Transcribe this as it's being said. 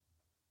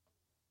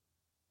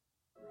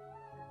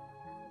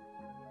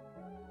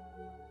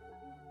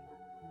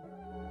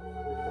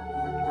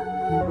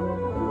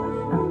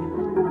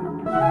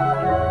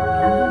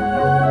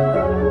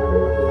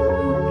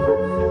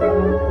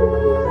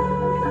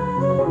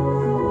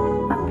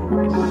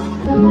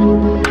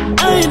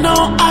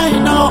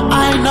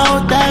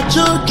know that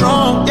you're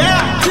drunk.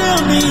 Yeah.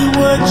 Tell me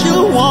what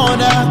you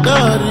want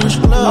after this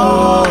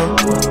club.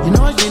 You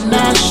know you're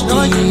nasty.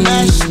 Don't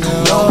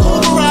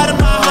move right in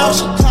my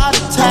house and call a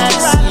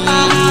taxi.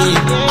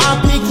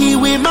 I'm picky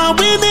with my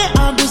women,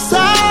 I'm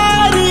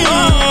deciding.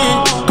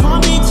 Call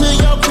me to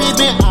your crib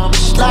and I'm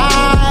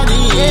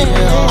sliding.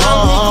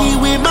 I'm picky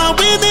with my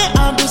women,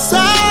 I'm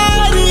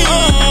deciding.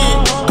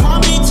 Call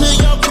me to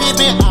your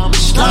crib and I'm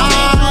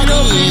sliding.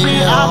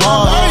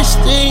 First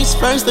things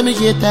first, let me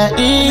get that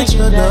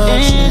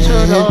introduction.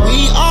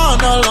 We on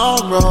the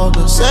long road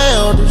to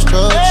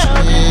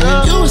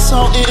self-destruction. You was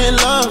so in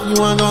love, you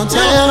weren't gonna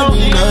tell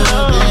me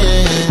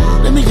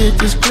nothing. Let me get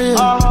this clear,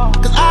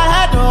 cause I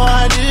had no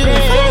idea.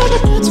 I feel like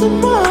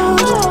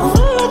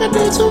I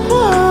did too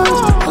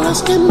much.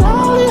 Let's get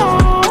all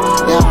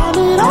y'all. Yeah, I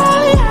need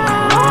all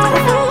y'all. I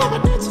feel like I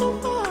did too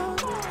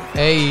much.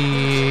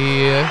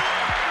 Hey,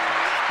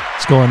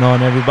 what's going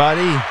on,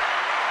 everybody?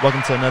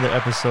 Welcome to another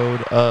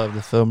episode of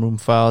the Film Room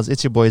Files.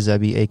 It's your boy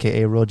Zebby,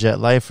 aka Rojet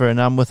Lifer,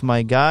 and I'm with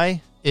my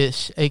guy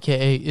Ish,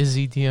 aka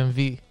Izzy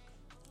DMV.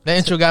 That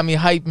intro got me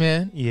hyped,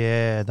 man.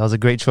 Yeah, that was a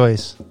great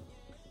choice.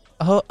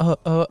 Oh.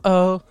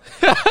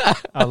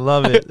 I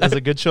love it. That's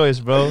a good choice,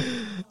 bro.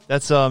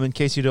 That's in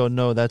case you don't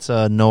know, that's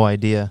No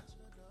Idea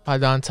by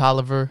Don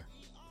Toliver.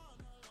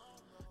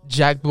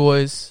 Jack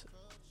Boys.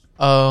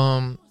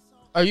 Are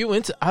you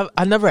into?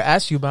 I never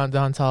asked you about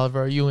Don Toliver.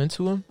 Are you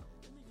into him?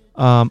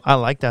 I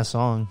like that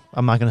song.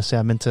 I'm not gonna say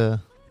I'm into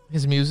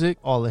his music.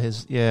 All of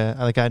his, yeah.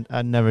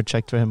 I never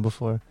checked for him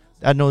before.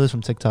 I know this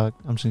from TikTok.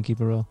 I'm just gonna keep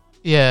it real.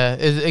 Yeah,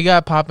 it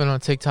got popping on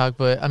TikTok,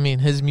 but I mean,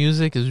 his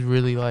music is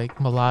really like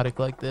melodic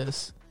like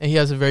this, and he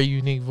has a very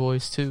unique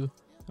voice too.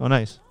 Oh,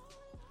 nice.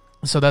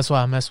 So that's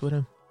why I mess with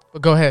him.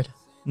 But go ahead.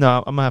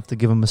 No, I'm gonna have to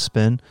give him a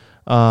spin.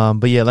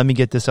 But yeah, let me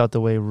get this out the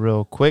way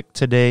real quick.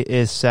 Today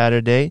is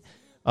Saturday.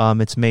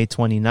 It's May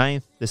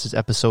 29th. This is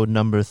episode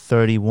number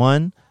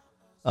 31.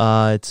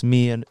 It's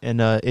me and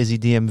Izzy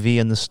DMV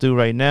in the stew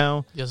right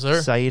now. Yes,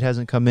 sir. Saeed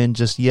hasn't come in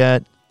just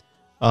yet.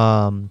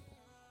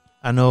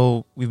 I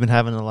know we've been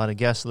having a lot of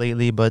guests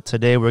lately, but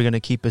today we're going to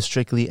keep it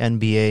strictly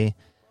NBA.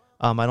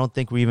 I don't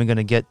think we're even going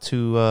to get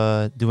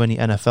to do any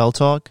NFL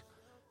talk.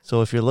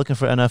 So if you're looking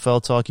for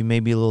NFL talk, you may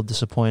be a little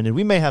disappointed.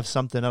 We may have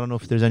something. I don't know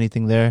if there's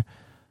anything there.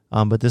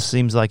 But this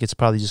seems like it's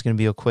probably just going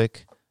to be a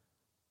quick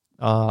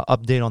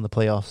update on the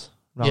playoffs.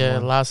 Yeah,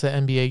 lots of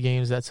NBA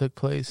games that took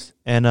place.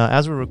 And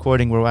as we're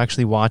recording, we're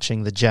actually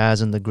watching the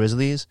Jazz and the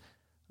Grizzlies.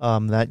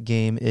 That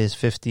game is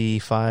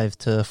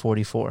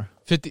 55-44.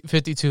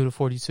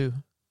 52-42.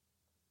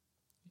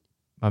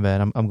 My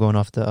bad. I'm going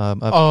off the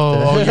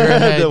you're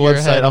ahead. The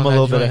website. I'm a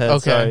little bit ahead.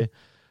 Okay. Sorry.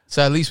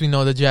 So at least we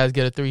know the Jazz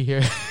get a 3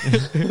 here.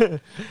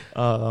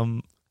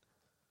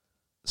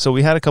 So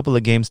we had a couple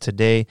of games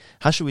today.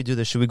 How should we do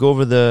this? Should we go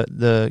over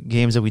the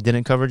games that we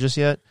didn't cover just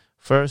yet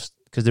first?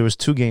 Because there was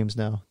 2 games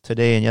now,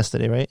 today and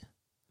yesterday, right?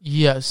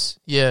 Yes.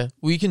 Yeah,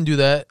 we can do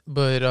that.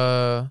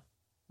 But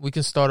we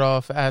can start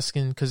off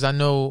asking, because I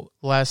know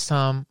last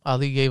time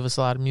Ali gave us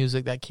a lot of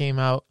music that came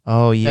out.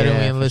 Oh, yeah. That we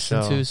didn't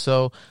listen to.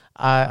 So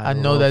I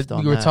know that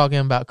we were talking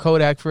about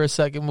Kodak for a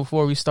second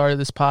before we started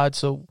this pod.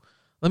 So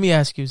let me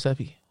ask you,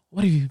 Zebby,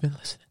 what have you been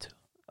listening to?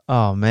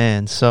 Oh,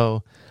 man.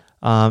 So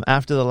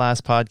after the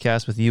last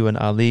podcast with you and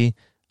Ali,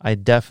 I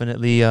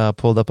definitely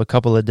pulled up a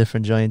couple of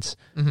different joints.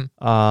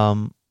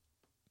 Mm-hmm.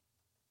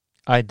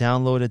 I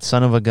downloaded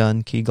Son of a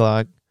Gun, Key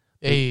Glock,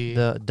 hey.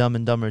 the Dumb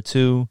and Dumber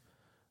 2,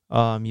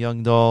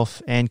 Young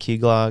Dolph, and Key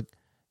Glock,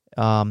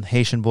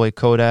 Haitian Boy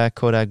Kodak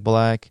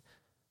Black.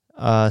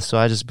 So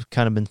I just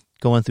kind of been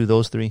going through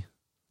those 3.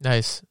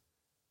 Nice.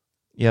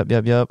 Yep.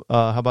 How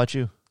about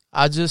you?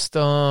 I just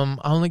I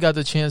only got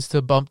the chance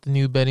to bump the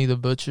new Benny the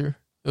Butcher.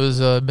 It was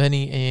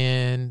Benny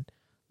and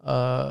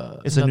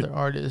it's another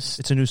artist.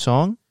 It's a new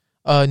song?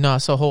 No,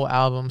 it's a whole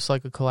album. It's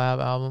like a collab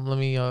album. Let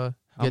me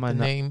get the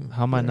name.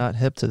 How am I not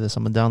hip to this?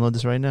 I'm going to download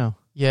this right now.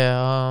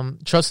 Yeah,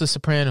 Trust the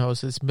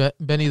Sopranos. It's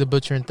Benny the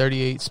Butcher and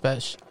 38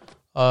 Special.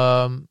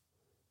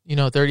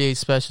 38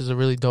 Special is a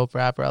really dope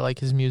rapper. I like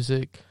his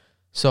music.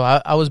 So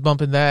I was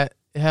bumping that.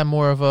 It had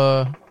more of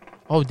a...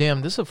 Oh,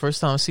 damn, this is the first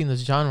time I've seen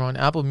this genre on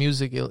Apple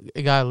Music.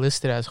 It got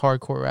listed as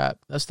hardcore rap.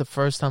 That's the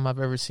first time I've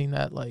ever seen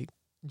that, like,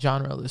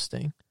 genre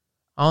listing.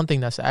 I don't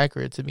think that's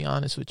accurate, to be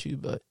honest with you,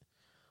 but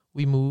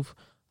we move.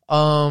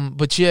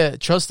 But yeah,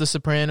 Trust the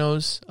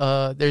Sopranos.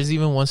 There's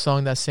even one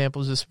song that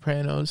samples the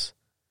Sopranos,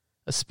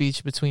 a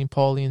speech between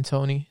Paulie and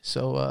Tony.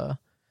 So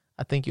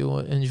I think you'll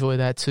enjoy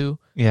that too.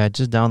 Yeah, I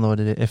just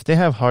downloaded it. If they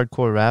have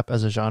hardcore rap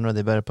as a genre,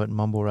 they better put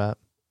mumble rap.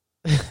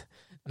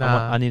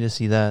 Nah, I need to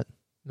see that.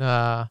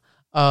 Nah.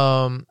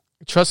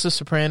 Trust the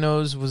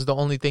Sopranos was the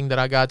only thing that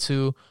I got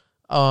to.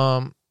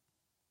 I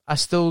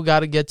still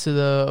got to get to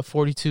the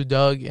 42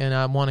 Doug, and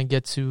I want to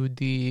get to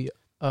the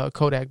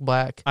Kodak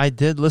Black. I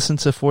did listen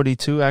to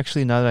 42,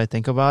 actually, now that I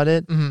think about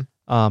it. Mm-hmm.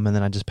 And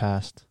then I just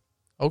passed.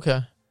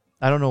 Okay.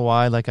 I don't know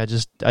why. Like, I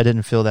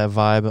didn't feel that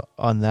vibe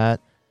on that.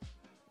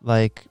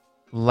 Like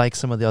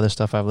some of the other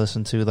stuff I've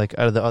listened to, like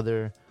out of the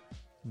other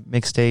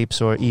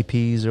mixtapes or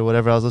EPs or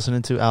whatever I was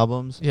listening to,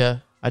 albums. Yeah.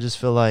 I just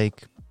feel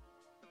like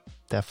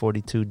that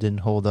 42 didn't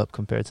hold up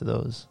compared to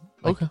those.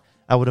 Like, Okay.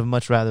 I would have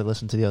much rather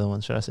listened to the other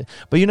ones, should I say.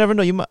 But you never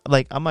know. You might,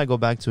 like, I might go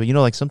back to it. You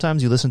know, like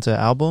sometimes you listen to an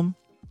album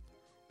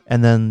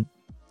and then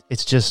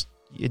it's just,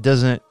 it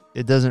doesn't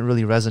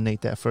really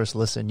resonate that first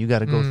listen. You got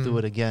to go through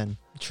it again.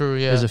 True,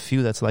 yeah. There's a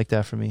few that's like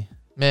that for me.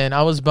 Man,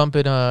 I was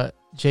bumping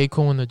J.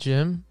 Cole in the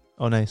gym.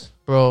 Oh, nice.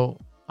 Bro,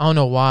 I don't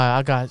know why.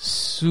 I got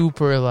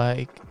super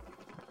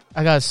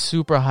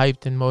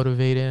hyped and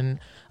motivated. And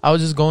I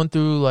was just going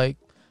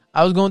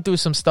through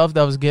some stuff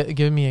that was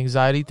giving me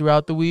anxiety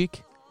throughout the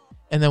week.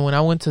 And then when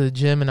I went to the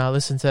gym and I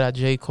listened to that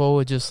J. Cole,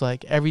 it just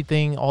like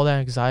everything, all that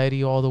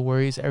anxiety, all the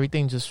worries,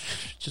 everything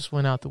just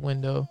went out the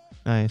window.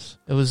 Nice.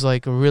 It was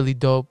like a really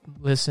dope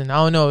listen. I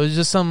don't know. It was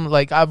just some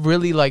like I've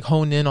really like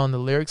honed in on the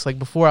lyrics. Like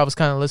before I was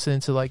kind of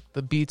listening to like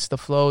the beats, the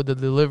flow, the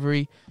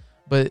delivery.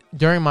 But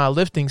during my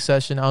lifting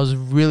session, I was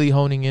really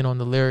honing in on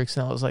the lyrics.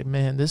 And I was like,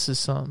 man, this is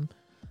some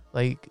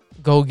like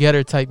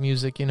go-getter type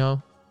music, you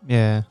know?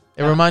 Yeah.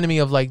 It reminded me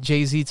of like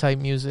Jay-Z type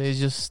music. It's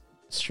just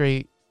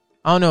straight.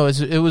 I don't know.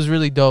 It was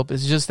really dope.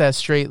 It's just that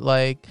straight,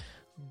 like,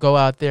 go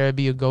out there,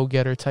 be a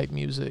go-getter type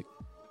music.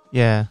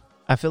 Yeah.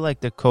 I feel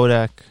like the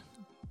Kodak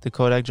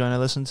joint I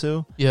listened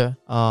to, Yeah.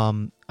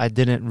 I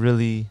didn't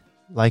really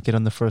like it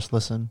on the first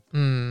listen.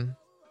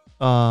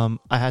 I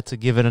had to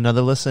give it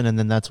another listen, and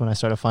then that's when I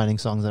started finding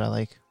songs that I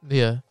like.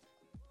 Yeah.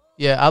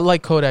 Yeah, I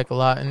like Kodak a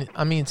lot. And,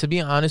 I mean, to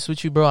be honest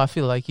with you, bro, I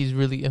feel like he's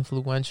really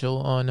influential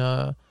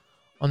on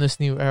this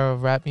new era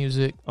of rap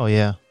music. Oh,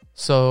 yeah.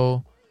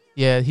 So,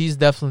 yeah, he's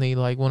definitely,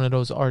 like, one of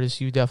those artists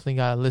you definitely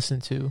got to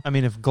listen to. I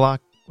mean, if Glock,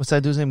 what's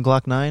that dude's name?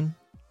 Glock 9?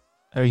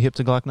 Are you hip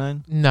to Glock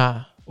 9?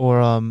 Nah.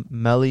 Or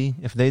Melly,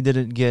 if they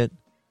didn't get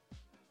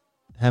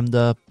hemmed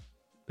up,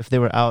 if they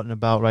were out and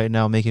about right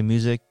now making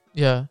music,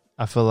 Yeah.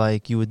 I feel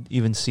like you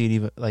would see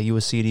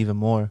it even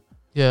more.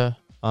 Yeah.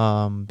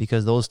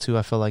 Because those two,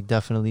 I feel like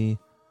definitely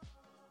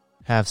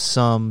have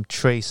some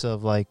trace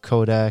of like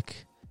Kodak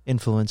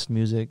influenced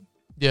music.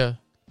 Yeah.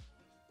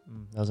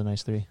 That was a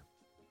nice 3.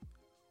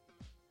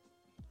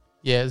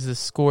 Yeah, the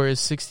score is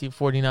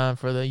 60-49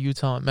 for the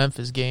Utah and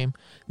Memphis game.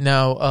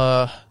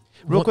 Now,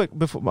 real quick,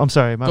 before I'm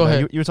sorry, my Go bad.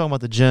 ahead. You were talking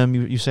about the gym.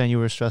 You saying you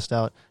were stressed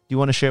out. Do you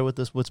want to share with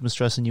us what's been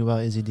stressing you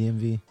out, Izzy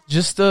DMV?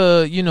 just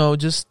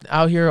just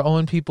out here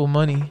owing people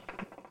money.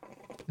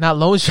 Not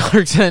loan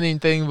sharks or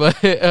anything, but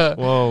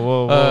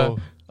Whoa.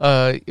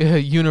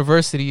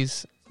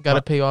 universities got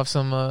to pay off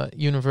some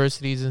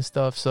universities and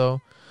stuff.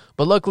 So,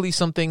 but luckily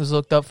some things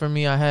looked up for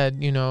me. I had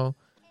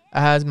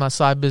my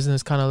side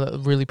business kind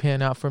of really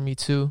paying out for me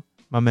too.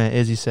 My man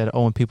Izzy said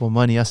owing people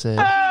money. I said,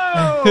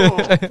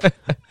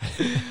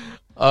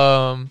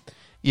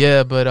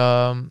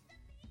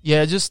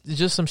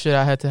 just some shit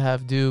I had to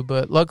have due.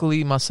 But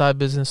luckily my side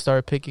business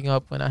started picking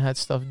up when I had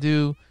stuff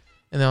due.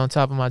 And then on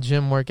top of my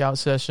gym workout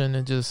session,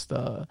 it just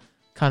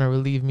kind of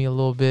relieved me a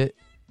little bit.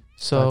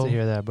 So glad to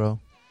hear that, bro.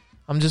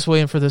 I'm just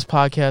waiting for this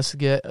podcast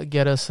to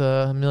get us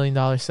 $1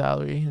 million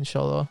salary,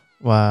 inshallah.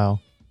 Wow,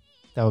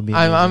 that would be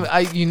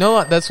amazing.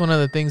 That's one of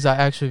the things I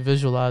actually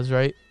visualize,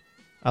 right?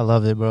 I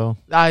love it, bro.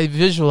 I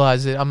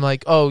visualize it. I'm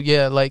like, oh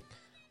yeah, like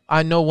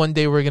I know one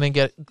day we're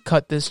gonna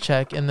cut this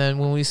check, and then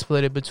when we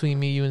split it between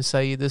me, you, and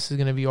Saeed, this is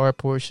gonna be our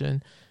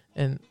portion,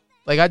 and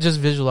like I just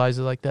visualize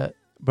it like that.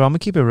 Bro, I'm gonna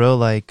keep it real.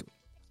 Like,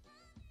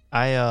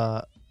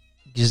 I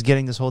just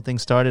getting this whole thing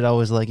started, I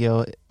was like,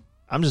 yo,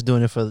 I'm just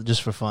doing it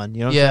for fun.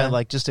 You know what I'm saying?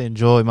 Like, just to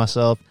enjoy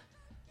myself.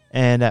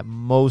 And at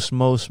most,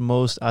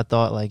 I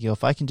thought, like, yo,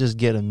 if I can just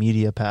get a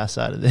media pass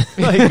out of this,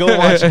 like, go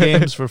watch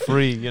games for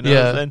free, you know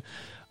what I'm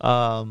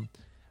saying?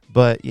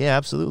 But, yeah,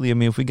 absolutely. I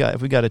mean, if we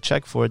got a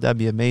check for it, that'd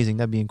be amazing.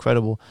 That'd be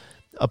incredible.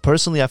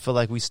 Personally, I feel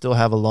like we still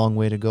have a long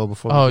way to go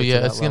before we get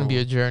to that it's going to be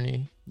a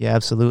journey. Yeah,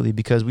 absolutely.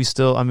 Because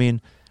we're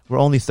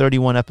only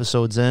 31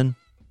 episodes in.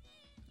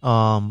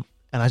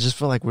 And I just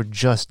feel like we're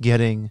just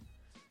getting,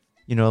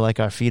 like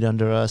our feet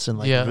under us and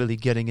like really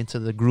getting into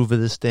the groove of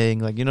this thing.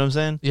 Like, you know what I'm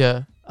saying?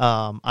 Yeah.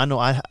 I know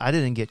I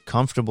didn't get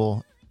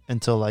comfortable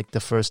until like the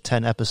first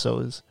 10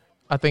 episodes.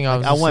 I think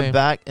I went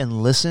back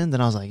and listened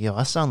and I was like, yo,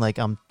 I sound like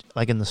I'm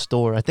like in the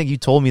store. I think you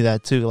told me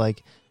that too.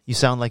 Like you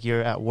sound like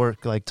you're at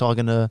work, like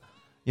talking to,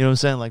 you know what I'm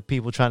saying? Like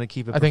people trying to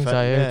keep it. I think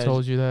Zahid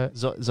told you that.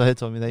 Zahid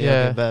told me that.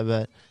 Yeah. Okay,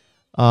 bad.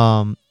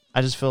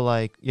 I just feel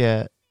like,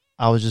 I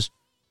was just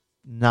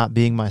not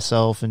being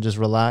myself and just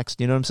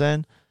relaxed. You know what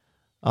I'm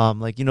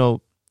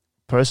saying?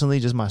 Personally,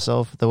 just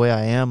myself, the way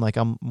I am, like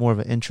I'm more of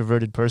an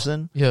introverted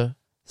person. Yeah.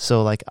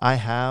 So like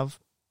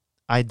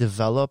I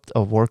developed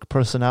a work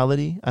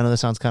personality. I know that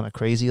sounds kind of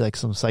crazy, like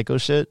some psycho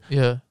shit.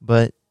 Yeah.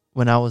 But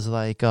when I was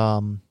like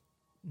 18,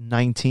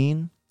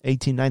 19,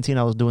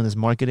 I was doing this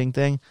marketing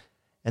thing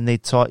and they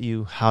taught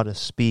you how to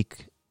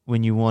speak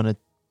when you want to,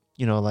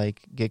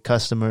 like get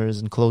customers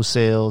and close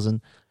sales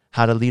and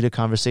how to lead a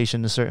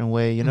conversation a certain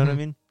way. You know what I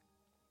mean?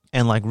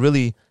 And like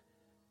really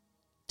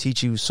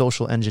teach you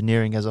social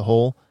engineering as a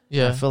whole.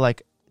 Yeah. I feel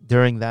like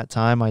during that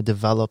time, I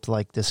developed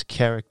like this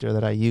character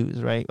that I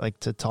use, right? Like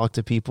to talk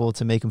to people,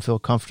 to make them feel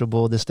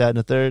comfortable, this, that, and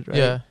the third, right?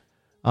 Yeah.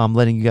 I'm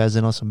letting you guys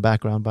in on some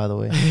background, by the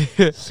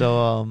way.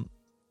 So,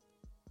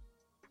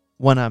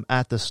 when I'm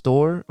at the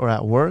store or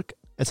at work,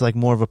 it's like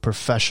more of a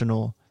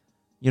professional.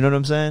 You know what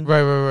I'm saying?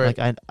 Right.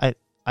 Like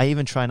I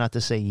even try not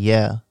to say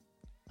yeah.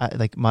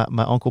 Like my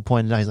uncle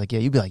pointed out, he's like, yeah,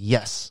 you'd be like,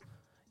 yes,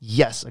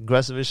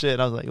 aggressive as shit.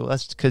 And I was like, well,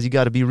 that's because you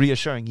got to be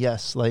reassuring.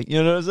 Yes. Like,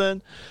 you know what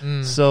I'm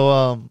saying?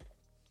 So,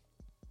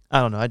 I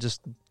don't know. I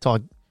just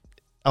talk.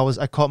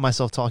 I caught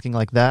myself talking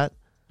like that.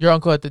 Your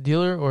uncle at the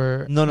dealer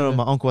or? No,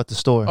 my uncle at the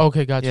store.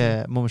 Okay, gotcha.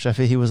 Yeah, Moment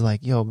Shafi, he was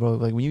like, yo, bro,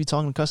 like when you be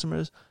talking to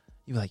customers,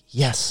 you be like,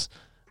 yes.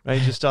 Right?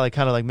 You just start like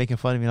kind of like making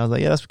fun of me. And I was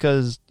like, yeah, that's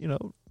because, you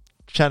know,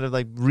 trying to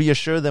like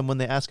reassure them when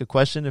they ask a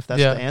question. If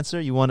that's the answer,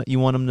 you want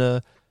them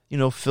to, you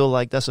know, feel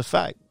like that's a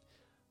fact.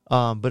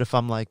 But if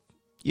I'm like,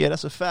 yeah,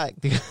 that's a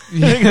fact. Like,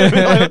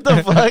 what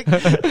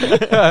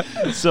the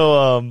fuck?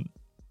 So,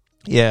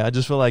 yeah, I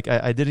just feel like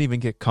I didn't even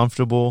get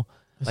comfortable.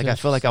 Like, I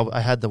feel like I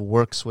had the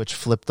work switch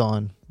flipped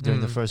on during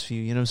the first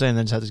few, you know what I'm saying? And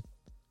then just had to,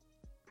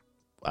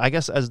 I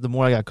guess as the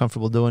more I got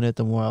comfortable doing it,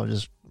 the more I was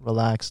just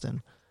relaxed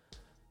and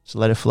just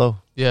let it flow.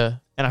 Yeah.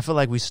 And I feel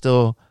like we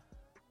still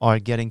are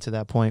getting to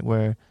that point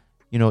where,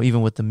 you know,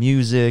 even with the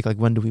music, like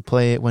when do we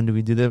play it? When do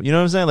we do that? You know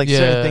what I'm saying? Like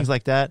certain things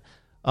like that.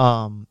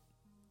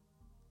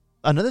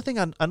 Another thing,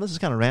 I know this is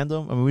kind of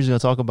random. I mean, we're just going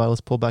to talk about it.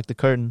 Let's pull back the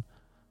curtain.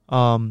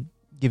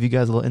 Give you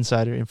guys a little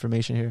insider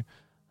information here.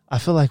 I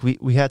feel like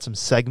we had some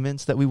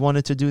segments that we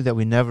wanted to do that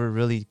we never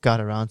really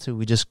got around to.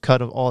 We just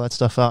cut all that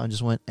stuff out and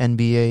just went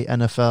NBA,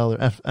 NFL, or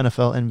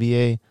NFL,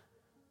 NBA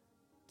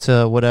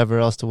to whatever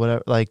else, to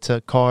whatever, like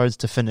to cards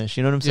to finish.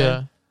 You know what I'm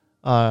saying?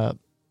 Yeah.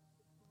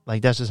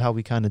 Like that's just how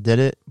we kind of did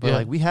it. But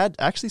like we had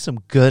actually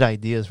some good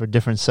ideas for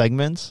different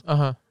segments.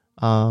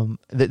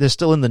 They're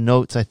still in the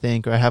notes, I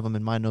think, or I have them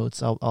in my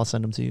notes. I'll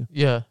send them to you.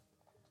 Yeah.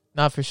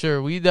 Not for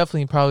sure. We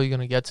definitely probably going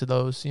to get to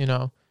those, you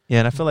know. Yeah,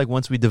 and I feel like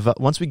once we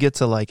get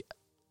to like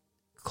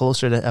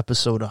closer to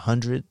episode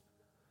 100,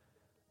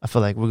 I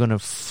feel like we're going to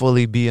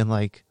fully be in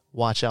like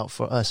watch out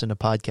for us in the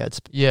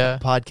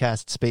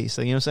podcast space.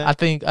 Like, you know what I'm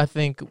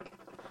saying?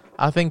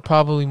 I think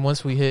probably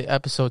once we hit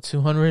episode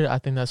 200, I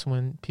think that's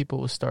when people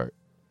will start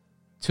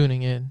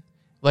tuning in.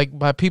 Like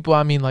by people,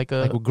 I mean like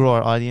we'll grow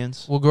our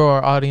audience. We'll grow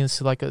our audience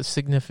to like a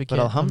significant.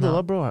 But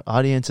alhamdulillah, bro, our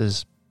audience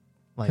is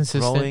like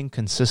growing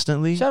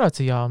consistently. Shout out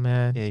to y'all,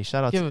 man. Yeah,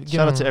 shout out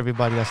to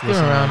everybody that's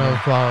listening. Give a round of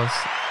applause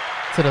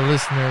to the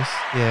listeners.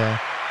 Yeah,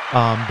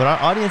 but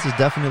our audience is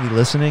definitely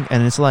listening,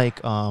 and it's like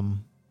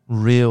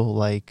real.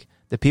 Like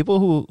the people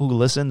who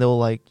listen, they'll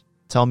like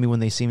tell me when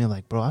they see me,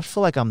 like, bro, I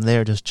feel like I'm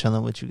there just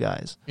chilling with you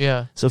guys.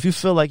 Yeah. So if you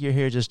feel like you're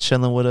here just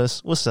chilling with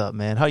us, what's up,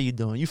 man? How you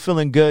doing? You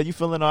feeling good? You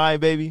feeling all right,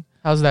 baby?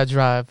 How's that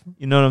drive?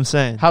 You know what I'm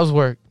saying? How's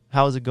work?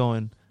 How's it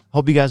going?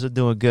 Hope you guys are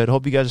doing good.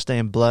 Hope you guys are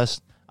staying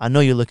blessed. I know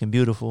you're looking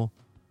beautiful.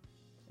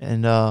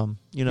 And,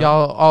 you know.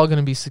 Y'all all going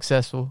to be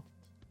successful.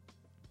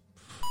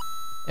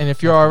 And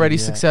if you're already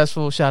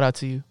successful, shout out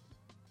to you.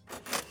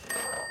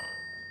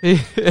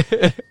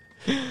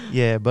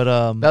 Yeah, but.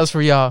 That was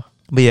for y'all.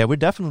 But yeah, we're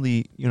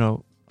definitely, you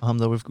know,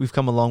 we've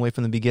come a long way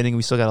from the beginning.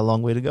 We still got a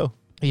long way to go.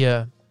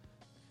 Yeah.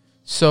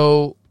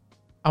 So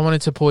I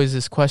wanted to pose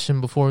this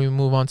question before we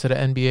move on to the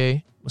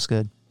NBA. What's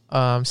good?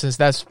 Since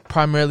that's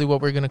primarily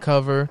what we're going to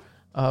cover,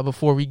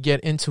 before we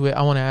get into it,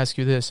 I want to ask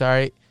you this, all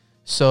right?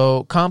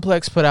 So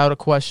Complex put out a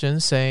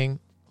question saying,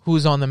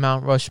 who's on the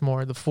Mount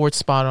Rushmore, the fourth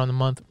spot on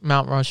the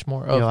Mount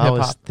Rushmore of hip-hop? I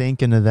was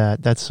thinking of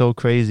that. That's so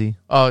crazy.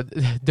 Oh,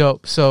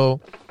 dope.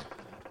 So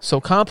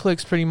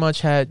Complex pretty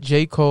much had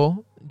J.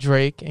 Cole,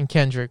 Drake, and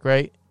Kendrick,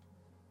 right?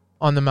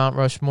 On the Mount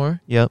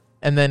Rushmore. Yep.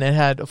 And then it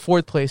had a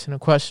fourth place and a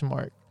question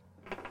mark.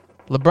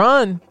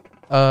 LeBron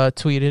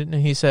tweeted, and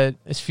he said,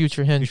 it's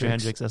Future Hendrix. Future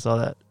Hendrix, I saw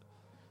that.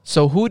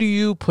 So who do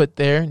you put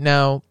there?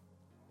 Now,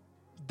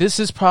 this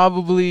is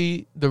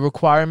probably the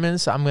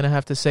requirements I'm going to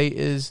have to say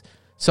is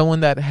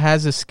someone that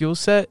has a skill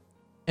set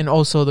and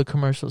also the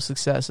commercial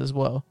success as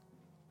well.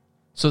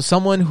 So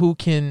someone who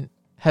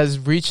has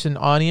reached an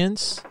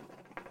audience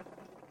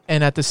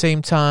and at the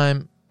same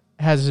time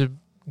has a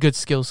good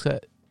skill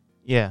set.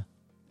 Yeah.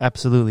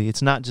 Absolutely.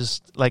 It's not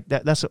just like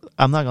that.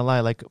 I'm not gonna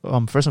lie. Like,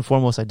 first and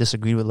foremost, I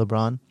disagreed with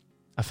LeBron.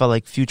 I felt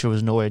like Future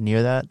was nowhere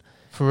near that.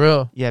 For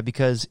real? Yeah,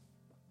 because.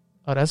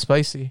 Oh, that's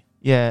spicy.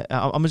 Yeah,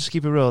 I'm gonna just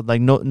keep it real. Like,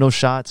 no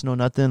shots, no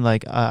nothing.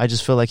 Like, I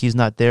just feel like he's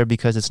not there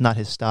because it's not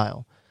his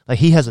style. Like,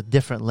 he has a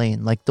different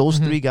lane. Like, those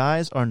three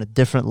guys are in a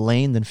different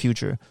lane than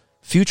Future.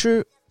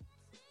 Future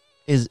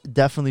is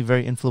definitely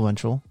very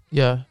influential.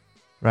 Yeah.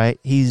 Right.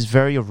 He's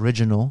very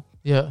original.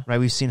 Yeah.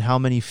 Right. We've seen how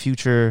many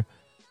Future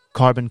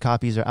carbon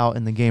copies are out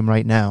in the game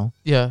right now.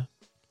 Yeah.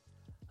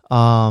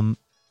 And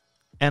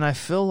I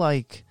feel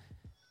like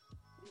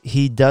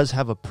he does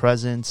have a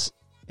presence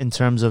in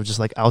terms of just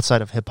like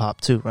outside of hip hop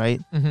too,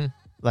 right? Mm-hmm.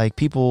 Like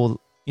people,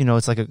 you know,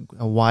 it's like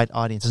a wide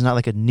audience. It's not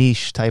like a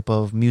niche type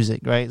of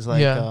music, right? It's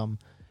like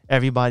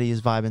everybody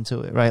is vibing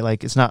to it, right?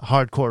 Like it's not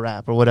hardcore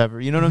rap or whatever.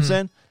 You know what I'm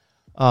saying?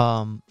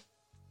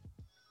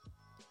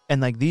 And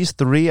like these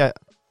three, I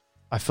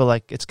feel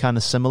like it's kind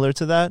of similar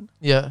to that.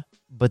 Yeah.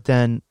 But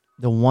then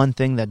the one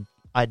thing that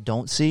I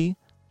don't see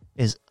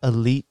is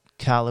elite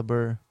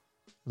caliber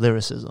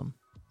lyricism.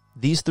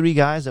 These three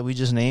guys that we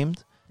just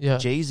named,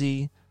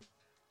 Jay-Z,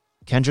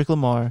 Kendrick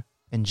Lamar,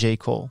 and J.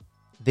 Cole.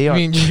 They I are.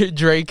 mean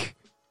Drake.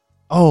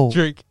 Oh,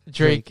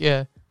 Drake.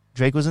 Yeah.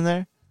 Drake was in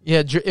there.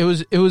 Yeah,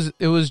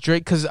 it was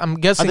Drake because I'm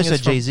guessing I thought you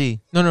it's said Jay-Z.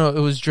 No, it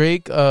was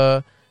Drake.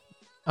 I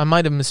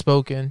might have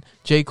misspoken.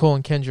 J. Cole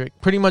and Kendrick,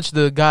 pretty much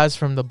the guys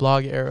from the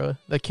blog era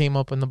that came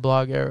up in the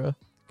blog era.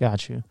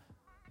 Got you.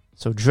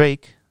 So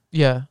Drake,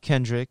 Yeah,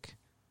 Kendrick,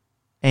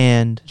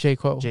 and J.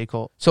 Cole. J.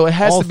 Cole. So it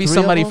has All to be three of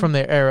somebody them? from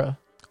their era.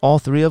 All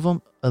three of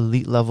them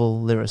elite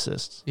level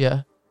lyricists.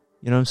 Yeah,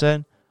 You know what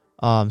I'm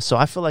saying? So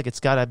I feel like it's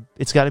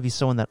gotta be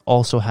someone that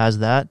also has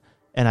that,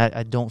 and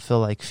I don't feel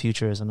like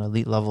Future is an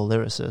elite level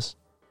lyricist.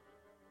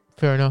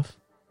 fair enough.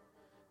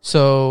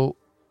 So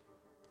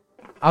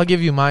I'll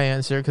give you my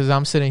answer because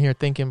I'm sitting here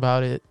thinking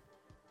about it.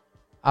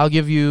 I'll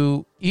give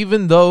you,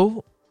 even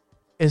though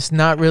it's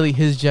not really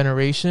his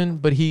generation,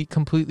 but he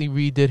completely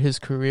redid his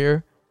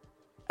career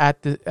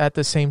at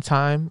the same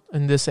time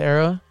in this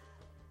era.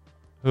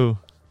 Who?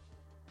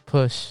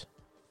 Push.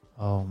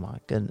 Oh my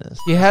goodness.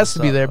 He That's has what's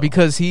to be up, there bro.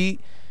 because he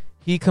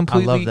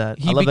completely. I love that.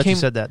 He I love that you became,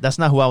 said that. That's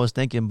not who I was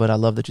thinking, but I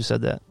love that you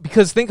said that.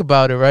 because think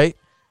about it, right?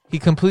 He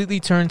completely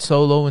turned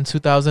solo in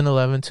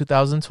 2011,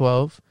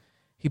 2012.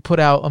 He put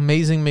out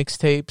amazing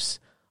mixtapes,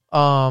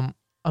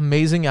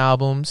 amazing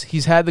albums.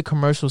 He's had the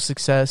commercial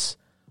success.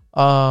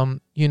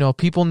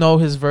 People know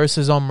his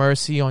verses on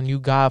Mercy, on You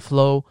God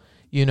Flow.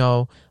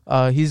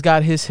 He's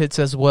got his hits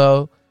as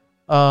well.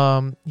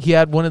 He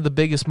had one of the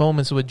biggest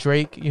moments with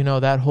Drake,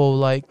 that whole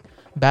like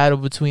battle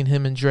between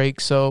him and Drake.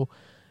 So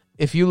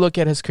if you look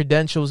at his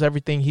credentials,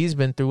 everything he's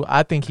been through,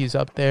 I think he's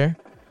up there.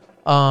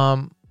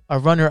 A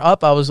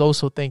runner-up I was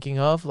also thinking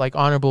of, like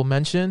honorable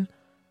mention,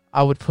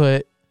 I would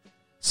put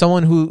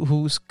someone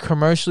who's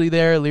commercially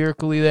there,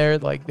 lyrically there,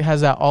 like has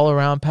that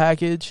all-around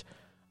package.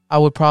 I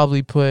would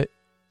probably put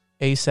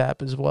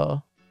A$AP as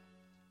well.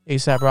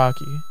 A$AP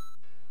Rocky.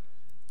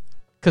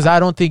 Because I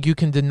don't think you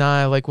can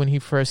deny, like when he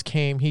first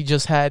came, he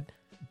just had...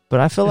 But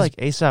I feel like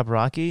A$AP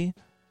Rocky,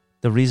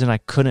 the reason I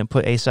couldn't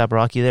put A$AP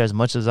Rocky there, as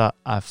much as I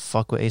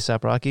fuck with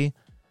A$AP Rocky,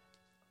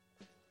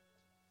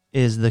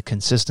 is the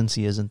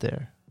consistency isn't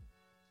there.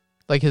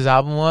 Like his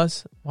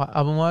album-wise,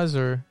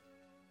 or...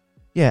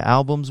 Yeah,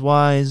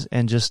 albums-wise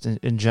and just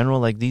in general,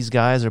 like these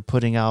guys are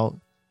putting out,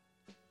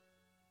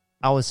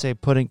 I would say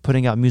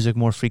putting out music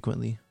more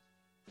frequently.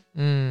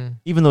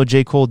 Even though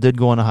J. Cole did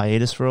go on a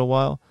hiatus for a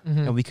while,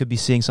 and we could be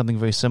seeing something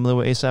very similar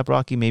with A$AP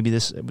Rocky. Maybe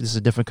this is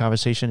a different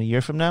conversation a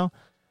year from now.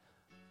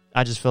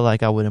 I just feel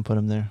like I wouldn't put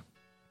him there.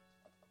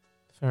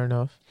 Fair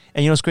enough.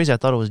 And you know what's crazy? I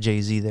thought it was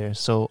Jay-Z there.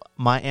 So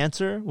my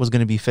answer was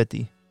going to be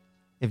 50.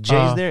 If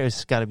Jay's there,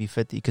 it's got to be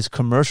 50. Because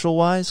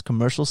commercial-wise,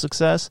 commercial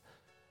success,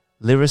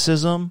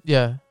 lyricism.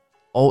 Yeah.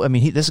 Oh, I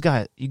mean, this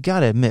guy, you got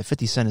to admit,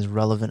 50 Cent is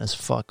relevant as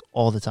fuck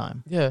all the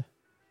time. Yeah.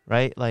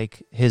 Right?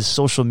 Like, his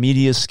social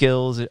media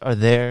skills are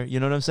there. You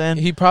know what I'm saying?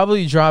 He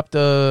probably dropped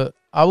I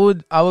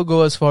would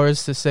go as far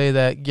as to say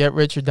that Get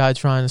Rich or Die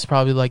Trying is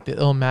probably like the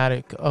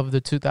Illmatic of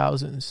the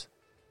 2000s.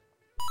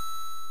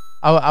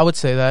 I would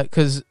say that,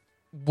 because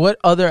what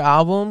other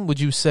album would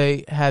you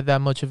say had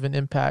that much of an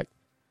impact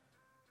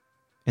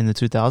In the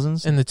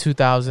 2000s? in the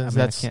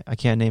 2000s? I mean, I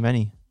can't name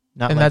any.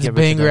 Not and like that's Get Rich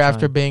or banger Die after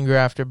Trying. banger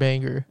after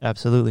banger.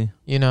 Absolutely.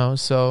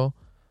 So,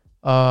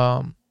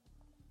 I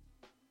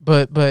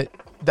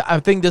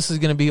think this is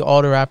going to be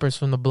all the rappers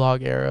from the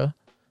blog era,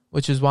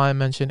 which is why I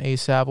mentioned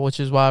A$AP,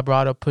 which is why I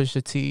brought up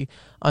Pusha T.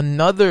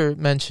 Another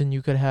mention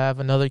you could have,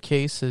 another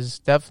case is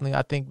definitely,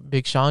 I think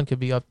Big Sean could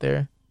be up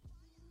there.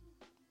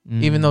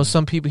 Even though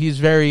some people, he's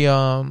very,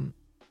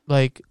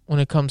 like, when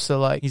it comes to,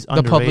 like, he's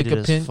the public underrated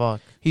as opinion.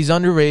 fuck. He's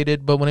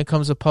underrated, but when it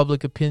comes to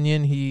public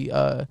opinion,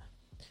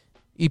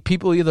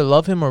 people either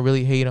love him or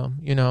really hate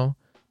him,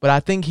 But I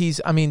think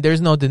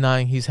there's no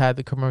denying he's had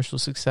the commercial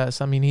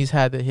success. I mean, he's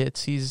had the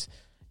hits. He's,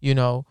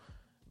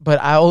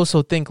 but I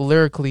also think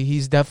lyrically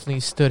he's definitely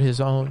stood his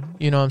own.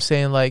 You know what I'm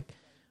saying? Like,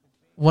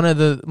 one of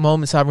the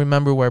moments I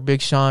remember where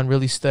Big Sean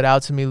really stood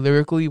out to me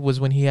lyrically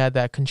was when he had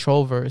that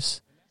Control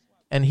verse.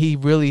 And he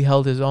really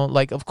held his own.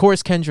 Like, of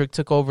course, Kendrick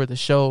took over the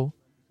show.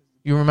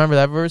 You remember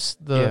that verse?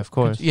 Yeah, of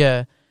course.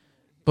 Yeah.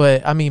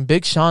 But, I mean,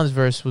 Big Sean's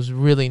verse was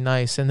really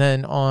nice. And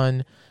then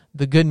on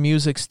the Good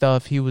Music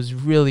stuff, he was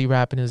really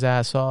rapping his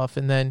ass off.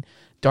 And then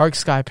Dark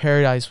Sky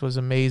Paradise was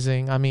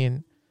amazing. I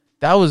mean,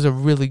 that was a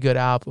really good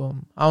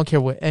album. I don't care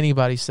what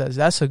anybody says.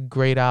 That's a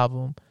great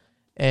album.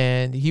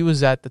 And he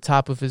was at the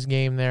top of his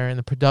game there, and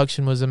the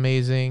production was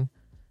amazing.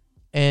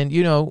 And,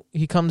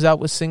 he comes out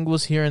with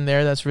singles here and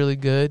there that's really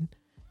good.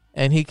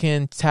 And he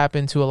can tap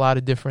into a lot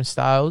of different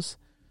styles.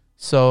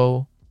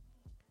 So,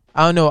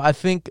 I don't know. I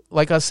think,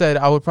 like I said,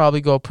 I would probably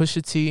go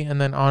Pusha T,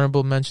 and then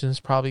honorable mentions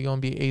probably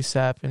going to be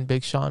A$AP and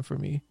Big Sean for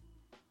me.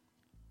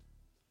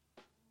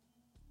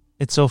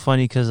 It's so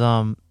funny because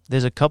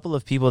there's a couple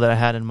of people that I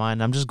had in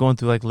mind. I'm just going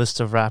through like lists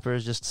of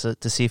rappers just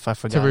to see if I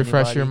forgot To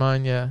refresh anybody. your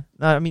mind, yeah.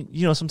 No, I mean,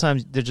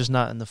 sometimes they're just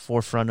not in the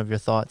forefront of your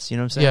thoughts. You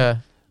know what I'm saying?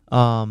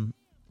 Yeah.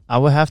 I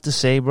would have to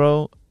say,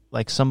 bro,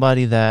 like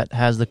somebody that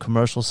has the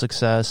commercial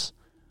success,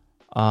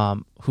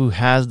 who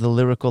has the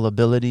lyrical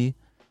ability,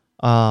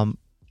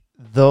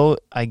 though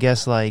I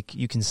guess like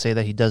you can say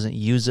that he doesn't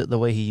use it the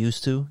way he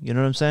used to. You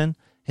know what I'm saying?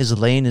 His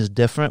lane is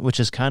different, which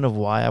is kind of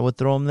why I would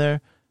throw him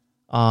there.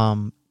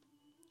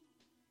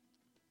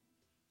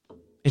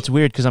 It's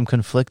weird because I'm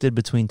conflicted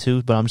between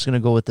two, but I'm just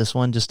gonna go with this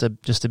one just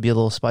to be a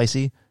little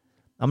spicy.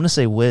 I'm gonna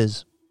say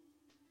Wiz.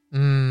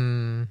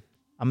 I'm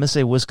gonna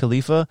say Wiz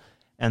Khalifa,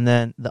 and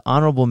then the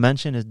honorable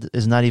mention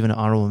is not even an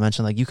honorable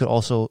mention. Like you could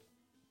also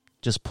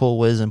just pull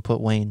Wiz and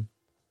put Wayne,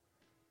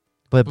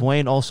 but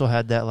Wayne also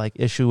had that like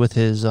issue with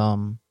his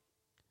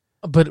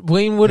But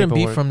Wayne wouldn't be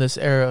paperwork. from this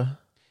era.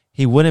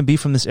 He wouldn't be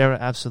from this era,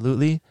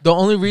 absolutely. The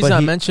only reason But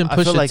I mentioned I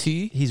feel Pusha like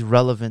T. he's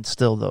relevant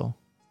still, though.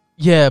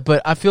 Yeah,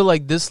 but I feel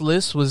like this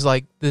list was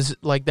like this,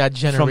 like that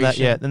generation. From that,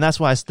 yeah, and that's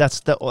why that's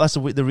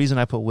the reason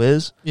I put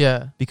Wiz,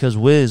 Yeah, because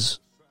Wiz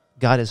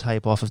got his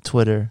hype off of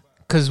Twitter.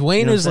 because Wayne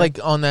You know what is I'm like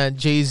on that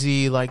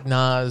Jay-Z, like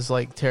Nas,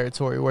 like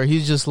territory where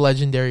he's just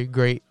legendary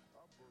great.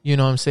 You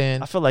know what I'm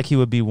saying? I feel like he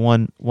would be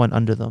one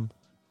under them.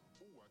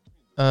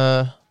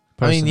 I mean,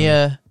 personally.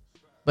 yeah,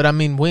 but I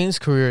mean, Wayne's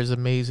career is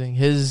amazing.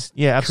 His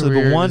Yeah, absolutely.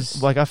 But career one,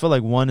 is- like I feel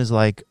like one is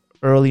like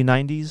early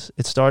 '90s.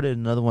 It started.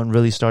 Another one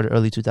really started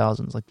early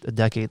 2000s, like a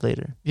decade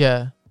later.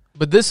 yeah,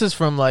 but this is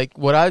from like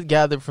what I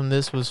gathered from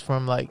this was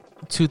from like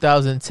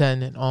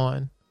 2010 and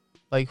on,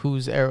 like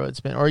whose era it's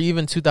been, or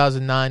even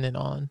 2009 and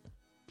on.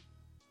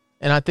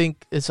 And I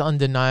think it's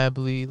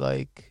undeniably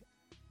like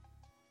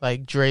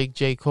Drake,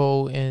 J.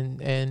 Cole,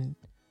 and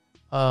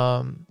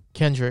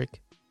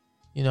Kendrick.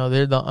 You know,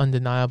 they're the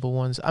undeniable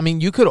ones. I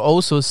mean, you could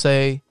also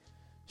say,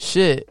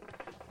 shit.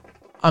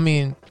 I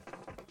mean,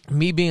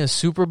 me being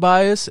super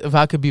biased, if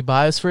I could be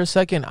biased for a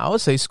second, I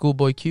would say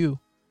Schoolboy Q.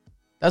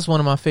 That's one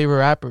of my favorite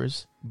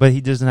rappers. But he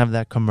doesn't have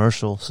that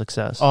commercial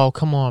success. Oh,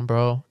 come on,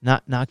 bro.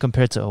 Not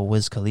compared to a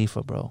Wiz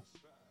Khalifa, bro.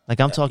 Like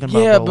I'm talking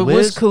about. Yeah, bro, but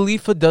Wiz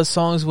Khalifa does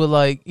songs with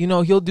like, you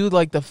know, he'll do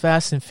like the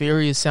Fast and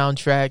Furious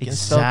soundtrack and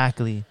stuff.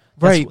 Exactly.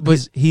 Right,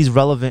 That's- he's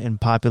relevant in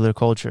popular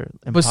culture.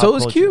 But so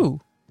is Q.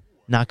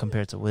 Not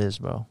compared to Wiz,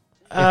 bro.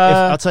 If,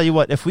 Uh, I'll tell you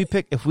what, if we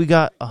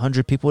got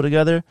 100 people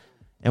together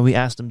and we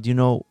asked them, do you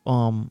know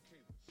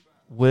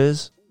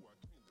Wiz?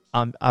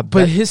 I But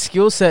bet, his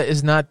skill set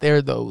is not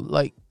there though,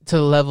 like to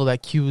the level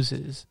that Q's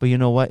is. but you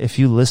know what? If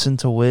you listen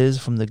to Wiz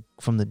from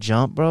the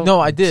jump, bro. No,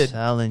 I I'm did.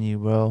 telling you,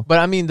 bro. But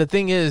I mean, the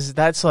thing is,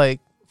 that's like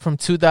from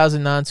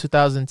 2009,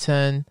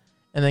 2010,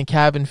 and then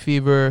Cabin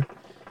Fever,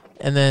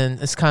 and then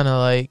it's kind of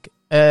like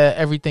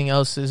everything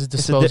else is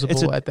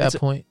disposable at that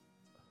point.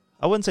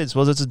 I wouldn't say it's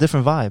a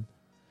different vibe.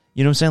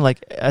 You know what I'm saying?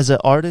 Like as an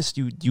artist,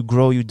 you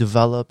grow, you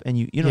develop, and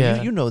you know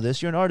Yeah. you know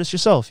this. You're an artist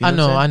yourself. You know I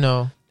know, what I'm saying? I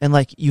know. And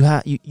like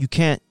you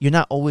can't, you're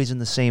not always in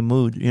the same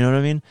mood. You know what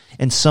I mean?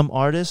 And some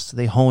artists,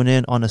 they hone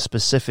in on a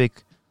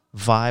specific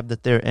vibe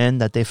that they're in,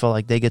 that they feel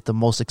like they get the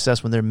most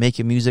success when they're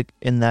making music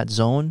in that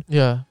zone.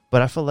 Yeah.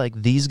 But I feel like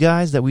these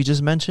guys that we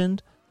just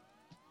mentioned,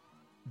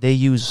 they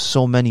use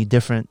so many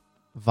different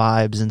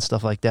vibes and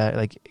stuff like that.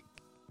 Like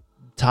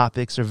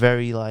topics are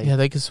very like, Yeah,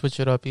 they could switch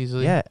it up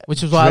easily. yeah,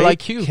 Which is why I Drake, like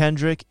Q.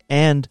 Kendrick,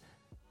 and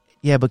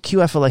yeah, but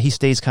Q, I feel like he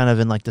stays kind of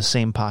in like the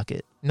same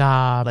pocket,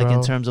 Nah, like bro.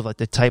 in terms of like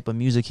the type of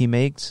music he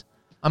makes.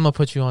 I'm going to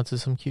put you onto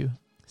some Q.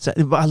 So,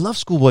 but I love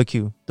Schoolboy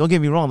Q. Don't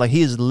get me wrong. Like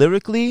he is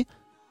lyrically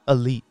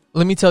elite.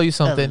 Let me tell you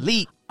something.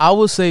 Elite. I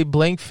will say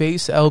Blank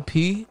Face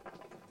LP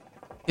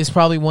is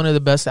probably one of the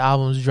best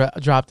albums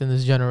dropped in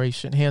this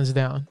generation, hands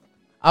down.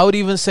 I would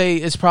even say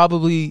it's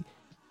probably,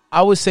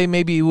 I would say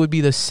maybe it would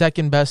be the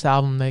second best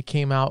album that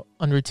came out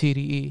under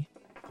TDE.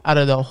 Out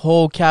of the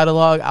whole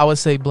catalog, I would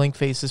say Blank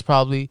Face is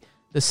probably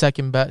the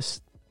second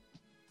best.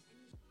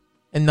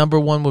 And number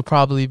one would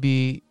probably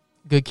be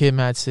Good Kid,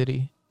 Mad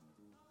City.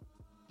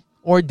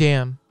 Or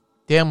Damn.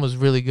 Damn was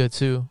really good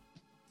too.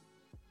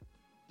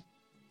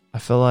 I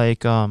feel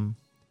like that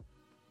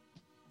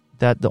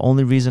the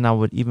only reason I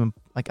would even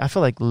like, I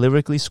feel like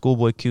lyrically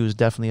Schoolboy Q is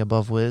definitely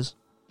above Wiz.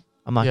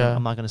 I'm not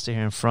gonna sit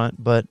here in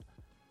front, but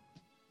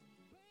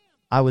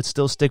I would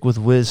still stick with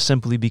Wiz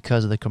simply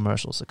because of the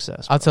commercial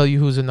success. I'll tell you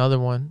who's another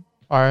one.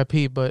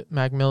 R.I.P. But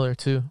Mac Miller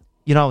too.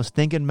 You know, I was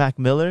thinking Mac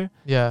Miller.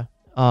 Yeah.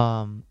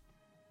 Um,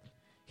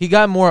 He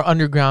got more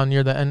underground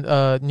near the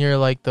end, near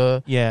like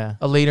the yeah,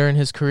 later in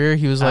his career.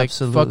 He was like,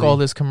 fuck Absolutely. all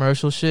this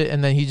commercial shit,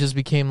 and then he just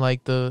became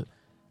like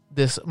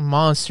this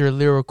monster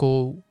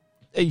lyrical.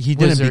 he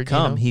didn't Wizard,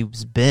 become. you know?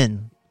 He's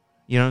been.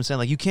 You know what I'm saying?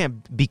 Like you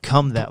can't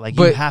become that. Like you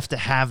But- have to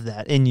have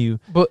that in you.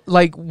 But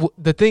like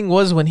the thing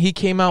was when he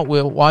came out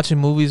with watching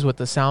movies with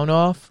the sound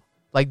off,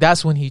 like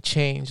that's when he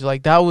changed.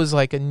 Like that was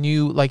like a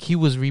new, like he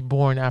was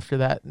reborn after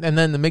that. And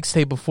then the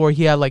mixtape before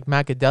he had like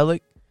Macadelic,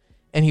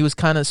 and he was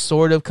kind of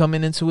sort of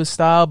coming into his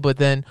style. But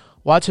then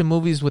watching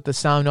movies with the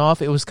sound off,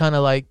 it was kind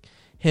of like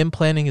him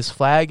planting his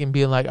flag and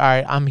being like, all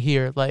right, I'm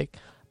here. Like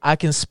I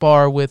can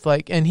spar with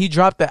like, and he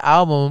dropped that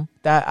album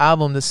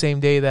the same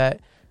day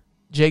that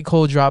J.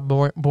 Cole dropped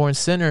Born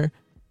Sinner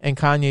and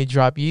Kanye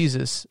dropped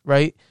Yeezus,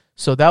 right?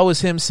 So that was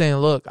him saying,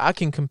 look, I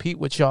can compete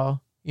with y'all,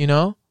 you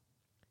know?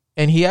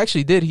 And he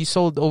actually did. He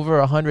sold over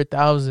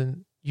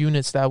 100,000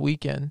 units that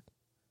weekend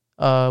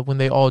when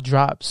they all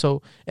dropped.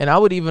 So, and I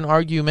would even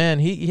argue, man,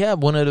 he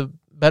had one of the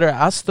better.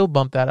 I still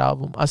bump that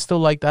album. I still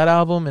like that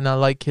album, and I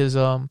like his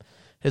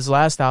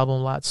last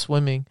album a lot,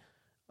 Swimming.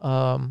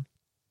 The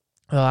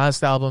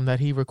last album that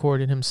he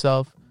recorded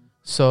himself.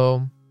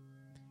 So,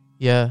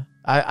 yeah,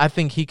 I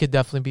think he could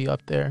definitely be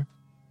up there.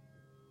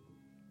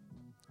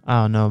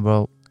 I don't know,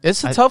 bro.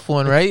 It's a tough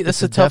one, right?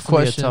 That's a tough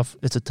question.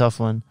 It's a tough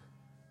one.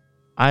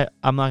 I'm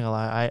not gonna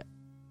lie.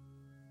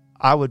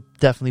 I would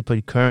definitely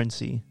put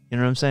Currency. You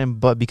know what I'm saying?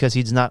 But because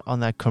he's not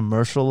on that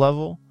commercial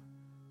level,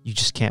 you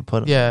just can't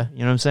put him. Yeah, you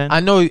know what I'm saying?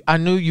 I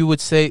knew you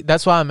would say.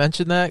 That's why I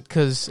mentioned that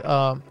because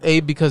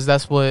because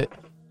that's what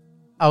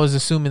I was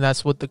assuming.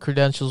 That's what the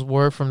credentials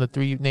were from the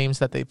 3 names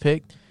that they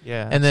picked.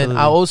 Yeah, and then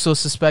I also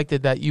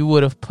suspected that you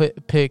would have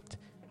picked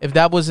if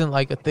that wasn't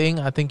like a thing.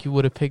 I think you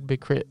would have picked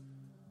Big Crit.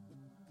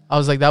 I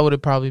was like, that would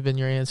have probably been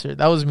your answer.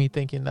 That was me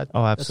thinking that.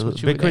 Oh,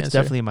 absolutely. Big Crit's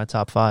definitely in my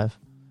top 5.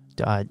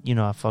 I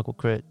fuck with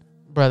Crit.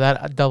 Bro,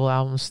 that double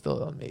album is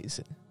still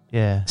amazing.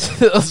 Yeah.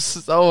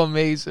 So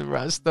amazing,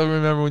 bro. I still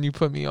remember when you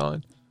put me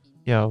on.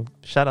 Yo,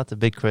 shout out to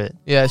Big Crit.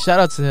 Yeah, shout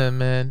out to him,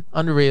 man.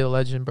 Underrated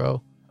legend,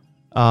 bro.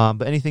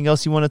 But anything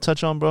else you want to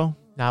touch on, bro?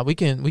 Nah, we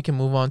can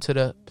move on to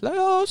the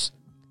playoffs.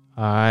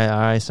 All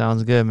right.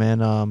 Sounds good,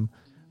 man.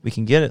 We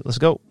can get it. Let's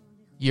go.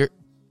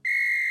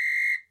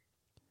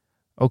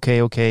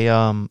 Okay.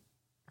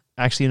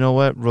 Actually, you know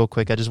what? Real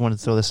quick, I just wanted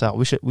to throw this out.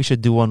 We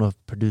should do one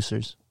with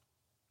producers.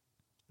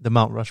 The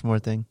Mount Rushmore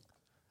thing.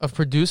 Of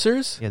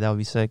producers? Yeah, that would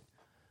be sick.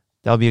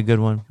 That would be a good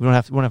one. We don't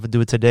have to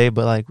do it today,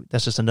 but like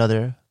that's just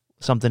another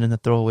something in the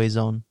throwaway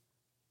zone.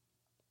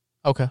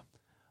 Okay.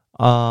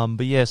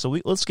 But yeah, so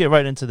let's get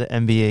right into the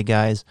NBA,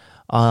 guys.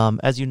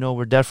 As you know,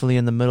 we're definitely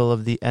in the middle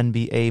of the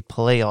NBA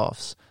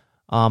playoffs.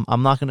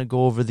 I'm not going to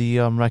go over the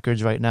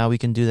records right now. We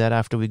can do that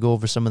after we go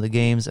over some of the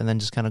games and then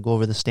just kind of go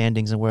over the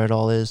standings and where it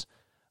all is.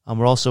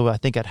 We're also, I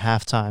think, at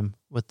halftime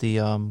with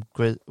the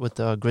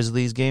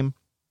Grizzlies game.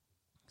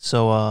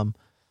 So,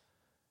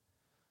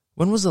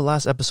 when was the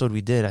last episode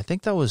we did? I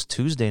think that was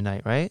Tuesday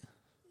night, right?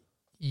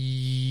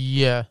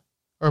 Yeah,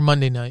 or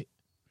Monday night.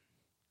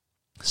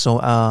 So,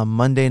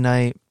 Monday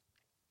night.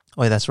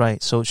 Oh, yeah, that's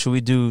right. So, should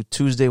we do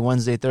Tuesday,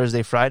 Wednesday,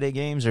 Thursday, Friday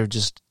games, or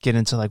just get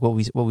into like what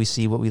we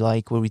see, what we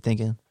like, what are we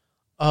thinking?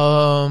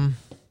 I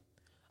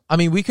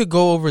mean, we could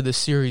go over the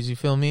series. You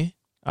feel me?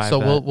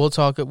 So we'll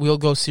talk. We'll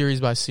go series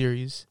by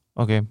series.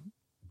 Okay,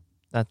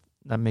 that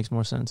makes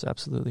more sense.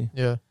 Absolutely.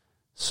 Yeah.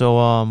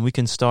 So we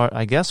can start,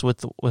 I guess,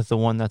 with the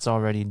one that's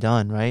already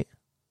done, right?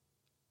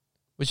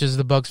 Which is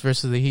the Bucks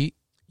versus the Heat.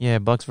 Yeah,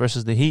 Bucks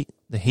versus the Heat.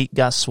 The Heat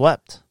got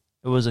swept.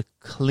 It was a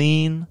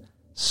clean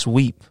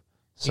sweep.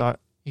 Sorry.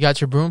 You got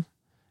your broom?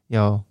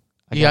 Yo.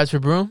 You got your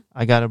broom?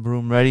 I got a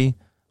broom ready,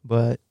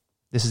 but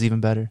this is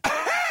even better.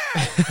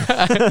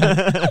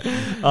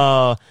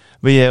 But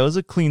yeah, it was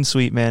a clean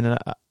sweep, man. And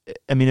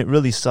I mean, it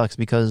really sucks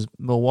because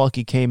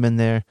Milwaukee came in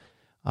there,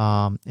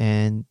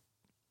 and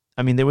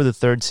I mean, they were the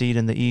 3rd seed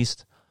in the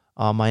East.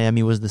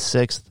 Miami was the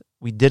 6th.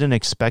 We didn't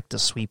expect a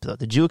sweep, though.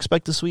 Did you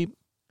expect a sweep?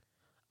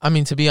 I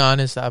mean, to be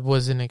honest, I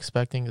wasn't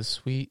expecting a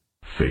sweep.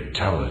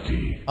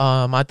 Fatality.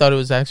 I thought it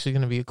was actually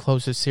going to be a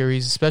closer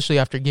series, especially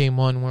after game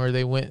 1 where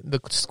they went. The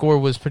score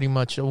was pretty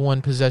much a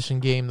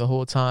 1-possession game the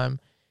whole time,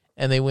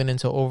 and they went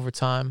into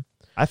overtime.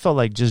 I felt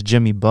like just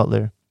Jimmy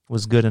Butler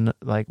was good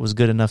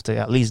enough to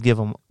at least give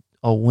him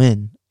a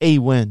win.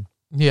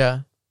 Yeah,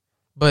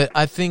 but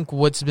I think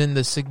what's been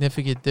the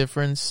significant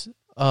difference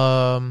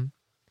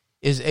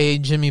is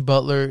Jimmy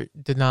Butler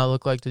did not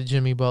look like the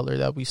Jimmy Butler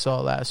that we saw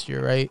last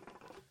year, right?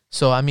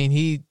 So I mean,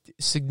 he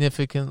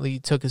significantly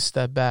took a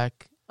step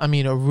back. I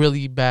mean, a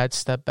really bad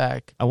step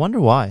back. I wonder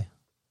why.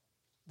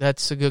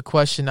 That's a good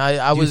question. Do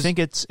you think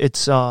it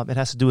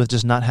has to do with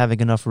just not having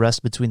enough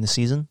rest between the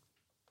season?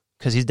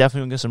 Because he's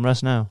definitely gonna get some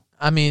rest now.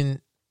 I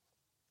mean,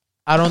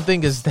 I don't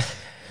think it's that.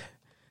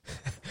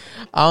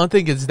 I don't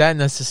think it's that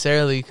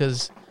necessarily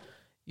because,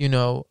 you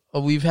know,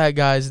 we've had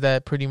guys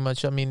that pretty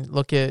much. I mean,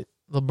 look at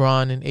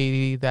LeBron and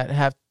AD that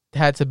have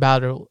had to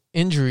battle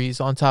injuries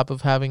on top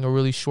of having a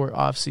really short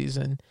off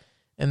season,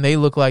 and they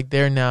look like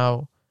they're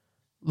now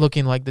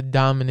looking like the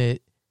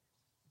dominant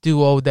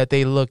duo that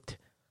they looked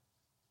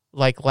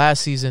like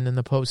last season in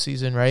the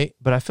postseason, right?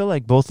 But I feel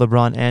like both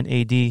LeBron and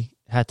AD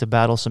had to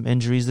battle some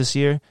injuries this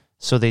year.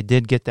 So they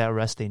did get that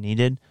rest they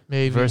needed.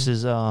 Maybe.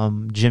 Versus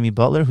Jimmy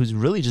Butler, who's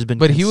really just been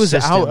But he was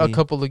out a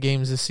couple of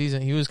games this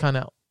season. He was kind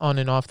of on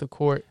and off the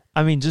court.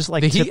 I mean, just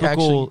like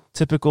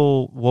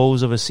typical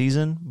woes of a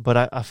season.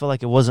 But I feel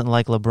like it wasn't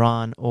like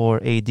LeBron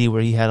or AD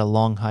where he had a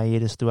long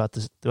hiatus throughout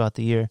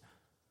the year.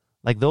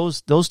 Like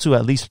those two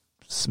at least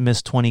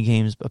missed 20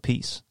 games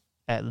apiece.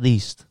 At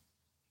least.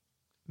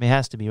 I mean, it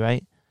has to be,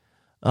 right?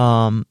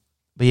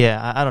 But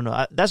yeah, I don't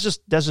know. That's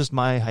just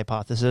my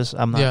hypothesis.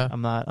 I'm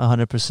not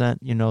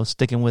 100%,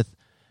 sticking with,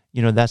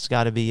 that's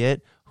got to be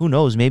it. Who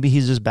knows? Maybe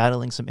he's just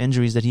battling some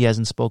injuries that he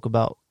hasn't spoke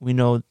about. We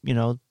know,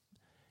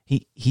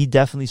 he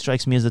definitely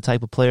strikes me as the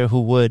type of player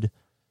who would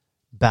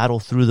battle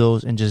through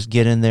those and just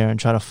get in there and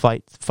try to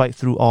fight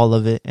through all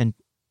of it. And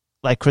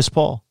like Chris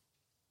Paul.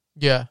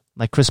 Yeah.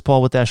 Like Chris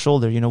Paul with that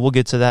shoulder. We'll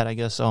get to that, I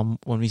guess, when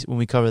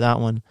we cover that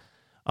one.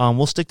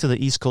 We'll stick to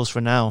the East Coast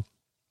for now.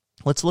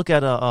 let's look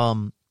at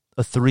a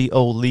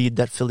 3-0 lead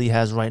that Philly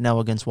has right now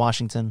against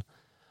Washington.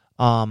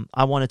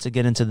 I wanted to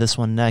get into this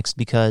one next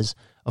because,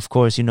 of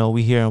course,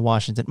 we here in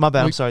Washington. My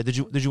bad. I'm sorry. Did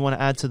you want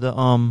to add to the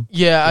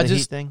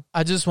Heat thing?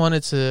 I just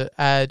wanted to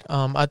add.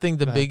 I think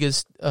the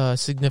biggest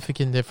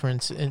significant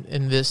difference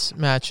in this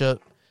matchup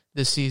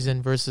this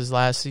season versus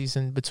last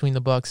season between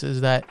the Bucks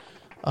is that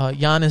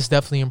Giannis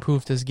definitely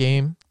improved his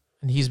game,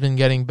 and he's been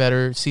getting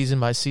better season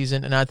by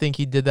season. And I think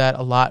he did that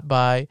a lot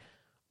by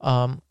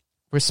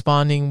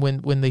responding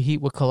when the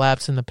Heat would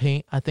collapse in the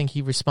paint. I think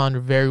he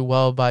responded very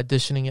well by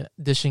dishing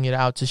it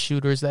out to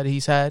shooters that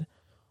he's had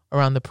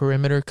around the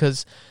perimeter,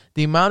 because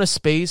the amount of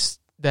space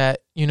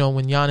that,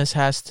 when Giannis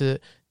has to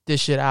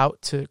dish it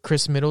out to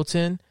Chris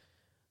Middleton,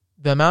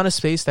 the amount of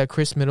space that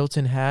Chris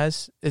Middleton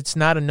has, it's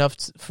not enough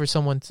for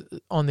someone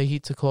on the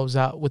Heat to close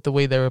out with the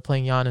way they were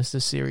playing Giannis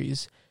this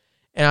series.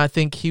 And I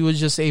think he was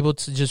just able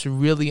to just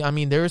really,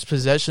 there was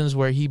possessions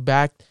where he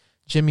backed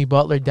Jimmy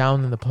Butler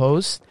down in the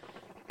post,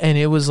 and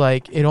it was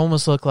like, it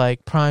almost looked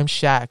like prime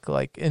Shaq,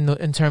 like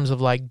in terms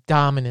of like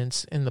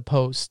dominance in the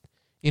post,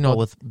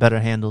 with better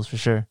handles for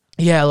sure.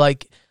 Yeah,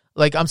 like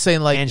I'm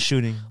saying, like, and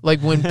shooting. Like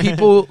when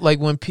people,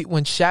 when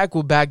Shaq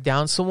would back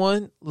down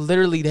someone,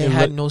 literally they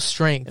had no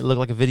strength. It looked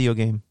like a video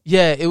game.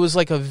 Yeah, it was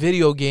like a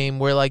video game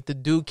where like the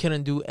dude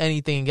couldn't do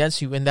anything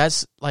against you, and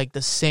that's like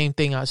the same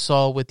thing I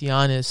saw with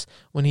Giannis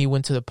when he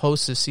went to the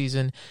post this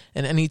season.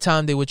 And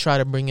anytime they would try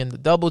to bring in the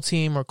double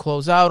team or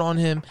close out on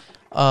him,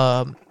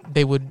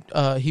 he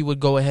would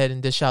go ahead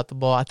and dish out the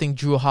ball. I think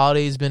Drew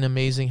Holiday has been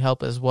amazing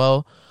help as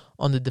well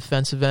on the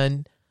defensive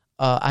end.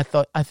 I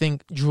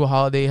think Drew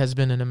Holiday has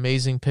been an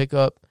amazing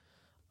pickup.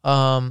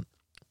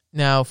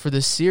 Now for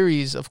this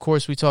series, of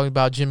course, we talked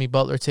about Jimmy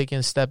Butler taking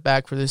a step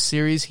back. For this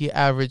series, he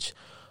averaged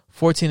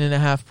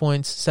 14.5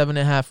 points,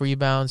 7.5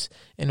 rebounds,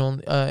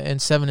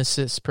 and 7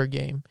 assists per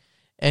game,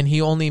 and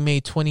he only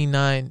made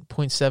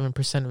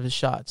 29.7% of his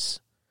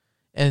shots.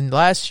 And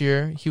last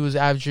year, he was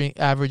averaging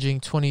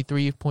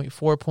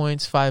 23.4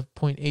 points,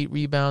 5.8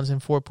 rebounds, and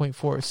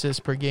 4.4 assists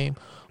per game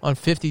on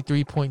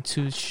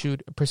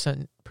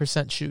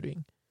 53.2%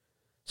 shooting.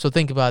 So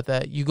think about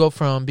that. You go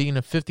from being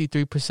a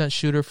 53%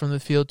 shooter from the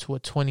field to a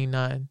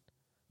 29%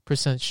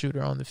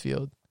 shooter on the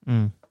field.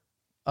 Mm.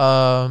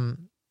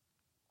 And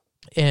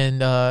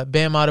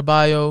Bam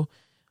Adebayo,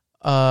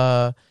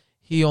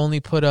 he only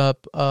put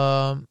up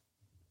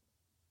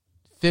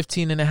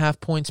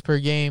 15.5 points per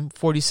game,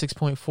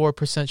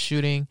 46.4%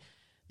 shooting,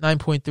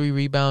 9.3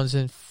 rebounds,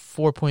 and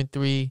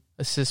 4.3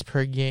 assists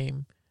per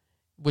game,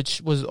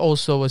 which was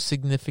also a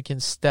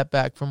significant step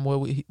back from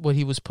what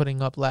he was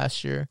putting up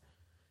last year.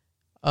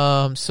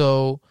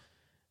 So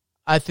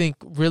I think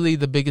really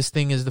the biggest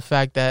thing is the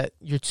fact that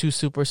your two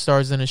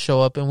superstars didn't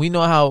show up, and we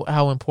know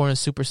how important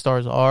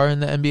superstars are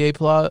in the NBA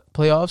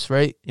playoffs,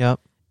 right?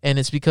 Yep. And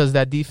it's because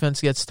that defense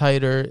gets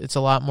tighter. It's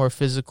a lot more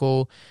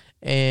physical.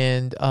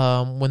 And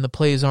when the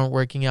plays aren't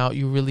working out,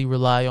 you really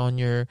rely on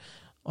your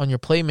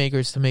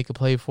playmakers to make a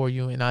play for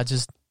you. And I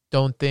just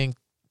don't think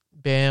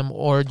Bam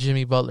or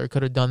Jimmy Butler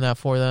could have done that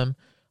for them.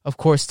 Of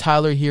course,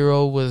 Tyler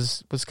Hero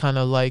was kind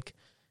of like,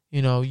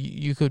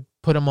 you could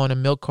put him on a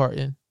milk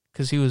carton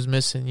because he was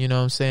missing. You know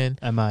what I'm saying?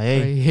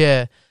 MIA.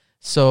 Yeah.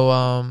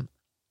 So,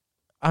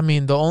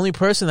 the only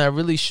person that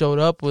really showed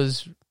up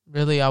was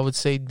really, I would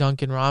say,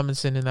 Duncan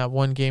Robinson in that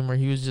one game where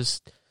he was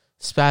just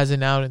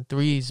spazzing out in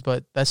threes,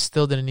 but that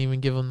still didn't even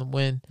give him the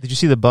win. Did you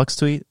see the Bucks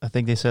tweet? I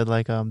think they said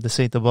this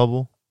ain't the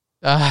bubble.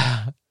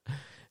 Damn,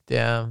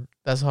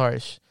 that's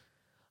harsh.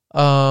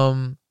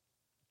 Yeah,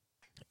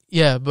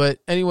 but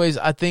anyways,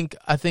 I think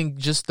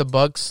just the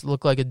Bucks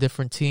look like a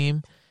different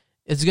team.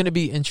 It's going to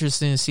be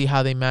interesting to see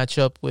how they match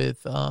up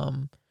with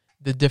the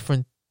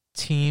different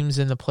teams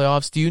in the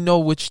playoffs. Do you know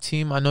which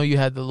team? I know you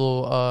had the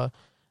little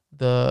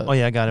Oh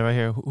yeah, I got it right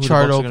here. Who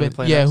chart open.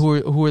 Yeah, next?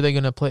 who are they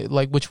going to play?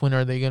 Like, which winner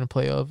are they going to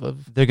play of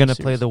They're going to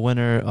play the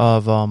winner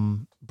of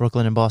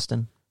Brooklyn and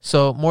Boston.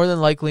 So more than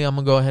likely, I'm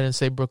going to go ahead and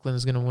say Brooklyn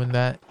is going to win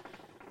that.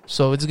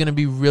 So it's going to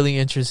be really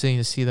interesting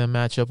to see them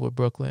match up with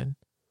Brooklyn.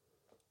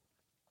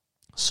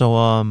 So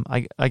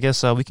I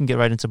guess we can get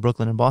right into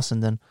Brooklyn and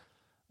Boston then.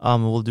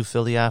 We'll do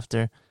Philly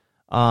after.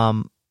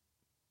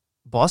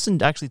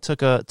 Boston actually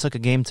took a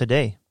game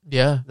today.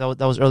 Yeah, that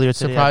was earlier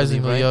today.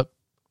 Surprisingly, right? Yep.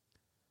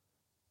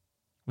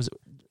 Was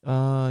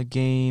it,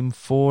 game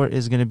 4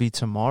 is going to be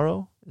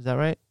tomorrow? Is that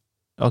right?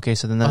 Okay,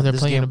 so then they're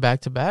playing a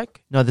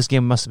back-to-back? No, this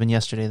game must have been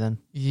yesterday then.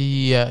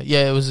 Yeah,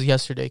 it was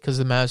yesterday because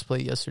the Mavs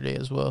played yesterday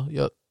as well.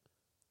 Yep.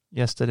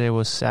 Yesterday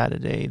was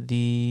Saturday.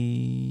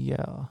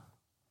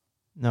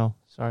 No,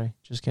 sorry,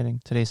 just kidding.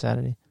 Today's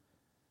Saturday.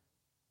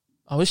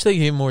 I wish they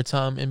gave more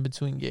time in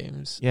between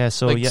games. Yeah,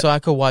 so so I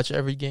could watch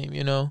every game.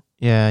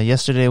 Yeah,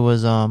 yesterday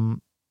was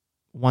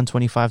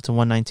 125 to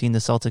 119. The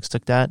Celtics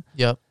took that.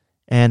 Yep.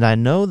 And I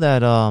know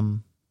that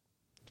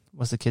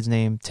what's the kid's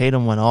name?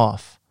 Tatum went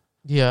off.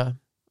 Yeah.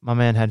 My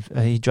man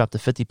he dropped a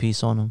 50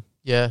 piece on him.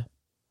 Yeah.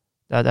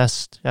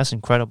 That's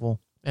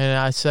incredible. And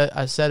I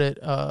said it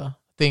I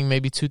think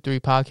maybe 2-3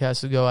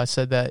 podcasts ago. I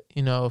said that,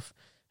 if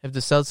if the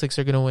Celtics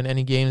are going to win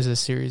any games this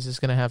series, it's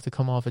going to have to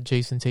come off a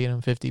Jason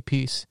Tatum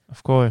 50-piece.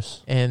 Of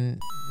course.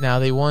 And now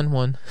they won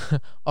one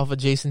off a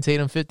Jason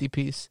Tatum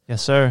 50-piece.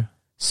 Yes, sir.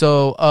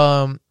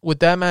 So with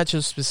that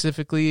matchup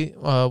specifically,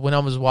 when I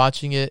was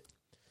watching it,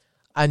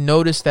 I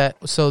noticed that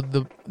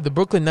the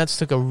Brooklyn Nets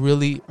took a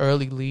really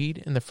early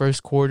lead in the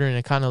first quarter, and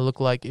it kind of looked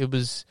like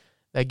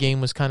that game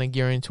was kind of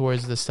gearing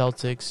towards the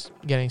Celtics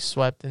getting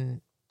swept,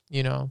 and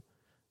it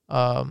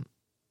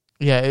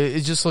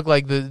just looked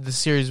like the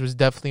series was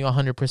definitely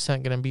 100%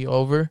 going to be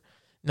over.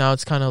 Now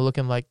it's kind of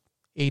looking like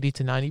 80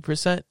 to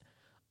 90%.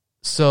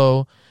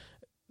 So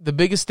the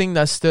biggest thing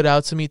that stood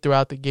out to me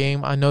throughout the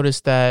game, I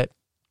noticed that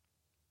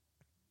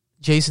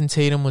Jason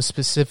Tatum was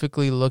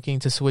specifically looking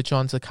to switch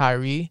on to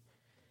Kyrie.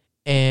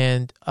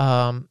 And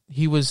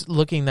he was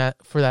looking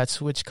for that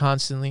switch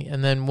constantly.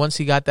 And then once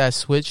he got that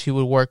switch, he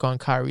would work on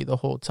Kyrie the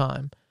whole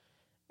time.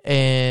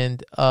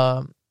 And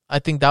I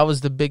think that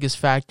was the biggest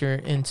factor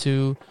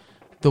into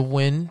the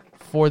win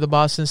for the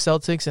Boston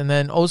Celtics. And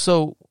then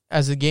also,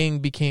 as the game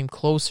became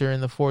closer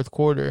in the fourth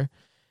quarter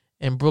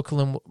and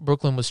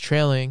Brooklyn was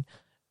trailing,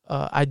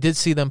 I did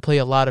see them play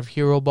a lot of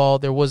hero ball.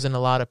 There wasn't a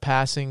lot of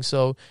passing.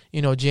 So,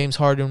 James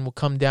Harden would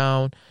come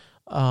down,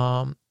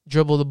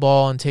 dribble the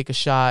ball and take a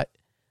shot.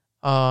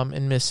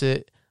 And miss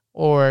it,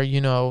 or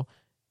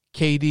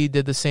KD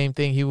did the same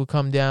thing. He would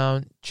come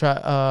down,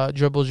 try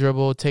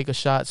dribble, take a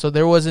shot. So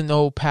there wasn't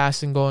no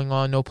passing going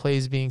on, no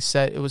plays being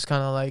set. It was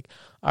kind of like,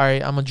 all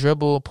right, I'm gonna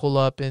dribble, pull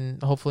up, and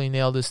hopefully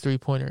nail this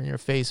 3-pointer in your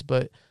face.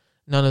 But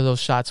none of those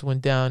shots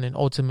went down, and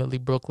ultimately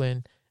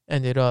Brooklyn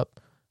ended up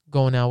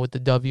going out with the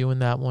W in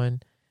that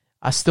one.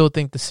 I still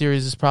think the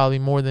series is probably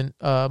more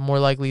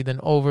likely than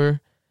over.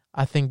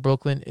 I think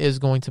Brooklyn is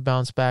going to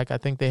bounce back. I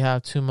think they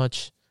have too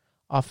much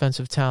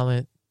offensive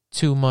talent,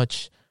 too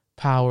much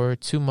power,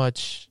 too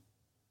much,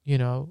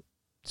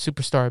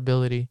 superstar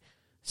ability.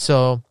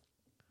 So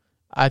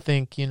I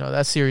think,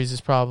 that series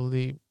is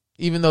probably,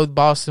 even though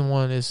Boston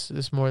won,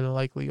 is more than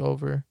likely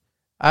over.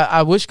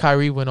 I wish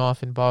Kyrie went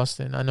off in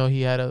Boston. I know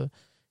he had a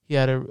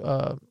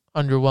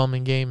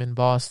underwhelming game in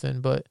Boston,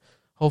 but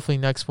hopefully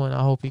next one,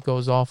 I hope he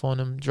goes off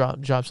on him,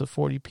 drops a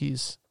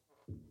 40-piece.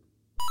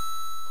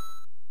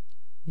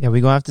 Yeah,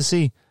 we're gonna have to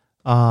see.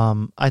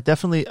 I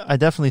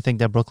definitely think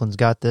that Brooklyn's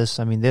got this.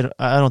 I mean,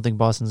 I don't think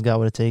Boston's got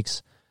what it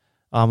takes,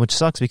 which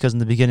sucks because in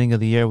the beginning of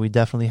the year we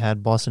definitely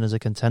had Boston as a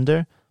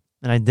contender,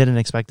 and I didn't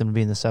expect them to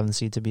be in the 7th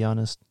seed, to be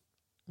honest.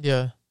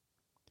 Yeah.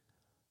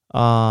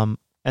 And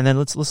then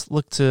let's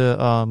look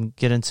to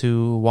get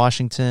into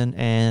Washington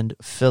and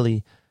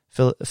Philly.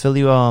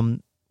 Philly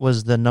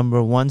was the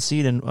number 1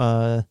 seed, and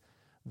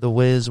the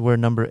Wiz were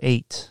number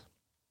 8.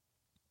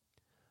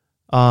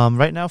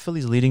 Right now,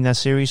 Philly's leading that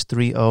series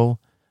 3-0.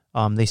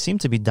 They seem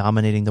to be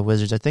dominating the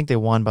Wizards. I think they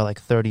won by like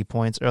 30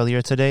 points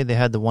earlier today. They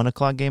had the 1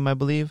 o'clock game, I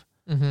believe.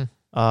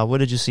 Mm-hmm. What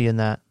did you see in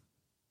that?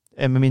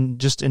 I mean,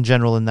 just in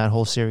general in that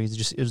whole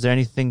series. Is there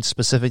anything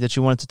specific that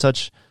you wanted to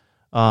touch?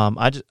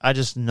 I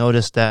just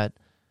noticed that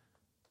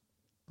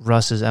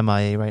Russ is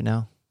MIA right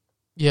now.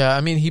 Yeah,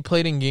 I mean, he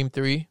played in Game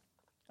 3.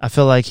 I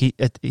feel like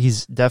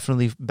he's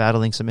definitely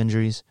battling some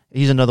injuries.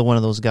 He's another one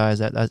of those guys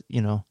that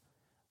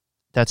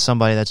that's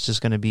somebody that's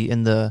just going to be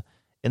in the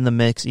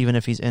mix. Even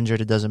if he's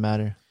injured, it doesn't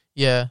matter.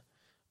 Yeah,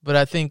 but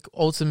I think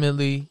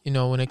ultimately,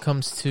 when it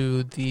comes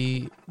to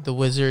the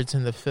Wizards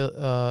and the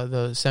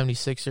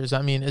 76ers,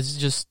 I mean, it's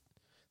just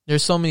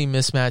there's so many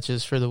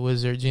mismatches for the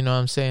Wizards. You know what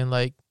I'm saying?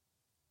 Like,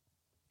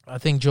 I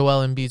think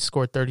Joel Embiid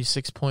scored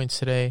 36 points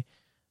today.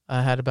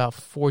 Had about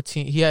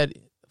 14. He had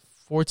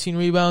 14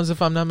 rebounds,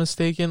 if I'm not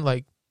mistaken.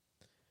 Like,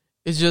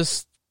 it's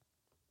just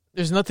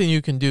there's nothing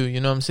you can do.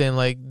 You know what I'm saying?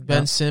 Like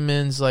Ben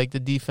Simmons, like the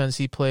defense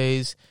he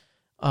plays.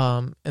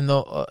 And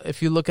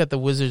if you look at the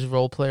Wizards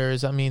role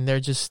players, I mean,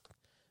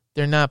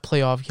 they're not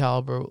playoff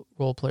caliber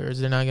role players.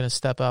 They're not going to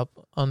step up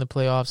on the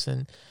playoffs.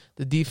 And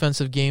the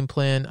defensive game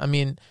plan, I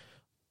mean,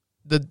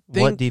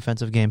 what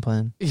defensive game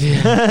plan?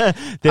 Yeah.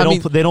 they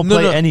don't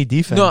play any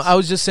defense. No, I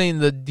was just saying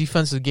the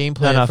defensive game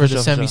plan for the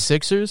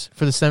 76ers.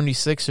 For the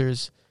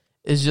 76ers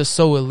is just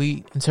so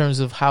elite in terms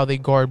of how they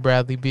guard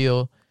Bradley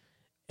Beal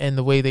and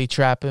the way they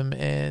trap him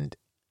and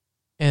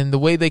the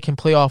way they can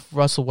play off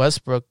Russell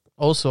Westbrook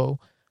also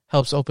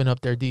helps open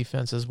up their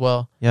defense as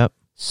well. Yep.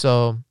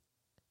 So,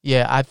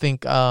 yeah, I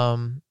think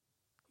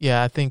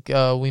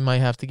we might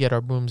have to get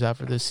our brooms out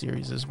for this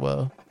series as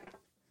well.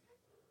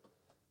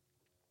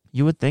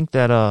 You would think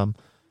that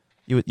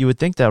you would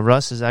think that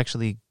Russ is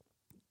actually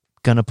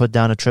gonna put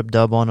down a trip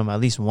dub on him at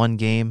least one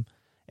game,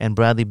 and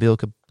Bradley Beal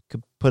could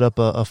put up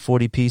a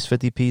 40-piece,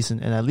 50-piece,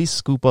 and at least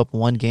scoop up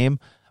one game.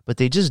 But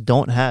they just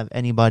don't have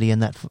anybody in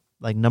that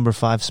like number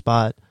 5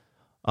 spot.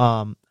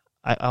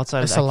 That's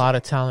a lot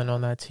of talent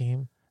on that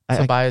team.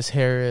 Tobias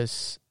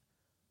Harris.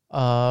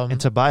 And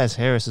Tobias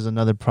Harris is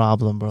another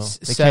problem, bro. They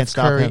Seth can't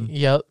stop Curry. him.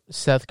 Yep,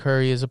 Seth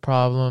Curry is a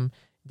problem.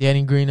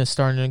 Danny Green is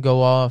starting to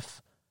go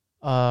off.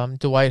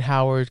 Dwight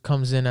Howard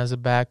comes in as a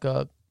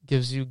backup,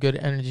 gives you good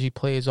energy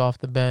plays off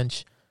the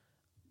bench.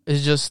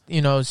 It's just,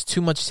 it's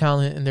too much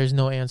talent, and there's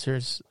no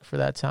answers for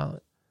that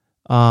talent.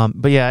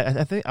 But yeah,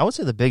 I think I would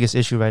say the biggest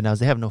issue right now is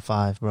they have no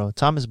 5, bro.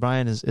 Thomas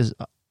Bryant is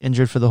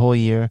injured for the whole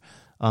year,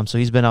 so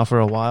he's been out for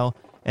a while.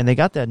 And they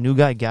got that new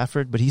guy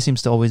Gafford, but he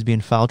seems to always be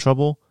in foul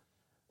trouble.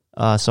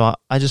 So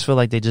I just feel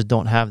like they just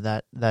don't have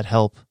that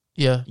help.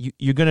 Yeah.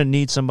 You're gonna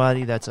need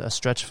somebody that's a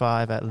stretch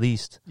 5 at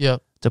least.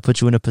 Yep. To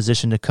put you in a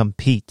position to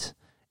compete,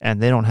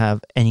 and they don't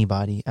have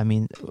anybody. I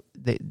mean,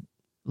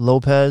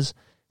 Lopez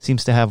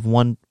seems to have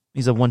one.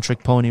 He's a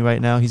one-trick pony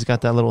right now. He's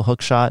got that little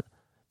hook shot,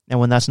 and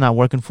when that's not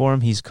working for him,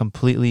 he's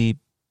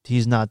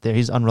not there.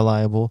 He's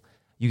unreliable.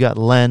 You got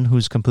Len,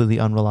 who's completely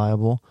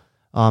unreliable.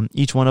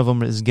 Each one of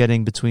them is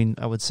getting between,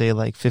 I would say,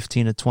 like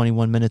 15 to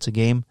 21 minutes a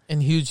game,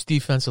 and huge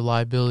defensive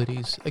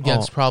liabilities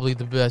against probably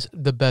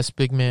the best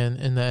big man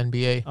in the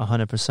NBA.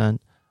 100%.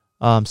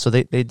 So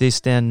they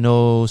stand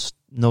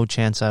no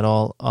chance at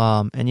all.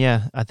 And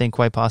yeah, I think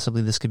quite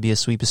possibly this could be a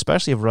sweep,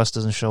 especially if Russ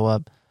doesn't show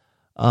up.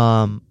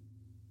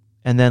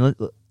 And then,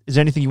 is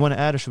there anything you want to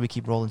add, or should we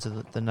keep rolling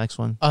to the next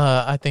one?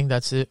 I think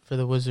that's it for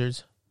the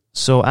Wizards.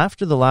 So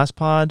after the last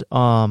pod,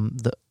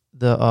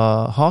 the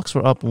Hawks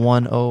were up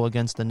 1-0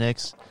 against the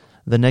Knicks.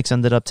 The Knicks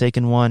ended up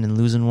taking one and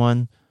losing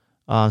one.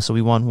 So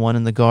we won one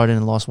in the Garden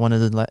and lost one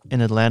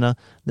in Atlanta.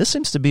 This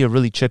seems to be a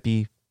really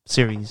chippy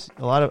series.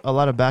 A lot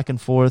of back and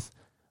forth.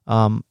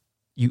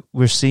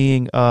 We're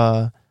seeing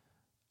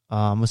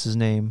what's his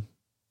name?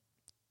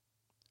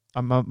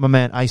 My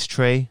man Ice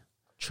Trae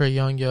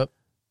Young. Yep.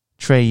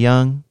 Trae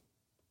Young.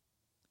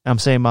 I'm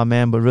saying my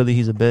man, but really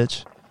he's a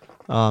bitch.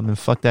 And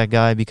fuck that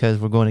guy because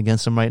we're going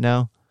against him right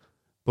now.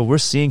 But we're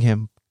seeing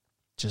him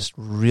just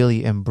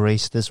really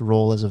embrace this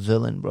role as a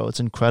villain, bro. It's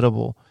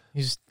incredible.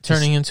 He's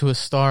turning into a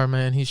star,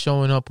 man. He's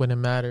showing up when it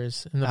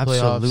matters in the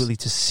playoffs. Absolutely.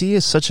 To see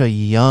such a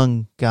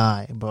young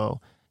guy,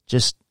 bro.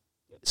 Just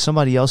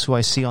somebody else who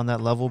I see on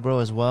that level, bro,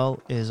 as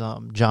well, is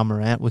John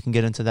Morant. We can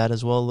get into that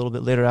as well a little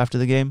bit later after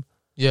the game.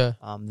 Yeah.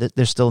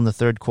 They're still in the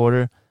third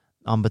quarter.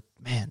 But,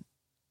 man,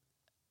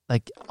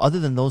 like, other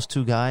than those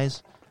two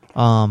guys,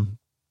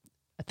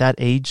 at that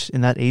age,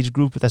 in that age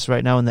group that's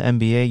right now in the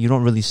NBA, you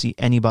don't really see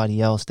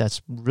anybody else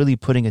that's really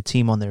putting a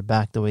team on their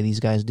back the way these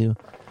guys do.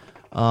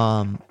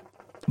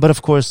 But,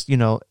 of course,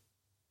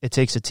 it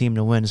takes a team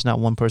to win. It's not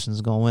one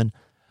person's going to win.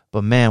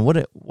 But, man,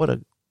 what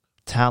a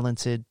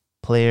talented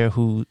player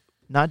who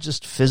not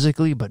just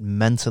physically but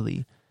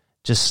mentally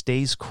just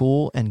stays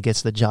cool and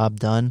gets the job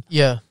done.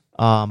 Yeah.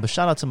 But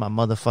shout out to my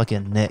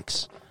motherfucking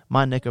Knicks.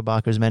 My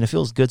Knickerbockers, man. It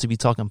feels good to be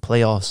talking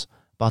playoffs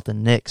about the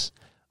Knicks.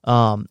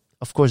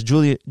 Of course,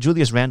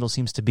 Julius Randle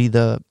seems to be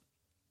the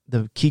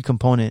key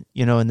component,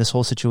 in this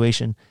whole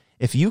situation.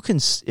 If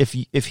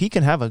he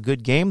can have a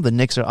good game, the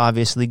Knicks are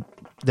obviously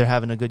they're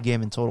having a good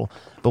game in total.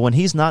 But when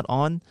he's not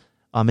on,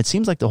 it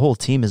seems like the whole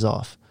team is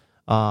off.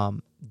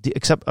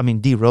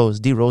 D Rose.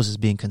 D Rose is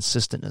being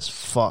consistent as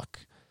fuck,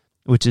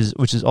 which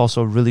is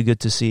also really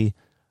good to see.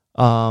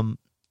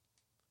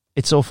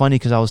 It's so funny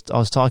because I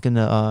was talking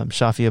to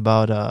Shafi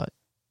about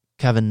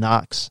Kevin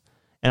Knox,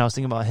 and I was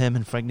thinking about him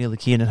and Frank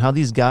Ntilikina and how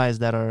these guys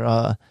that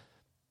are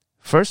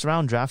first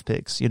round draft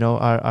picks,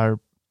 are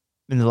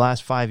in the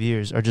last 5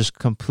 years are just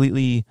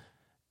completely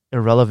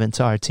irrelevant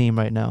to our team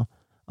right now.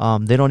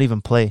 They don't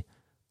even play.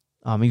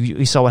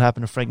 You saw what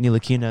happened to Frank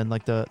Ntilikina in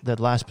like the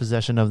last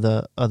possession of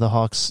the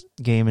Hawks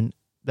game and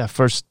that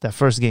first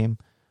game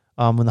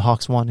when the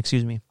Hawks won.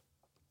 Excuse me.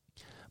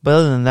 But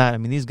other than that, I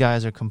mean, these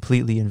guys are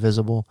completely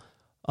invisible.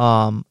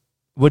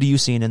 What are you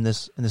seeing in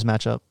this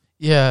matchup?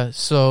 Yeah.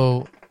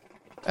 So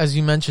as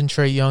you mentioned,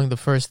 Trae Young, the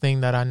first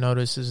thing that I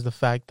noticed is the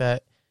fact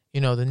that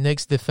the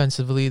Knicks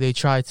defensively they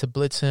tried to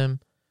blitz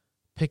him,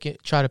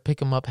 try to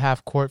pick him up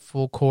half court,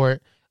 full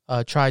court.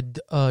 Tried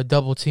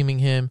double teaming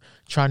him,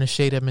 trying to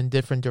shade him in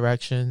different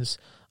directions.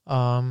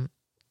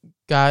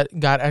 Got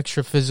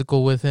extra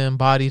physical with him,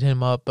 bodied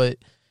him up. But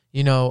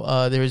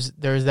there's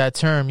that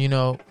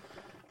term.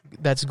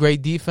 That's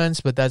great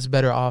defense, but that's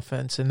better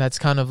offense, and that's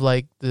kind of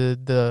like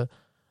the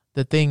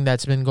thing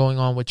that's been going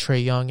on with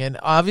Trae Young. And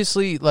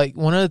obviously, like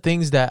one of the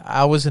things that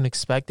I wasn't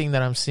expecting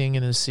that I'm seeing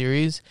in this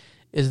series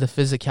is the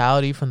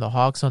physicality from the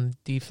Hawks on the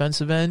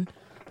defensive end.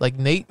 Like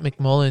Nate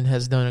McMillan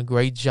has done a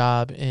great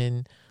job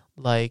in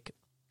like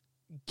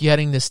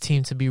getting this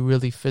team to be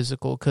really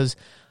physical, because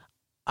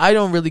I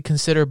don't really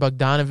consider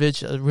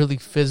Bogdanović a really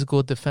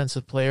physical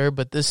defensive player,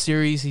 but this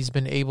series he's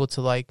been able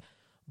to like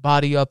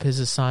body up his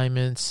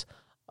assignments.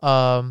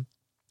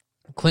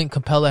 Clint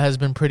Capella has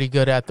been pretty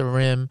good at the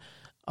rim,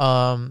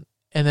 and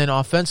then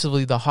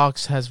offensively the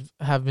Hawks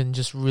have been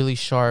just really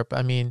sharp.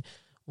 I mean,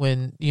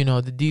 when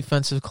the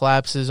defensive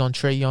collapses on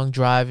Trae Young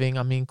driving,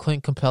 I mean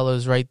Clint Capella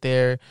is right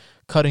there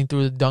cutting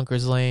through the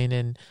dunker's lane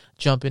and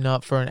jumping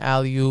up for an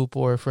alley-oop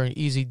or for an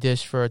easy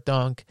dish for a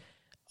dunk.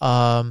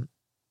 And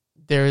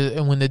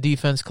when the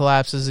defense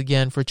collapses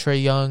again for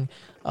Trae Young,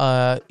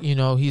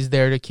 he's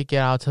there to kick it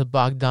out to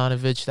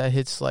Bogdanović that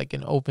hits like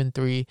an open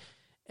three.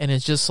 And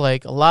it's just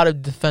like a lot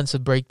of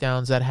defensive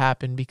breakdowns that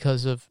happen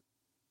because of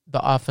the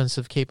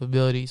offensive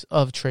capabilities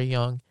of Trae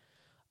Young.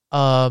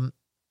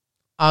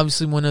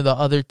 Obviously, one of the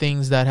other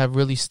things that have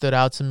really stood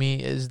out to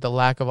me is the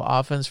lack of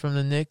offense from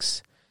the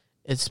Knicks.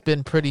 It's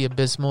been pretty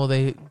abysmal.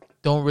 They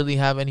don't really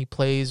have any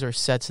plays or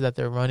sets that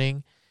they're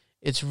running.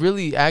 It's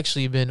really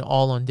actually been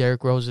all on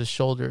Derrick Rose's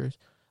shoulders.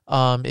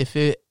 If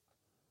it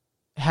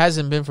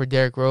hasn't been for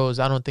Derrick Rose,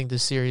 I don't think the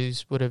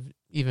series would have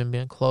even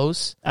been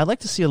close. I'd like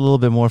to see a little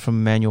bit more from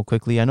Emmanuel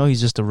quickly. I know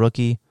he's just a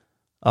rookie,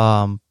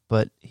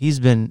 but he's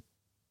been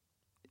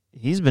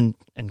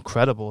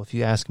incredible, if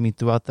you ask me,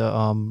 throughout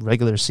the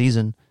regular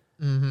season.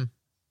 Mm-hmm.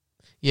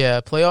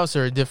 Yeah, playoffs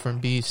are a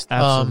different beast.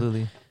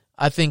 Absolutely.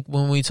 I think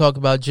when we talk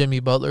about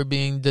Jimmy Butler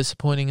being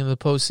disappointing in the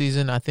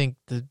postseason, I think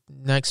the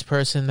next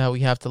person that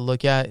we have to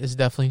look at is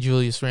definitely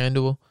Julius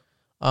Randle.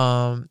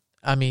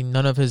 I mean,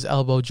 none of his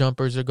elbow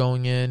jumpers are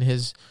going in.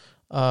 His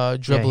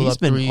dribble he's up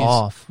been threes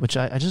off, which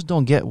I just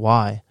don't get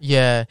why.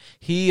 Yeah,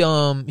 he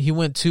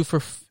went 2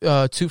 for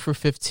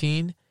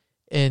 15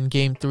 in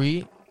Game 3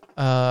 in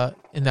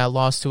that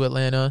loss to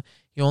Atlanta.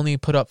 He only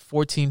put up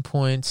 14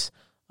 points.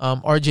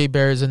 R.J.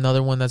 Barrett is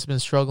another one that's been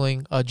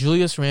struggling.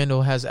 Julius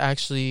Randle has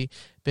actually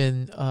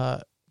been,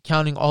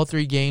 counting all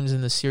 3 games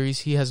in the series,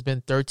 he has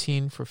been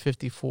 13 for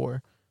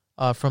 54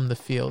 from the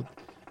field,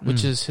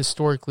 which is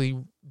historically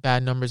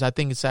bad numbers. I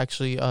think it's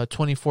actually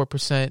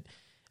 24%.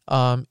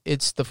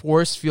 It's the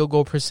worst field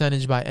goal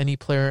percentage by any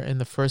player in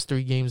the first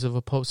 3 games of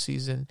a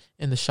postseason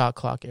in the shot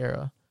clock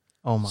era.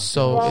 Oh my!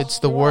 So it's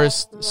the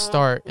worst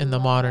start in the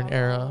modern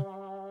era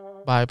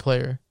by a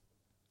player.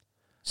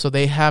 So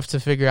they have to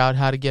figure out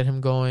how to get him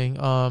going.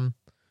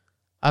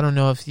 I don't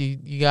know if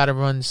you got to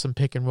run some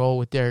pick and roll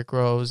with Derrick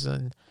Rose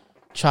and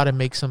try to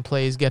make some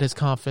plays, get his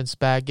confidence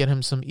back, get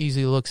him some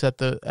easy looks at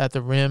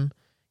the rim,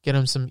 get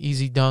him some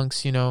easy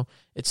dunks. You know,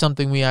 it's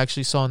something we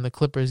actually saw in the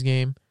Clippers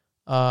game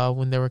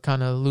when they were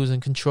kind of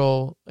losing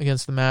control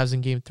against the Mavs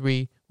in Game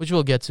 3, which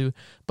we'll get to.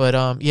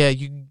 But yeah,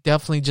 you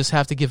definitely just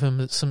have to give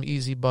him some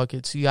easy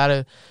buckets. You got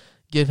to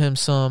give him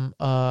some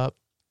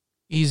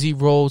easy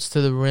rolls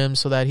to the rim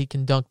so that he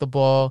can dunk the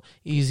ball,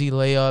 easy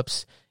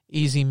layups,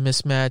 easy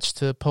mismatch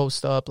to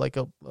post up, like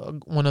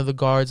one of the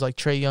guards like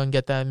Trae Young,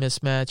 get that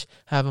mismatch,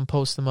 have him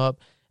post him up.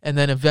 And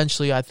then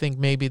eventually I think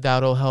maybe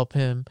that'll help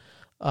him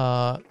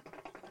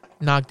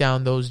knock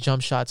down those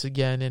jump shots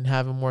again and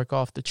have him work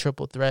off the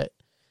triple threat.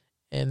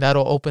 And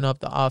that'll open up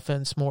the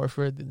offense more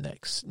for the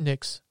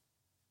Knicks.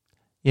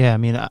 Yeah, I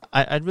mean,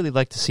 I'd really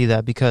like to see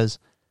that because,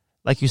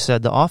 like you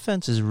said, the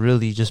offense has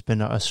really just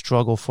been a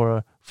struggle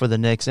for the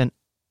Knicks. And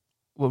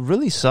what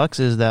really sucks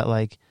is that,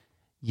 like,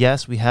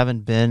 yes, we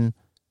haven't been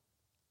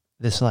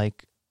this,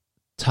 like,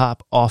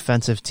 top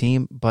offensive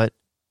team, but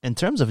in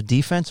terms of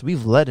defense,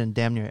 we've led in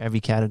damn near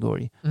every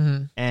category.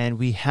 Mm-hmm. And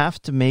we have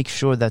to make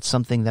sure that's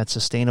something that's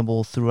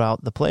sustainable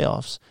throughout the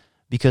playoffs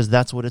because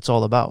that's what it's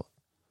all about.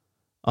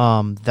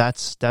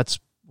 That's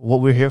what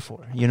we're here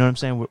for. You know what I'm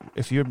saying?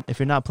 If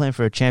you're not playing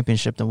for a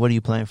championship, then what are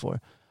you playing for?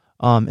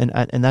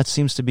 And that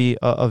seems to be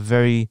a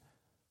very,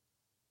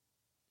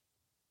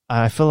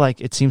 I feel like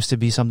it seems to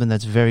be something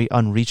that's very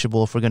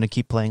unreachable if we're going to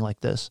keep playing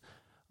like this.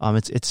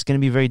 It's going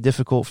to be very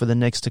difficult for the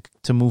Knicks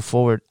to move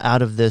forward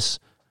out of this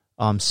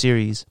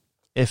series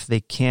if they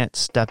can't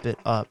step it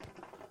up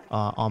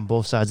on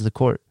both sides of the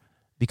court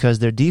because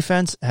their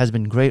defense has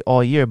been great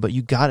all year, but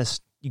you gotta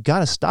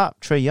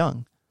stop Trae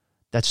Young.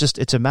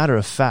 It's a matter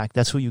of fact.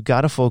 That's who you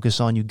got to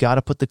focus on. You got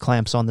to put the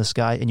clamps on this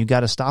guy, and you got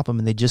to stop him,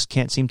 and they just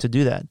can't seem to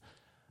do that.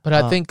 But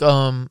I think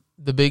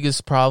the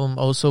biggest problem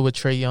also with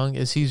Trae Young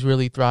is he's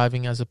really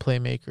thriving as a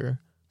playmaker.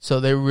 So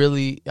they're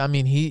really, I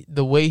mean,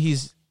 the way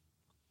he's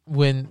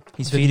when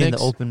he's the feeding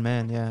Knicks, the open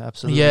man. Yeah,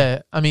 absolutely.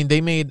 Yeah, I mean,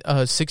 they made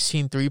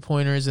 16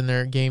 3-pointers in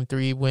their Game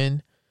 3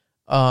 win.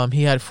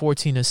 He had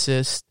 14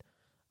 assists.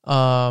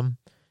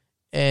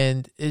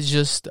 And it's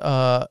just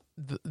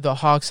the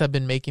Hawks have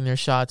been making their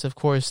shots. Of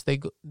course,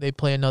 they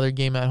play another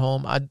game at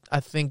home. I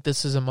think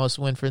this is a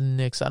must-win for the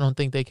Knicks. I don't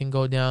think they can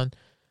go down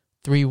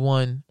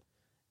 3-1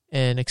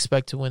 and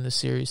expect to win the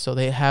series. So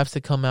they have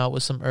to come out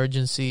with some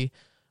urgency.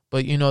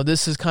 But, you know,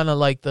 this is kind of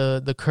like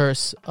the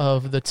curse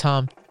of the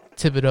Tom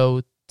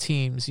Thibodeau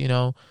teams, you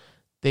know.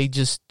 They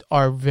just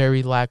are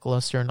very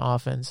lackluster in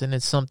offense, and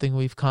it's something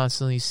we've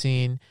constantly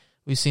seen.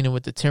 We've seen it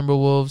with the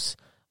Timberwolves.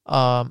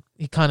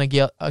 He kind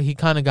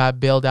of got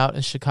bailed out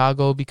in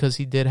Chicago because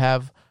he did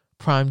have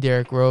prime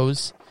Derrick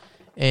Rose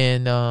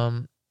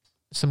and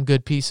some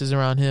good pieces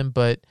around him.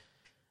 But,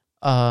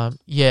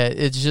 yeah,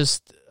 it's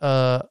just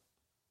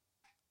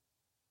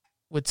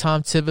with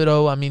Tom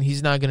Thibodeau, I mean,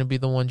 he's not going to be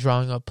the one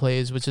drawing up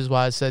plays, which is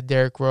why I said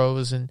Derrick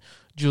Rose and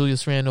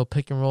Julius Randle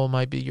pick and roll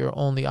might be your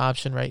only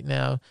option right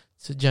now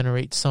to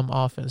generate some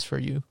offense for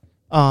you.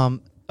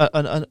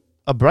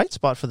 A bright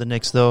spot for the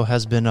Knicks, though,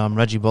 has been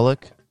Reggie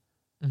Bullock.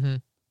 Mm-hmm.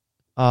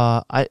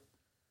 I'm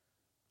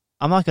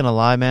not gonna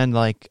lie, man.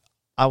 Like,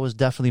 I was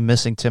definitely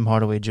missing Tim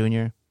Hardaway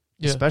Jr.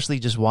 Especially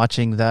just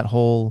watching that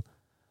whole,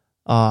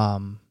 I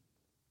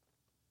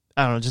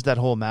don't know, just that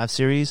whole Mavs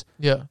series.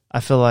 Yeah, I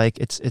feel like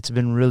it's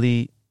been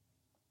really,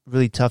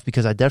 really tough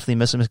because I definitely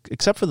miss him.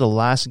 Except for the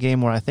last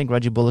game where I think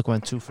Reggie Bullock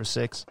went 2 for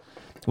 6,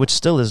 which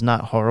still is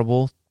not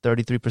horrible.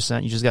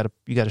 33%. You just gotta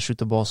shoot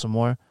the ball some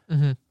more.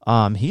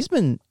 Mm-hmm. He's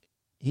been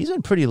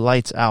pretty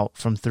lights out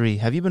from 3.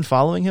 Have you been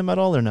following him at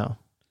all or no?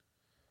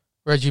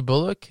 Reggie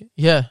Bullock?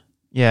 Yeah.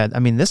 Yeah, I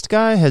mean, this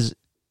guy has,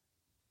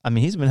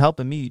 he's been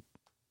helping me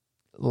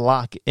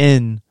lock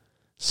in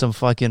some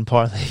fucking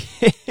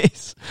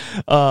parlays.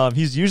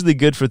 He's usually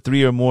good for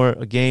 3 or more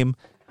a game.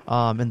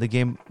 In the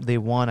game they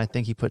won, I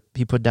think he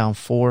put down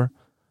 4.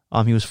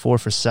 He was 4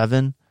 for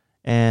 7.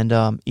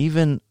 And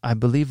even, I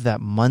believe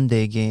that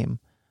Monday game,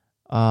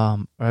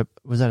 or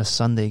was that a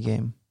Sunday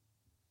game?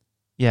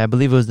 Yeah, I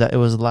believe it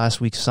was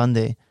last week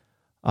Sunday.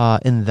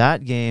 In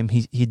that game,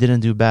 he didn't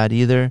do bad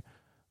either.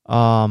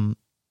 I'm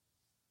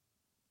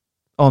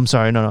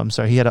sorry. No, I'm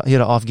sorry. He had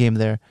an off game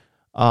there.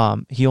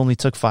 He only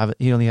took 5.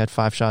 He only had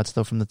 5 shots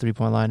though from the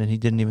 3-point line, and he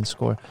didn't even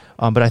score.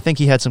 But I think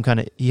he had some kind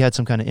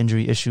of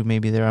injury issue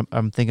maybe there.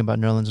 I'm thinking about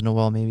Nerlens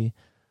Noel maybe,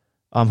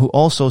 who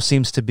also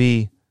seems to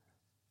be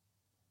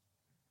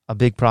a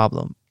big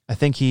problem. I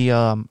think he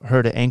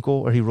hurt an ankle,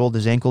 or he rolled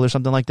his ankle or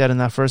something like that in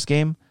that first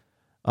game.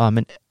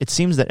 And it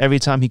seems that every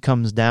time he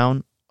comes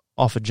down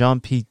off a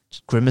jump, he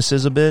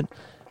grimaces a bit.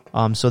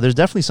 So there's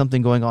definitely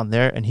something going on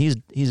there, and he's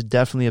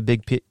definitely a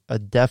big piece,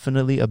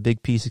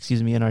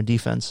 in our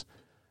defense.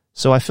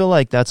 So I feel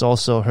like that's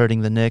also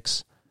hurting the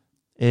Knicks,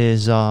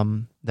 is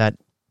that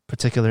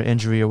particular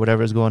injury or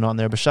whatever is going on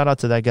there. But shout out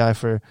to that guy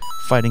for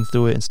fighting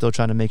through it and still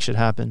trying to make shit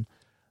happen.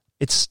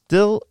 It's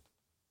still,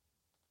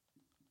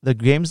 the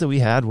games that we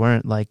had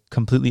weren't like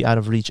completely out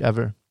of reach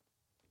ever.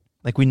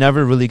 Like, we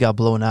never really got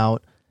blown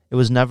out. It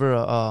was never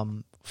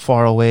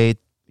far away.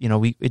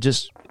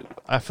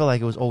 I feel like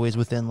it was always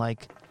within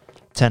like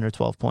 10 or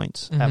 12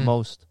 points at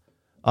most.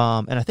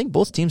 And I think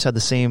both teams had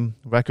the same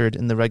record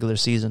in the regular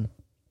season.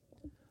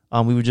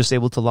 We were just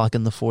able to lock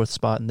in the 4th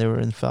spot, and they were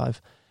in 5.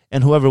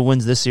 And whoever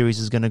wins this series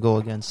is going to go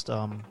against,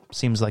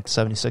 seems like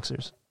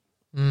 76ers.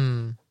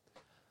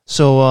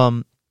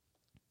 So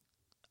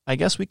I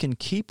guess we can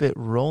keep it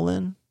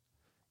rolling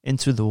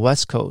into the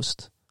West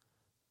Coast.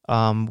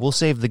 We'll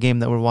save the game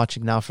that we're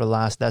watching now for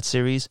last, that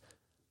series.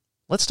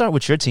 Let's start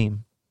with your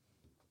team.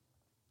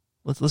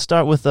 Let's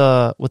start with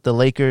the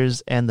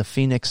Lakers and the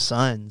Phoenix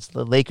Suns.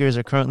 The Lakers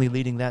are currently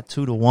leading that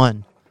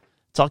 2-1.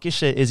 Talk your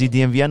shit, Izzy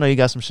DMV. I know you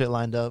got some shit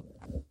lined up.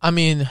 I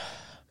mean,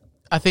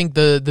 I think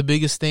the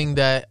biggest thing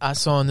that I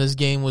saw in this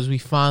game was we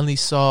finally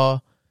saw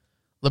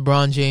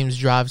LeBron James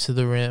drive to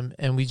the rim,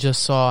 and we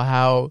just saw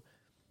how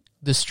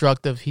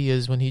destructive he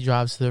is when he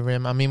drives to the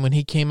rim. I mean, when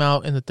he came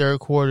out in the third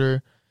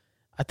quarter,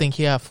 I think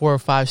he had 4 or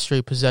 5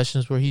 straight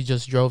possessions where he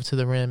just drove to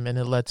the rim and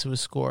it led to a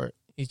score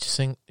each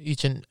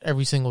and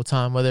every single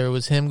time, whether it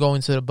was him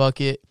going to the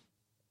bucket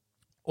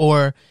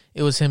or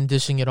it was him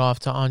dishing it off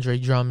to Andre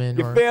Drummond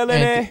or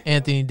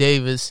Anthony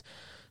Davis.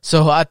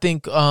 So I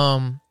think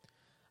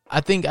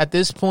at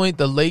this point,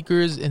 the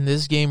Lakers in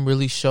this game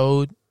really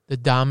showed the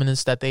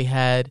dominance that they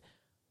had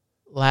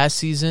last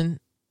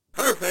season.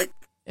 Perfect.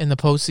 In the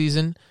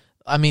postseason.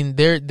 I mean,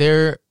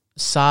 their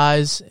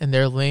size and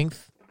their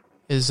length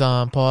is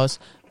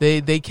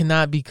they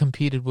cannot be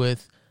competed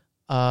with,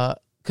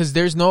 because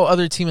there's no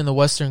other team in the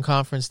Western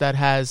Conference that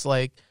has,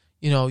 like,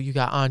 you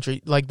got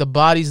Andre, like the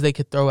bodies they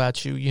could throw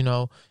at you.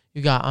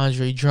 You got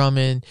Andre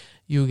Drummond,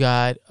 you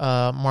got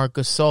Marc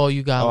Gasol,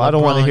 you got. I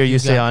don't want to hear you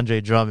say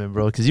Andre Drummond,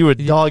 bro, because you were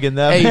dogging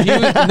that.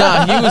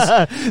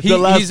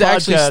 He's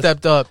actually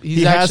stepped up.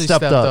 He has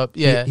stepped up.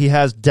 Yeah, he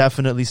has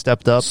definitely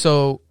stepped up.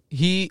 So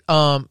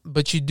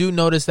but you do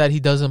notice that he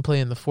doesn't play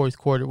in the fourth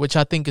quarter, which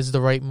I think is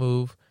the right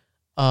move.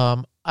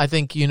 I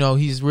think,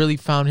 he's really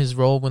found his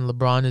role when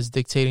LeBron is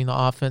dictating the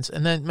offense.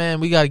 And then, man,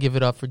 we got to give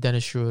it up for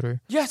Dennis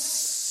Schroeder.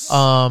 Yes.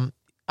 I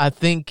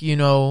think,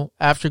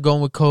 after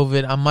going with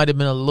COVID, I might have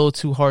been a little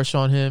too harsh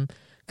on him,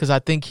 because I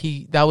think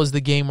that was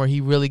the game where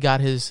he really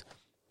got his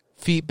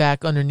feet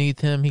back underneath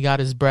him. He got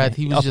his breath.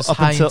 He was just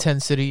high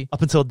intensity.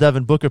 Up until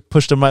Devin Booker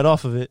pushed him right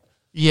off of it.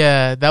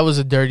 Yeah, that was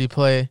a dirty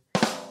play.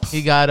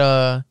 He got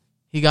a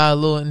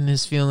little in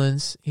his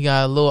feelings. He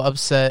got a little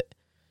upset.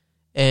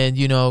 And,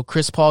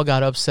 Chris Paul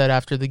got upset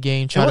after the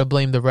game, trying to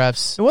blame the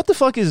refs. And what the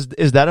fuck is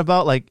that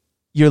about? Like,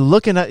 you're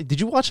looking at...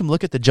 Did you watch him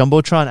look at the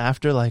Jumbotron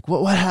after? Like,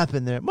 what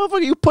happened there?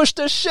 Motherfucker, you pushed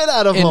the shit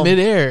out of him. In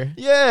midair.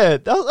 Yeah,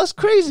 that's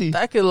crazy.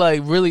 That could,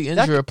 like, really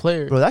injure a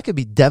player. Bro, that could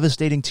be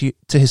devastating to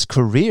his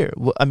career.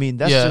 I mean,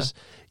 that's just...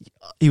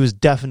 He was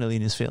definitely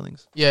in his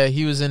feelings. Yeah,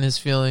 he was in his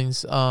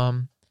feelings.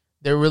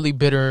 They're really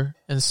bitter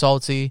and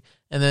salty.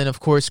 And then, of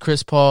course,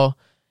 Chris Paul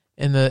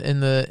in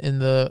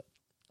the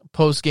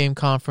post-game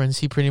conference,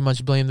 he pretty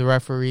much blamed the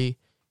referee.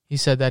 He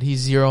said that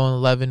he's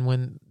 0-11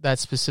 when that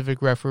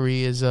specific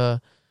referee is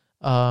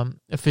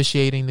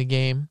officiating the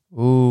game.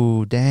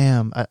 Ooh,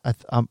 damn!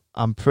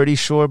 I'm pretty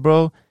sure,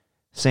 bro.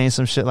 Saying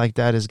some shit like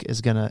that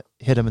is gonna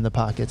hit him in the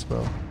pockets,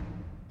 bro.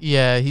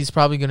 Yeah, he's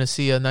probably gonna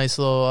see a nice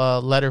little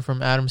letter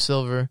from Adam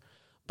Silver.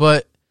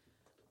 But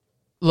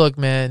look,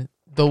 man,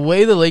 the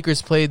way the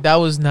Lakers played, that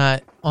was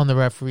not on the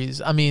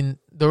referees. I mean,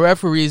 the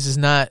referees is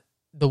not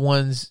the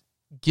ones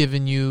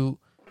giving you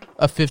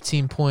a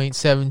 15-point,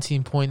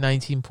 17-point,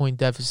 19-point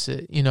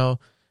deficit.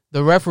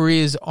 The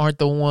referees aren't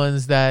the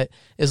ones that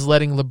is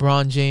letting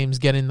LeBron James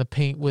get in the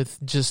paint with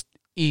just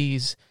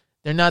ease.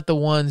 They're not the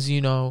ones,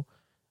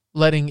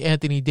 letting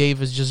Anthony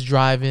Davis just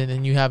drive in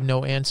and you have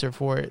no answer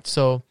for it.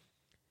 So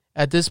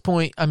At this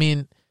point, I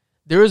mean,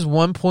 there is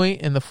one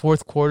point in the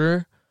fourth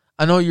quarter.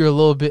 I know you're a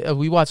little bit.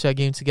 We watched that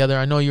game together.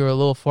 I know you're a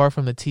little far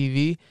from the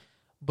TV,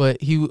 but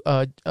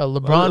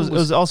LeBron. It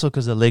was also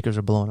because the Lakers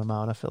are blowing them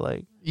out. I feel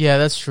like. Yeah,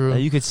 that's true.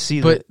 You could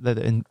see but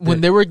that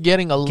when they were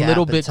getting a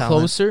little bit talent.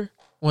 closer,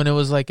 when it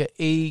was like a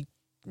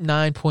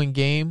 8-9 point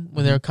game,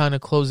 when they were kind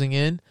of closing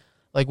in,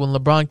 like when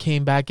LeBron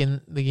came back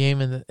in the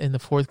game in the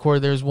fourth quarter,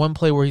 there's one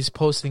play where he's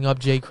posting up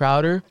Jay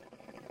Crowder.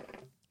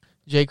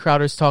 Jay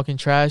Crowder's talking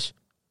trash,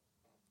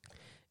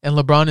 and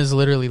LeBron is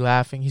literally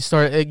laughing.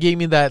 It gave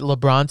me that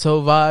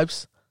LeBronto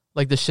vibes,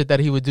 like the shit that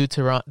he would do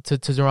to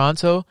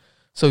Toronto.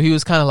 So he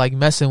was kind of like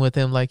messing with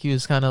him, like he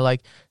was kind of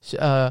like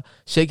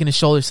shaking his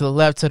shoulders to the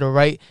left, to the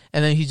right,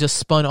 and then he just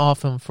spun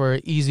off him for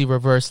an easy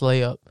reverse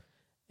layup.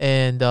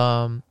 And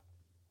that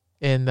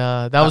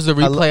was the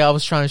replay I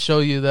was trying to show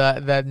you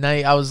that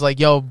night. I was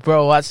like, "Yo,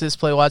 bro, watch this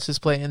play."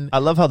 And I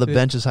love how the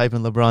bench is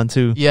hyping LeBron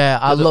too. Yeah,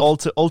 I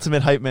love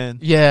ultimate hype man.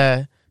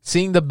 Yeah,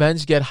 seeing the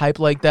bench get hyped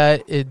like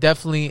that, it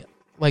definitely,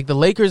 like, the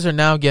Lakers are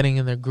now getting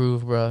in their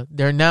groove, bro.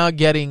 They're now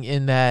getting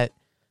in that.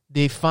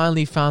 They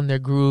finally found their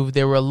groove.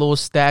 They were a little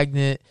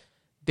stagnant.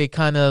 They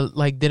kind of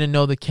like didn't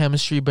know the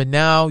chemistry, but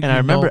now. And I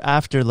remember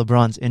after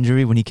LeBron's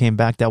injury, when he came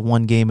back that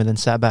one game and then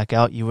sat back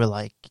out, you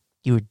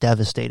were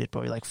devastated,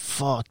 bro. You're like,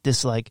 fuck,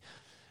 this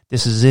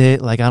is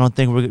it. Like, I don't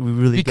think we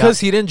really because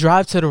he didn't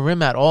drive to the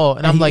rim at all.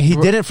 And I'm like, he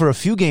didn't for a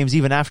few games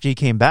even after he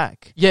came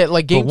back. Yeah,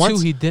 like game 2,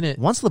 he didn't.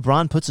 Once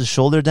LeBron puts his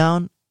shoulder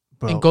down,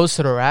 bro, and goes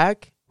to the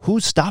rack,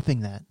 who's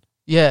stopping that?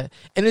 Yeah,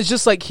 and it's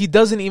just like he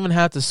doesn't even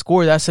have to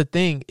score. That's the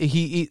thing.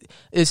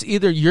 It's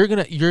either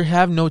you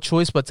have no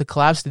choice but to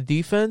collapse the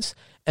defense,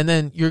 and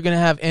then you're gonna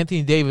have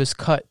Anthony Davis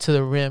cut to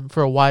the rim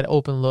for a wide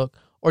open look,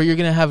 or you're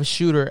gonna have a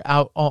shooter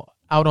out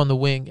on the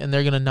wing, and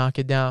they're gonna knock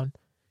it down.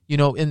 You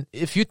know, and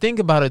if you think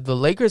about it, the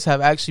Lakers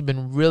have actually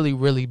been really,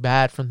 really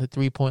bad from the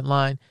 3-point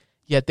line,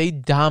 yet they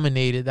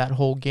dominated that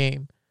whole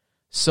game.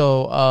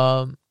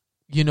 So,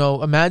 you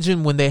know,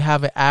 imagine when they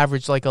have an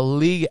average, like a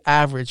league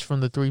average from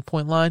the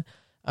 3-point line.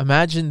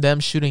 Imagine them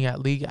shooting at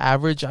league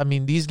average. I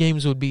mean, these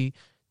games would be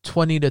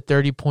 20 to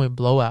 30 point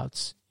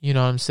blowouts. You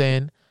know what I'm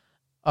saying?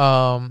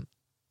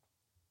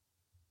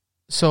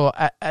 So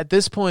at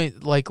this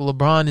point, like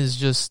LeBron,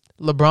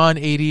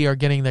 AD are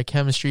getting their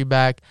chemistry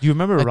back. Do you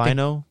remember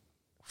Rhino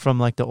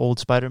from like the old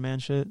Spider-Man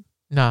shit?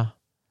 Nah.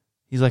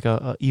 He's like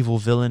a evil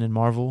villain in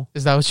Marvel.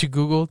 Is that what you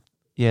Googled?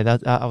 Yeah,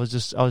 that I was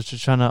just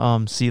trying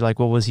to see like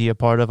what was he a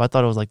part of. I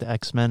thought it was like the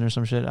X-Men or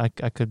some shit. I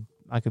could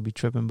be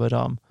tripping, but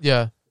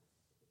yeah.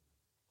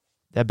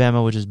 That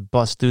Bama would just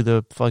bust through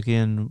the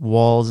fucking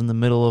walls in the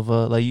middle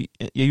of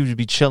you would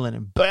be chilling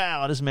and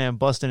bow, this man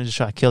busting and just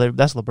try to kill it.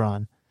 That's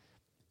LeBron.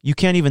 You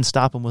can't even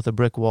stop him with a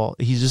brick wall.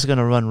 He's just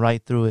gonna run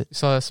right through it. You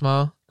saw that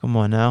smile? Come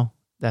on now.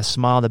 That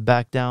smile, the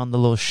back down, the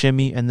little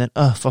shimmy, and then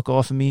fuck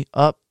off of me.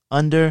 Up,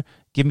 under,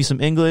 give me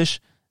some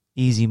English.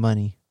 Easy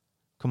money.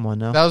 Come on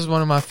now. That was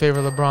one of my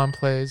favorite LeBron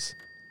plays.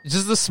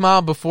 Just the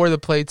smile before the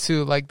play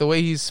too. Like the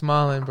way he's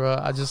smiling, bro.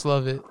 I just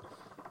love it.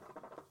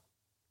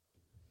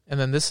 And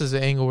then this is the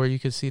angle where you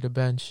can see the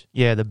bench.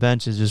 Yeah, the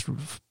bench is just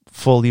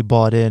fully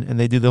bought in, and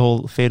they do the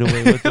whole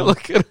fadeaway with him.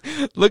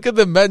 look at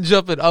the men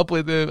jumping up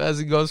with him as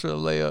he goes for the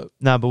layup.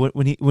 Nah, but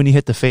when he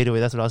hit the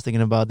fadeaway, that's what I was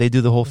thinking about. They do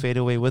the whole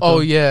fadeaway with him.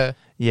 Oh, yeah.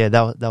 Yeah,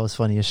 that was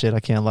funny as shit.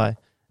 I can't lie.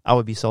 I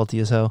would be salty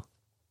as hell.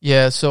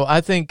 Yeah, so I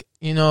think,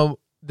 you know,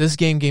 this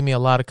game gave me a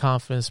lot of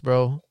confidence,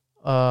 bro.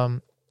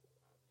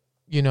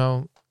 You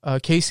know,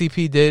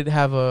 KCP did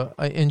have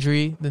an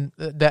injury.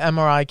 The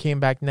MRI came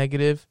back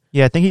negative.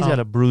 Yeah, I think he's got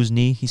a bruised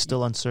knee. He's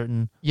still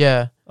uncertain.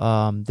 Yeah.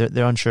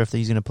 They're unsure if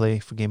he's going to play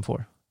for Game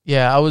 4.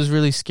 Yeah, I was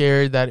really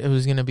scared that it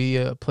was going to be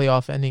a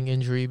playoff-ending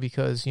injury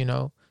because, you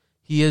know,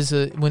 he is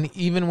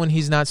even when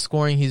he's not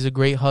scoring, he's a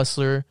great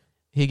hustler.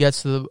 He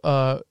gets to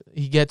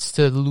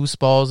the loose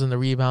balls and the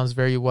rebounds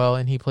very well,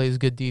 and he plays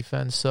good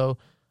defense. So,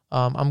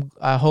 I'm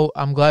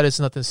glad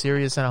it's nothing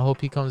serious, and I hope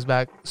he comes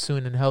back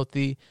soon and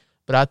healthy.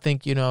 But I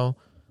think, you know,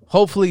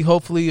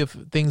 hopefully, if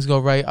things go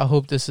right, I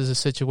hope this is a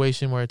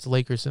situation where it's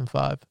Lakers in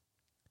 5.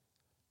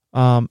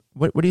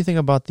 What do you think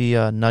about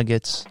the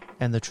Nuggets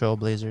and the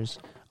Trailblazers?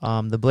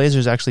 The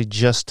Blazers actually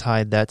just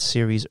tied that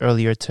series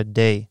earlier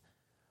today,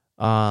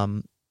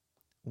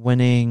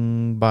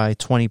 winning by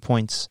 20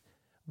 points,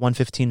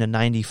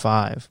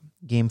 115-95,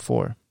 Game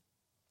 4.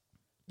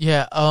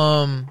 Yeah,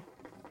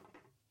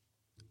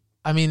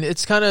 I mean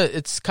it's kind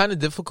of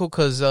difficult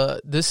because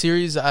this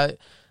series I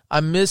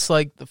missed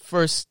like the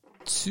first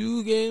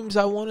 2 games,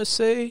 I want to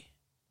say,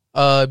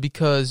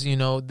 because, you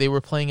know, they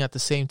were playing at the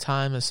same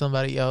time as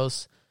somebody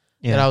else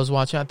that I was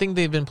watching. I think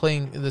they've been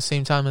playing at the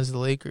same time as the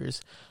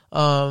Lakers.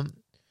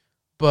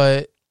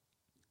 But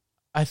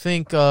I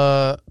think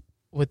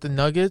with the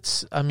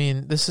Nuggets, I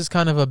mean, this is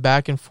kind of a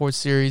back and forth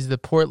series. The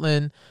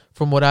Portland,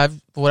 from what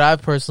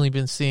I've personally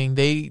been seeing,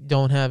 they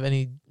don't have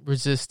any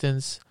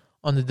resistance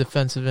on the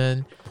defensive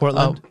end.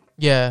 Portland?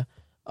 Yeah.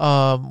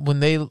 When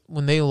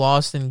they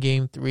lost in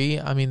Game 3,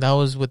 I mean, that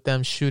was with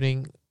them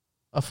shooting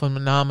a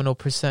phenomenal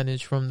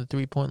percentage from the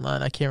 3-point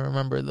line. I can't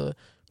remember the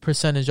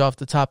percentage off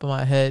the top of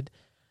my head,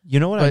 You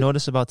know what I But-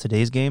 noticed about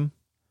today's game?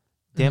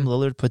 Dame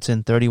Lillard puts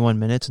in 31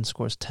 minutes and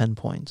scores 10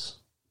 points.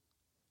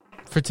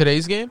 For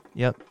today's game?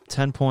 Yep,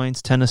 10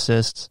 points, 10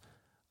 assists.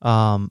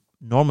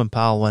 Norman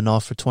Powell went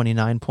off for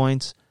 29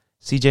 points.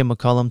 CJ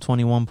McCollum,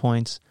 21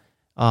 points.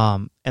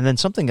 And then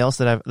something else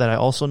that I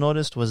also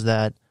noticed was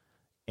that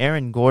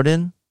Aaron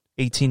Gordon,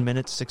 18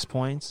 minutes, 6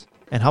 points.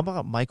 And how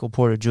about Michael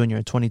Porter Jr.,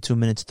 22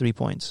 minutes, 3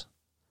 points?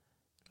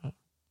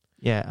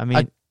 Yeah, I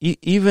mean,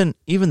 even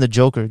the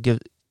Joker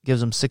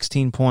gives him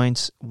 16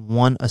 points,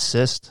 1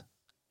 assist,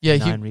 Yeah,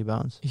 9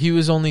 rebounds. he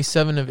was only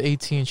 7 of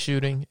 18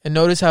 shooting. And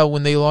notice how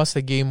when they lost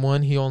the game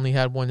 1, he only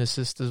had 1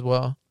 assist as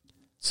well.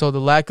 So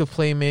the lack of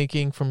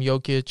playmaking from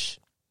Jokic,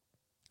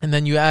 and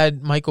then you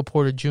add Michael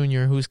Porter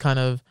Jr., who's kind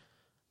of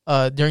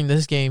during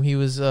this game he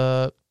was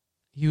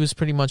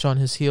pretty much on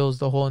his heels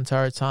the whole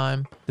entire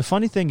time. The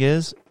funny thing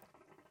is,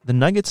 the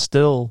Nuggets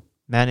still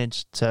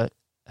managed to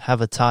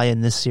have a tie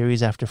in this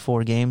series after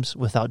 4 games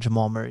without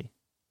Jamal Murray.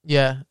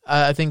 Yeah,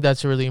 I think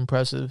that's really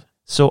impressive.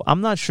 So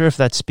I'm not sure if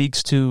that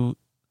speaks to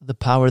the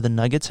power the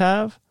Nuggets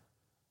have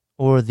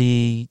or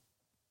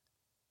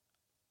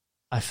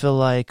I feel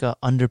like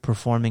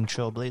underperforming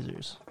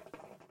Trailblazers.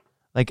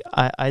 Like,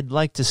 I'd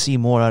like to see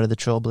more out of the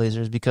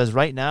Trailblazers because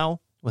right now,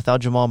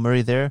 without Jamal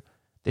Murray there,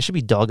 they should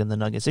be dogging the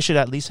Nuggets. They should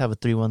at least have a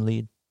 3-1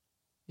 lead.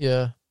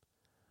 Yeah.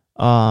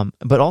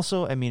 But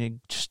also, I mean,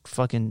 just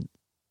fucking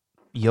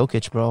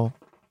Jokic, bro.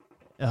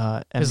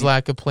 His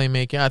lack of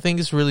playmaking. I think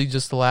it's really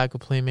just the lack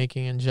of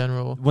playmaking in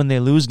general. When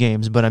they lose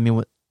games, but I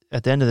mean,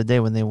 at the end of the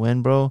day, when they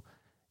win, bro,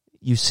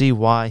 you see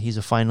why he's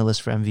a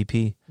finalist for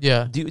MVP.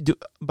 Yeah.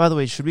 By the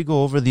way, should we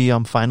go over the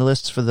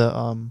finalists for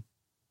the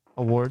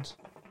awards?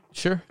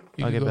 Sure.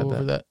 You Okay, can go bet,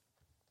 over bet.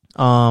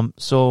 that.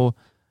 So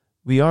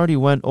we already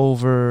went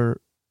over.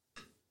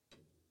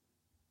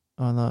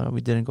 Oh no,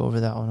 we didn't go over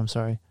that one. I'm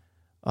sorry.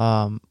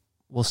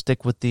 We'll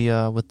stick with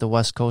the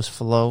West Coast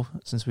flow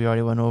since we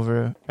already went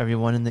over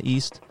everyone in the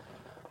East.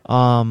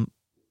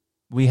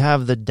 We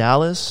have the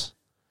Dallas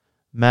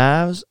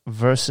Mavs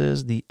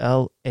versus the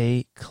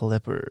LA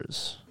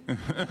Clippers.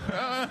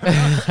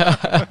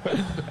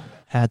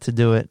 Had to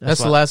do it.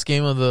 That's the last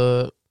game of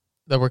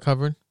that we're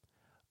covering.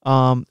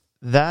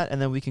 That,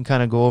 and then we can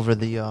kind of go over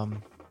the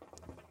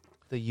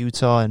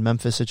Utah and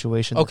Memphis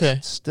situation. Okay.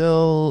 That's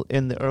still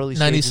in the early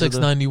stages.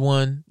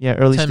 96-91. Yeah,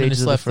 early 10 stages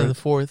minutes of left the in the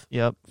fourth.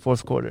 Yep,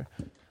 fourth quarter.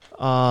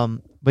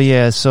 But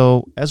yeah,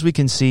 so as we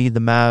can see,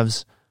 the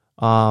Mavs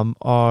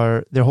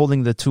they're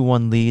holding the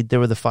 2-1 lead. They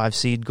were the 5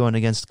 seed going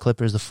against the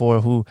Clippers, the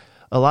 4, who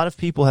a lot of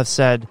people have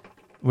said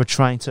were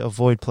trying to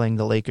avoid playing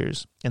the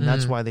Lakers, and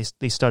that's why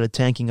they started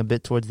tanking a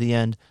bit towards the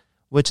end.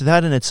 Which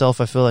that in itself,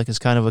 I feel like, is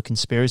kind of a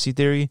conspiracy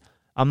theory.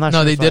 I'm not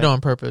sure. No, they did it on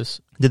purpose.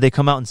 Did they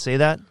come out and say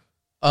that?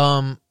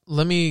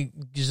 Let me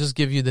just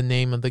give you the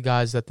name of the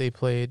guys that they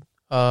played.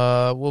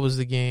 What was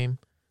the game?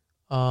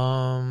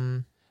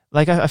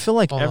 Like, I feel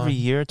like every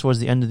year towards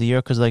the end of the year,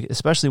 because, like,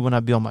 especially when I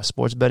be on my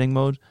sports betting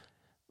mode,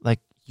 like,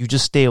 you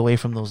just stay away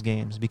from those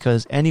games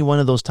because any one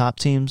of those top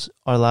teams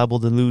are liable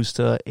to lose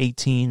to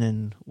 18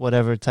 and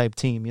whatever type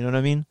team. You know what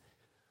I mean?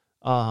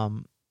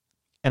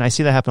 And I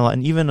see that happen a lot.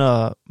 And even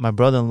my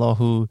brother-in-law,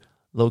 who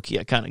low-key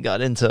I kind of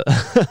got into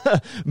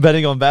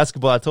betting on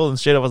basketball, I told him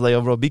straight up, I was like,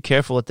 "Oh, bro, be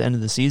careful at the end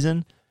of the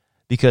season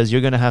because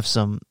you're going to have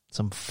some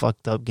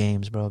fucked up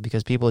games, bro,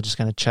 because people are just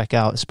going to check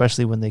out,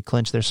 especially when they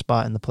clinch their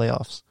spot in the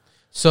playoffs."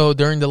 So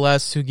during the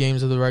last 2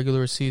 games of the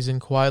regular season,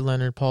 Kawhi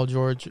Leonard, Paul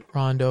George,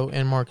 Rondo,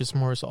 and Marcus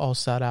Morris all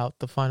sat out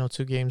the final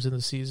 2 games of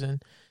the season.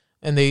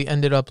 And they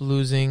ended up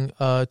losing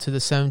to the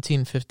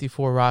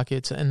 17-54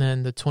 Rockets and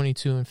then the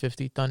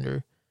 22-50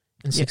 Thunder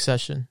in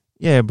succession.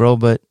 Yeah, bro,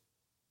 but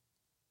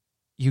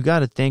you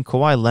got to think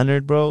Kawhi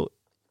Leonard, bro,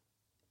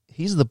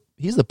 he's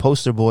the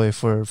poster boy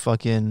for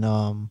fucking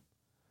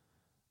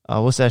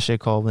what's that shit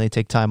called when they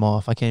take time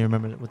off? I can't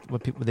remember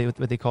what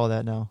they call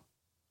that now.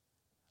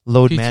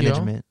 Load PTO?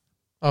 management.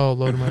 Oh,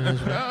 load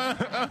management.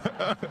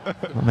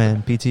 Oh,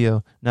 man,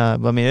 PTO. Nah, I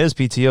mean, it is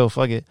PTO.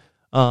 Fuck it.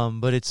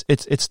 But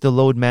it's the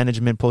load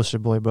management poster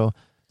boy, bro.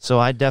 So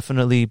I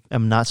definitely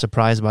am not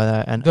surprised by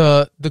that. And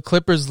the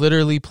Clippers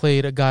literally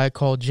played a guy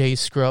called Jay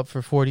Scrubb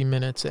for 40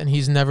 minutes, and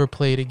he's never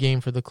played a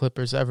game for the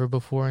Clippers ever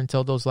before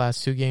until those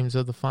last 2 games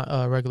of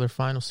the regular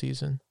final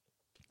season.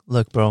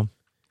 look, bro.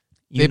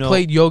 They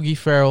played Yogi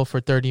Ferrell for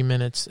 30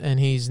 minutes, and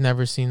he's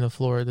never seen the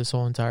floor this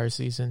whole entire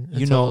season.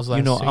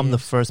 I'm the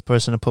first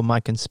person to put my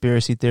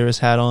conspiracy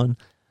theorist hat on,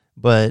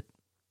 but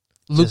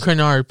Luke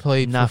Kennard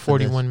played not for for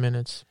 41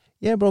 minutes.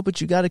 yeah, bro. But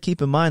you got to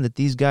keep in mind that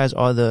these guys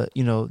are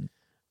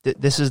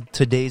this is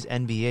today's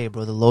NBA,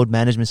 bro. The load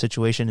management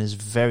situation is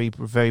very,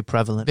 very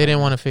prevalent. They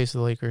didn't want to face the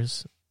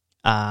Lakers.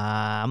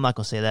 I'm not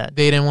gonna say that.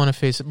 They didn't want to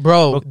face it.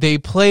 Bro, they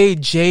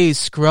played Jay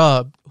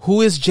Scrubb.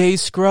 Who is Jay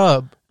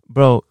Scrubb?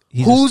 Bro,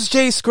 who's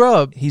Jay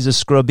Scrubb? He's a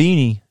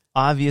Scrubbini,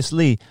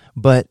 obviously.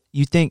 But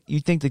you think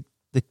the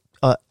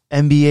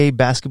NBA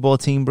basketball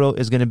team, bro,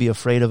 is going to be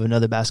afraid of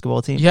another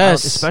basketball team?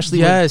 Yes,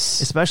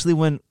 especially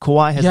when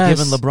Kawhi has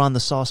given LeBron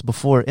the sauce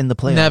before in the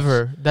playoffs.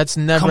 Never. That's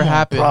never Come on,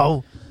 happened,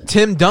 bro.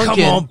 Tim Duncan.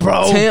 Come on,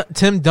 bro.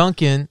 Tim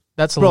Duncan.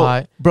 That's a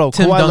lie. Bro,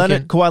 Tim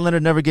Duncan. Kawhi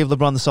Leonard never gave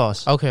LeBron the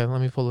sauce. Okay,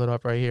 let me pull it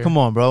up right here. Come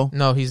on, bro.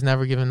 No, he's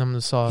never given them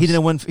the sauce. He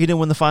didn't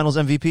win the Finals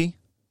MVP.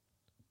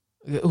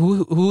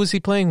 Who was he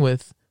playing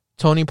with?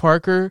 Tony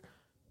Parker,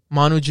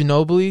 Manu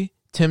Ginobili,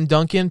 Tim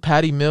Duncan,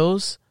 Patty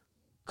Mills.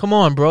 Come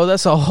on, bro.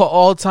 That's an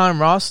all-time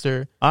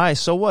roster. All right,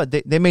 so what?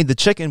 They made the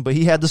chicken, but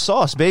he had the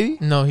sauce, baby.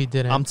 No, he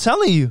didn't. I'm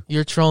telling you.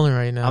 You're trolling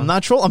right now. I'm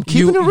not trolling. I'm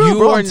keeping it real,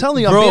 bro. I'm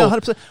telling you. I'm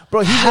being 100%.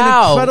 Bro, he's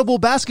an incredible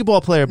basketball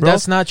player, bro.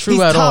 That's not true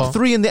He's at all. top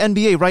 3 in the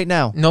NBA right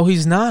now. No,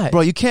 he's not.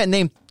 Bro, you can't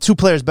name 2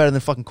 players better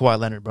than fucking Kawhi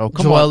Leonard, bro.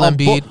 Come Joel on.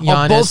 Embiid, Giannis,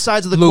 on both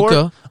sides of the Luka.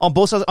 court. On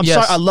both sides. I'm Yes,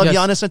 sorry. I love yes.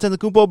 Giannis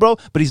Antetokounmpo, bro,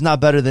 but he's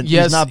not better than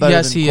Yes, he's not better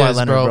yes, than he Kawhi is,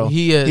 Leonard, bro.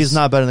 He is. He's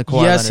not better than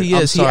Kawhi Yes, Leonard. he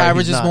is. I'm sorry, he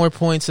averages he's not. more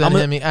points than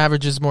him. He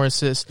averages more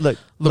assists. Look,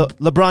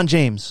 LeBron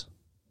James.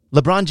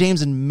 LeBron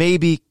James and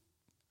maybe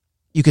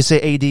you could say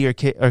AD or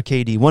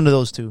KD. One of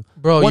those two.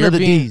 Bro, one you're of the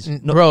being, Ds.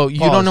 No, bro, you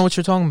pause. don't know what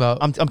you're talking about.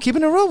 I'm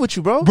keeping it real with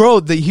you, bro.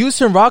 Bro, the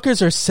Houston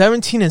Rockets are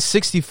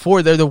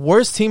 17-64. They're the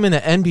worst team in the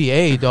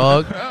NBA,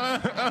 dog.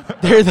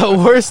 They're the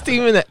worst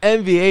team in the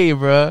NBA,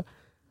 bro.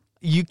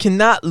 You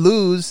cannot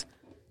lose.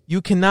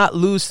 You cannot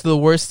lose to the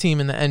worst team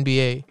in the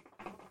NBA.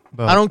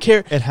 Bro, I don't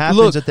care. It happens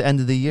Look, at the end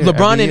of the year.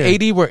 LeBron every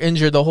and AD were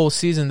injured the whole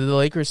season. Did the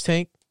Lakers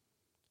tank?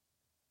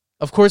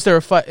 Of course, they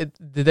were.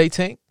 Did they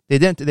tank? They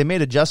didn't. They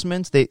made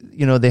adjustments. They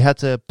had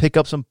to pick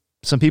up some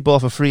people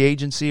off of free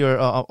agency or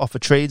off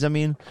of trades. I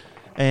mean,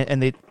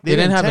 and they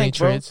didn't have tank, any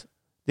bro. trades.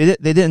 They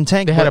didn't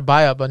tank. They had a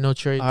buyout, but no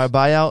trades. Our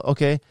buyout,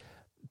 okay.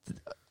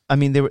 I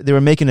mean, they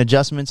were making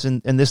adjustments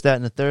and this, that,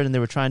 and the third, and they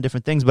were trying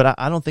different things. But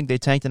I don't think they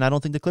tanked, and I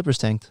don't think the Clippers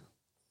tanked.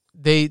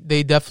 They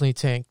definitely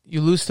tanked.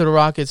 You lose to the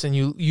Rockets, and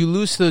you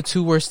lose to the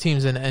 2 worst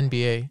teams in the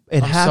NBA.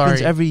 It happens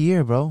sorry. every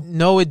year, bro.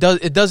 No, it does.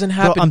 It doesn't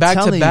happen I'm back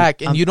to telling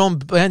back, you, and you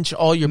don't bench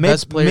all your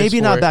best players. Maybe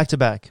for not it. back to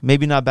back.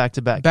 Maybe not back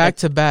to back. Back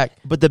to back.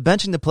 But the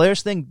benching the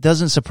players thing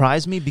doesn't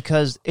surprise me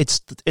because it's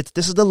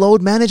this is the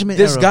load management.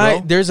 This era, guy,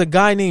 bro. there's a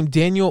guy named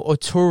Daniel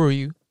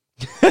Oturu.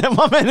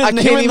 My man is I can't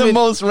naming the even-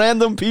 most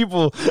random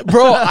people.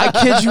 Bro, I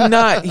kid you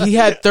not. He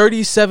had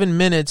 37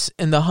 minutes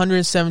in the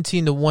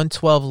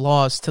 117-112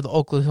 loss to the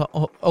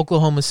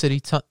Oklahoma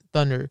City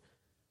Thunder.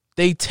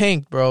 They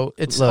tanked, bro.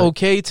 It's Look.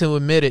 okay to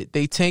admit it.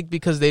 They tanked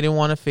because they didn't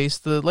want to face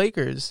the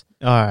Lakers.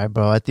 All right,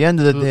 bro. At the end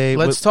of the day,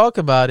 Let's talk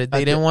about it. They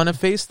at didn't the- want to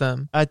face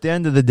them. At the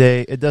end of the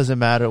day, it doesn't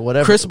matter.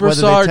 Whether Chris they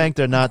Broussard- tanked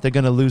or not, they're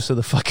gonna lose to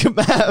the fucking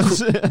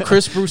Mavs.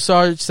 Chris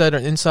Broussard said,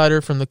 an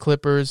insider from the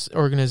Clippers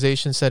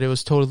organization said it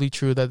was totally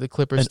true that the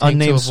Clippers An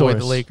tanked to avoid unnamed the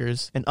source.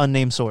 Lakers. An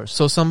unnamed source.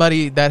 So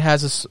somebody that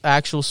has an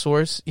actual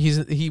source,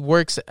 he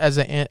works as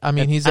he's an actual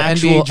NBA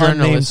unnamed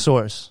journalist.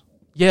 source.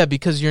 Yeah,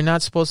 because you're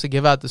not supposed to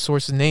give out the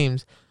source's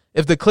names.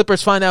 If the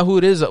Clippers find out who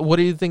it is, what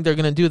do you think they're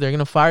going to do? They're going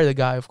to fire the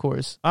guy, of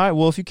course. All right.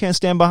 Well, if you can't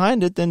stand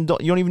behind it, then you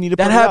don't even need to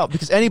That put it hap- out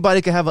because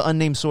anybody can have an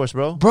unnamed source,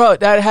 bro. Bro,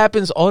 that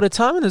happens all the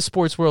time in the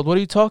sports world. What are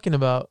you talking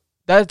about?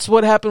 That's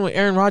what happened with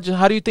Aaron Rodgers.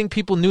 How do you think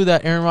people knew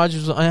that Aaron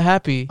Rodgers was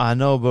unhappy? I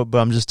know, but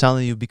I'm just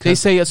telling you because They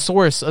say a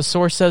source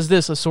says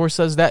this, a source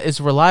says that.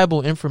 It's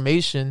reliable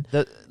information.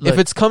 look, If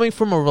it's coming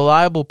from a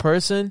reliable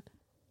person,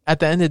 at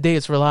the end of the day,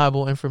 it's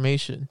reliable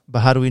information. but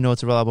how do we know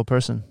it's a reliable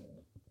person?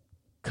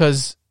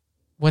 Because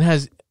when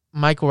has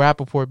Michael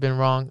Rappaport been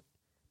wrong?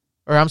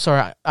 Or I'm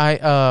sorry,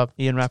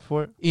 Ian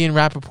Rappaport. Ian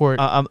Rappaport.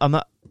 I'm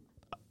not.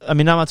 I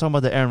mean, I'm not talking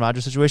about the Aaron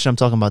Rodgers situation. I'm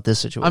talking about this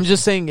situation. I'm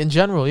just saying in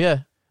general, yeah.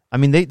 I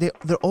mean, they're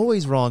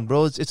always wrong,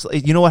 bro. It's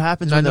you know what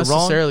happens Not when they're wrong.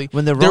 necessarily.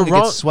 When they're They're wrong, it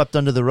wrong- gets swept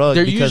under the rug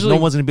they're because usually-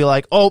 no one's gonna be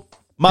like, "Oh,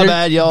 my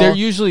bad, y'all." They're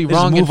usually They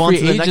just wrong in move on free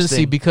to the next agency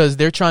thing. because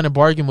they're trying to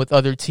bargain with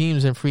other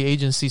teams in free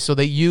agency. So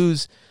they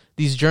use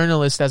these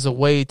journalists as a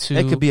way to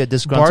It could be a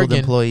disgruntled bargain.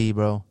 employee,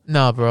 bro.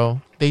 Nah,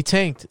 bro. They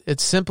tanked.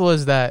 It's simple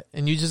as that.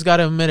 And you just got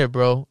to admit it,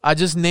 bro. I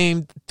just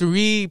named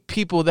 3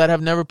 people that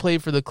have never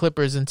played for the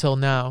Clippers until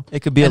now. It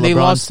could be And a they LeBron.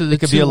 lost to the it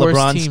could be a 2 worst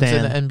LeBron teams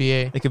stand. in the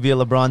NBA. It could be a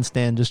LeBron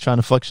stand just trying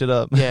to fuck shit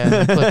up.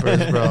 Yeah, the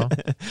Clippers, bro.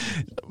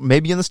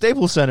 Maybe in the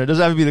Staples Center. It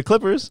doesn't have to be the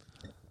Clippers.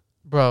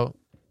 Bro,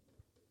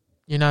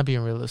 you're not being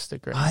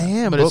realistic right now. I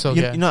am, but bro. it's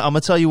okay. You know, I'm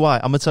gonna tell you why.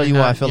 I'm gonna tell you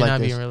why I feel you're like not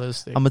this. being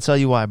realistic. I'm gonna tell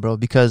you why, bro.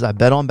 Because I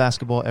bet on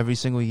basketball every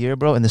single year,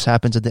 bro, and this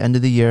happens at the end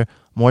of the year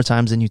more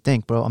times than you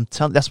think, bro. I'm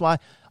telling. That's why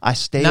I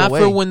stay Not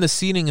away. for when the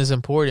seeding is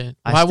important.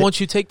 I Why stay- won't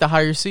you take the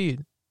higher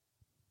seed?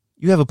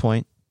 You have a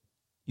point.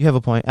 You have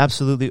a point.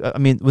 Absolutely. I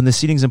mean, when the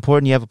seating's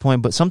important, you have a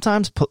point. But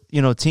sometimes,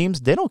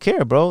 teams, they don't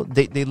care, bro.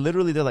 They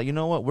literally, they're like, you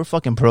know what? We're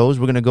fucking pros.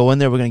 We're gonna go in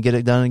there. We're gonna get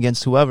it done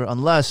against whoever.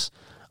 Unless,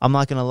 I'm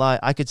not gonna lie,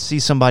 I could see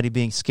somebody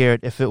being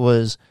scared if it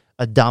was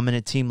a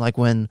dominant team, like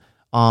when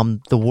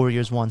the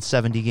Warriors won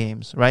 70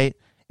 games, right?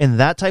 In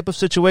that type of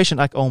situation,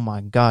 like, oh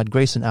my God,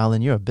 Grayson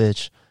Allen, you're a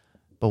bitch.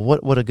 But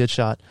what a good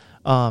shot.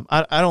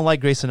 I don't like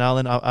Grayson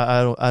Allen.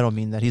 I don't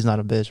mean that he's not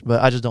a bitch,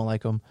 but I just don't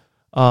like him.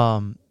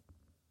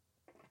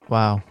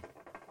 Wow.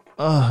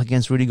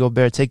 Against Rudy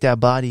Gobert, take that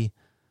body.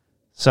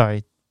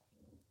 Sorry.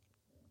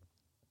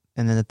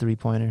 And then the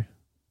 3-pointer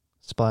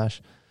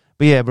splash.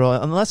 But yeah, bro,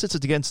 unless it's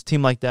against a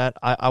team like that,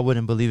 I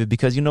wouldn't believe it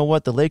because you know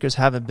what? The Lakers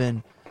haven't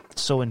been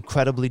so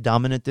incredibly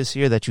dominant this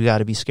year that you got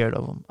to be scared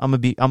of them. I'm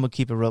gonna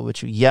keep it real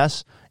with you.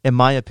 Yes, in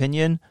my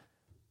opinion,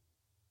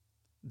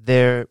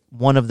 they're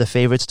one of the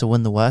favorites to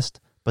win the West,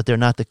 but they're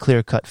not the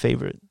clear-cut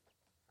favorite.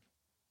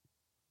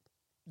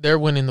 They're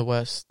winning the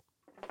West.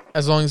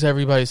 As long as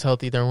everybody's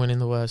healthy, they're winning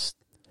the West.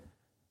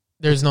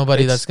 There's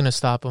nobody that's going to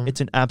stop them.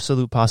 It's an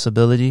absolute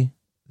possibility.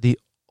 The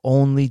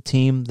only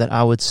team that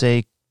I would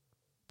say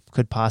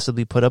could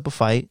possibly put up a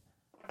fight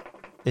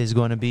is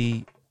going to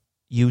be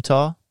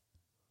Utah.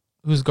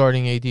 Who's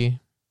guarding AD?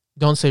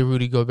 Don't say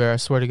Rudy Gobert. I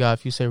swear to God,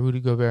 if you say Rudy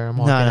Gobert, I'm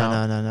walking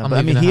out. No. But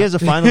I mean, he is a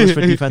finalist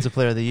for Defensive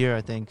Player of the Year,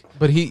 I think.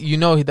 But you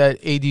know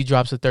that AD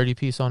drops a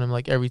 30-piece on him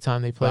like every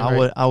time they play.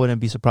 I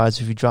wouldn't be surprised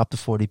if he dropped a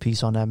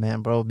 40-piece on that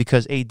man, bro,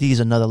 because AD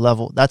is another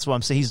level. That's what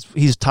I'm saying.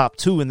 He's top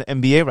 2 in the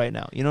NBA right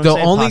now. You know what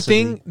I'm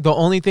saying? The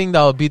only thing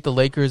that will beat the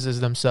Lakers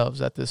is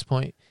themselves at this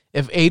point.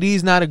 If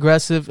AD's not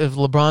aggressive, if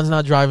LeBron's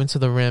not driving to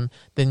the rim,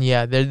 then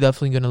yeah, they're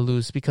definitely going to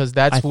lose because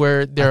that's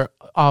where their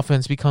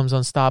offense becomes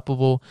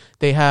unstoppable.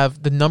 They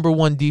have the number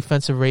 1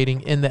 defensive rating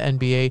in the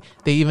NBA.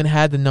 They even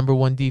had the number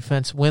 1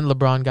 defense when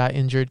LeBron got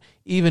injured.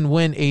 Even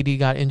when AD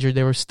got injured,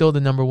 they were still the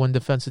number 1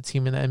 defensive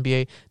team in the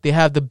NBA. They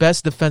have the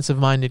best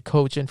defensive-minded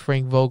coach in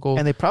Frank Vogel.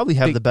 And they probably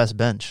have the best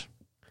bench.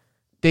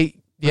 You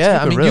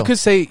could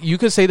say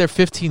they're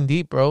 15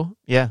 deep, bro.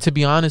 Yeah. To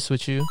be honest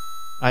with you.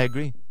 I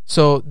agree.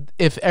 So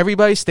if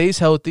everybody stays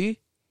healthy,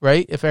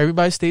 right? If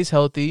everybody stays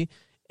healthy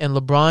and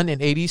LeBron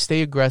and AD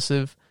stay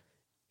aggressive,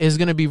 is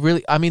going to be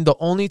really... I mean, the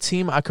only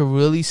team I could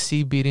really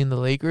see beating the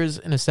Lakers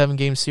in a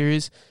 7-game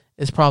series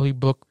is probably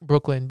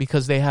Brooklyn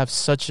because they have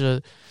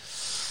so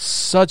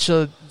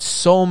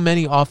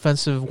many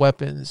offensive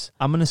weapons.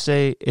 I'm going to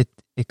say it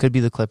could be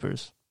the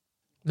Clippers.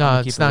 No,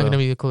 it's not going to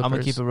be the Clippers. I'm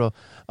going to keep it real.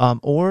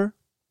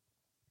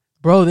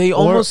 Bro, they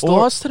almost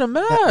lost to the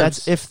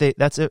Mavs.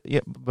 That's it.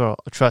 Yeah, bro,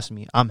 trust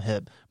me, I'm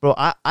hip. Bro,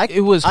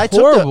 it was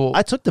horrible.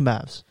 I took the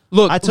Mavs.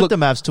 I took the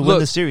Mavs to win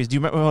the series. Do you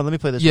remember? Let me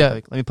play this real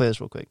quick. Let me play this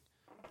real quick.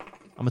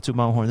 I'm going to toot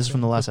my own horn. This is from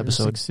the last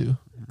episode. 6-2.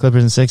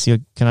 Clippers in 6.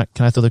 Can I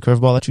throw the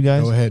curveball at you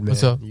guys? Go ahead, man.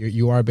 What's up?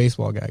 You are a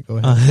baseball guy. Go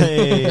ahead.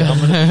 Hey, I'm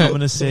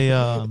gonna say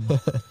I'm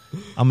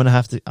gonna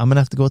have to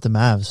go with the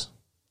Mavs.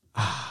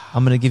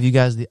 I'm gonna give you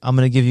guys the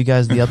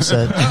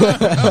upset.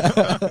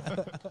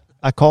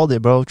 I called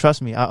it, bro.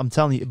 Trust me. I'm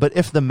telling you. But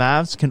if the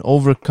Mavs can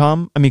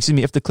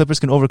if the Clippers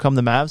can overcome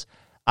the Mavs,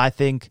 I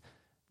think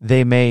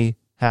they may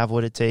have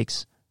what it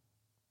takes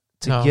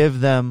to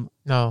give them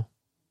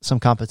some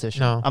competition.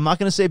 No. I'm not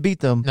going to say beat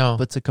them,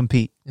 but to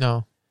compete.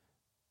 No.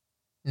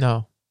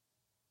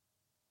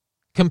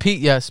 Compete,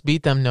 yes.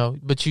 Beat them, no.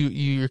 But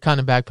you're kind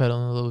of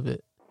backpedaling a little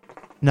bit.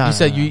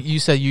 You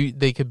said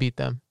they could beat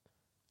them.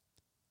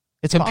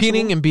 It's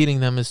competing possible. And beating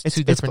them is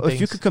two different things.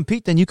 If you could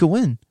compete, then you could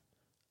win.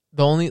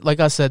 Like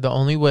I said, the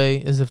only way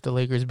is if the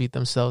Lakers beat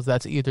themselves.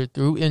 That's either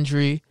through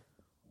injury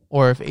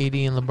or if AD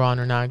and LeBron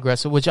are not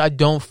aggressive, which I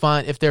don't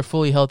find. If they're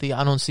fully healthy,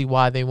 I don't see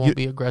why they won't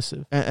be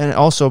aggressive. And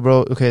also,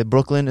 bro, okay,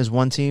 Brooklyn is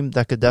one team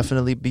that could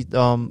definitely beat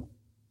the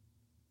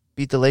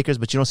Lakers,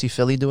 but you don't see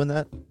Philly doing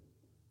that?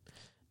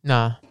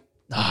 Nah.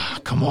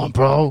 Come on,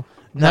 bro.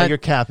 Now you're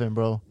capping,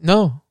 bro.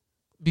 No.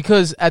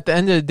 Because at the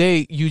end of the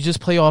day, you just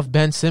play off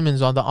Ben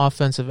Simmons on the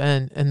offensive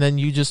end, and then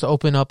you just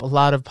open up a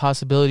lot of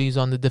possibilities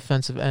on the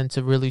defensive end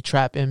to really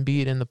trap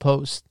Embiid in the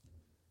post.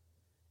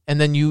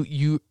 And then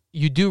you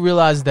do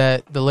realize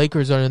that the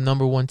Lakers are the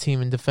number 1 team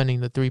in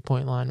defending the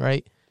 3-point line,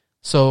 right?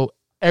 So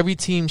every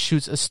team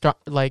shoots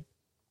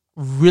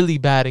really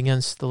bad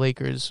against the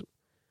Lakers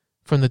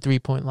from the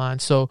 3-point line.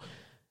 So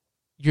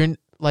you're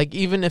like,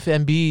 even if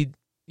Embiid,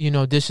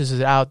 dishes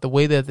it out, the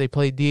way that they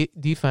play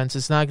defense,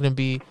 it's not going to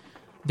be.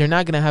 They're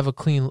not going to have a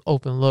clean,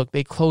 open look.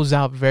 They close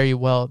out very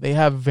well. They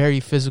have very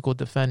physical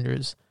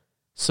defenders.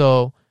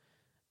 So,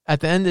 at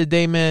the end of the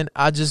day, man,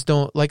 I just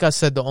don't... Like I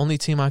said, the only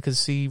team I could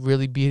see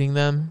really beating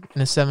them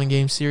in a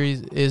 7-game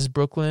series is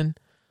Brooklyn.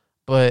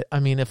 But,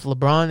 I mean, if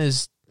LeBron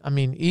is... I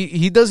mean,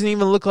 he doesn't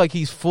even look like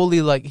he's fully...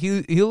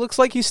 He looks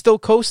like he's still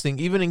coasting,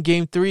 even in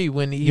Game 3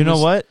 when he know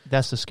what?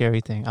 That's the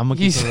scary thing. I'm gonna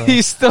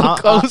he's still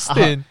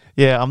coasting.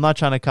 Yeah, I'm not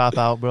trying to cop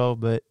out, bro,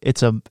 but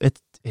it's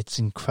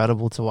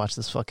incredible to watch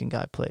this fucking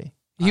guy play.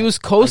 He was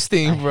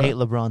coasting, bro. I hate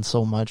LeBron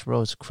so much,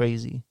 bro. It's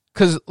crazy.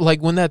 Because,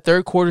 when that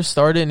third quarter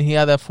started and he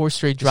had that 4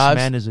 straight drives...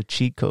 This man is a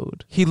cheat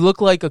code. He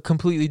looked like a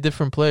completely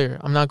different player.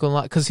 I'm not going to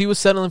lie. Because he was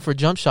settling for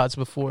jump shots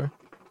before.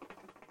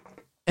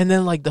 And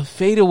then, the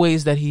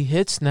fadeaways that he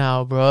hits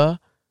now, bro.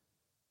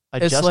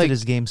 Adjusted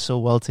his game so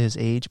well to his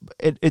age.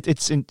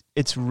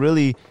 It's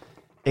really...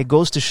 It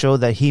goes to show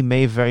that he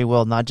may very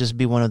well not just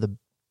be one of the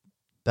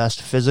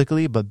best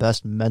physically, but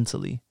best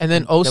mentally. And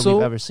then that also,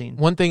 we've ever seen.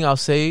 One thing I'll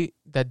say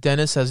that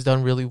Dennis has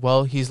done really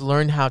well, he's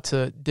learned how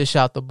to dish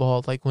out the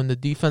ball. Like when the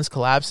defense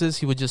collapses,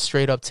 he would just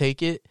straight up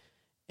take it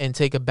and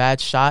take a bad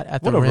shot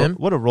at the rim.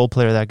 What a role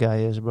player that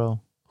guy is,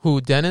 bro.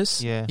 Who,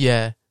 Dennis? Yeah.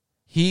 Yeah.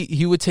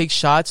 He would take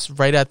shots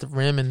right at the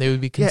rim and they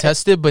would be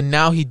contested, but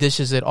now he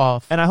dishes it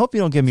off. And I hope you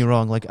don't get me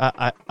wrong.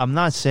 I'm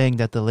not saying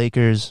that the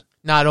Lakers...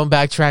 Nah, don't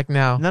backtrack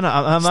now. No,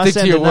 I'm not saying...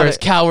 Stick to your words,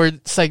 coward.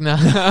 It's like, nah,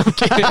 I'm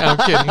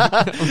kidding.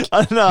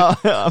 No,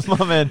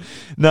 my man.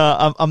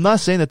 No, I'm not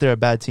saying that they're a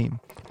bad team.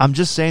 I'm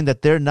just saying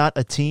that they're not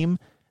a team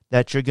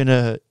that you're going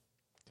to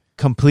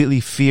completely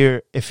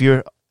fear if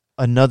you're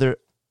another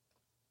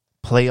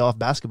playoff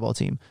basketball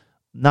team,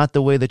 not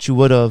the way that you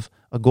would have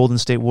a Golden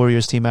State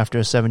Warriors team after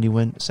a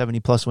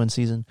 70+ win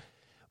season.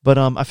 But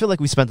I feel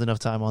like we spent enough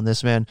time on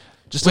this, man.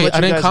 Just to Wait, let you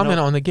I didn't guys comment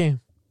know- on the game.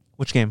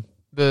 Which game?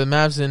 The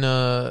Mavs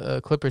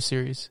and Clippers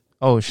series.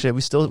 Oh shit, we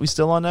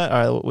still on that?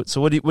 All right.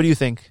 So what do you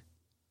think?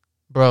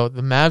 Bro,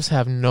 the Mavs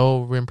have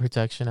no rim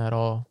protection at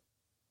all.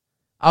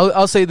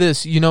 I'll say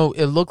this. You know,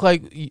 it looked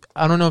like,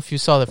 I don't know if you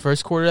saw the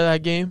first quarter of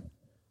that game,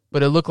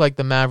 but it looked like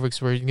the Mavericks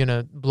were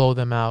gonna blow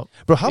them out.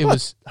 Bro, how It about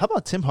was- how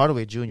about Tim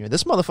Hardaway Jr.?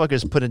 This motherfucker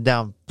is putting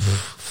down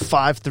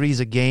 5 threes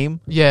a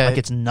game. Yeah, Like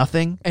it's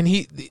nothing. and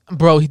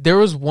there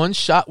was one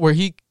shot where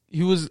he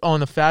was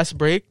on a fast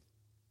break.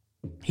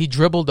 He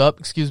dribbled up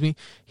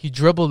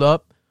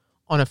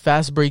on a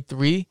fast break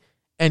 3,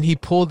 and he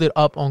pulled it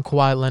up on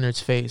Kawhi Leonard's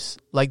face.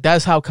 Like,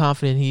 that's how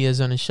confident he is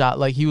on his shot.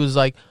 Like, he was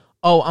like,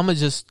 oh, I'm going to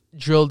just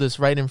drill this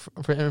right in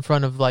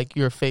front of, like,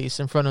 your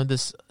face, in front of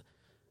this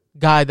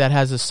guy that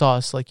has a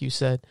sauce, like you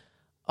said.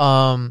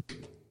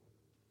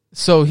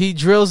 So he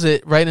drills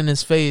it right in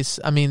his face.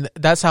 I mean,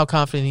 that's how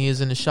confident he is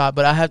in the shot.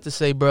 But I have to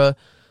say, bro,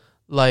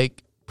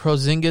 like,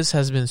 Porzingis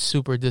has been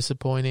super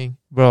disappointing.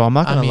 Bro, I'm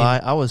not I gonna mean- lie.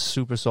 I was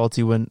super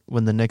salty when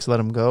the Knicks let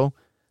him go.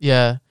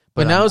 Yeah.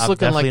 But now it's I'm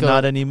looking like definitely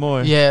not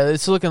anymore. yeah,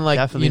 it's looking like,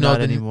 Definitely you know,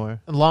 not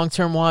anymore. long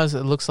term wise,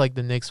 it looks like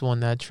the Knicks won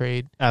that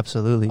trade.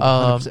 Absolutely.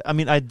 100%. I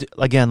mean,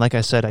 again, like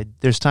I said,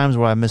 there's times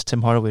where I miss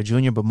Tim Hardaway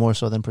Jr., but more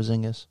so than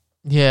Porzingis.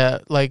 Yeah,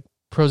 like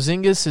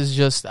Porzingis is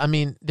just, I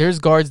mean, there's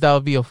guards that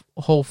will be a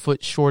whole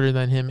foot shorter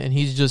than him, and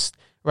he's just,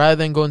 rather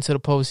than going to the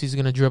post, he's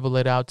going to dribble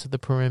it out to the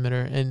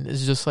perimeter. And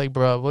it's just like,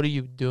 bro, what are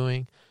you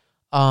doing?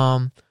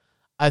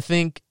 I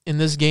think in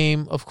this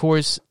game, of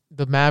course,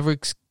 the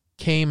Mavericks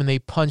came and they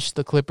punched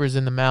the Clippers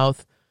in the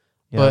mouth.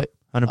 Yeah, But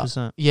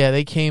 100%. yeah,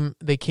 they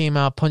came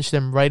out, punched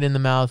them right in the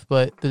mouth.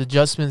 But the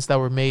adjustments that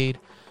were made,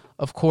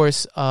 of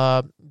course,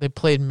 they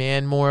played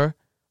man more.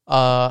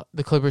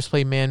 The Clippers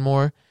played man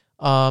more.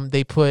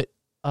 They put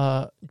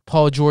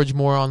Paul George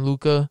more on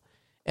Luka.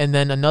 And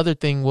then another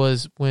thing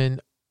was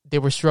when they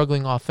were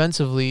struggling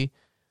offensively,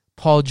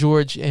 Paul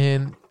George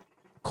and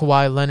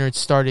Kawhi Leonard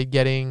started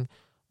getting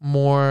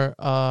more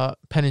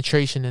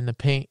penetration in the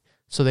paint.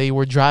 So they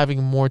were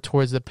driving more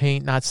towards the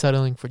paint, not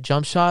settling for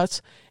jump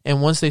shots.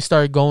 And once they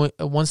started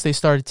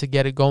to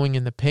get it going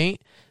in the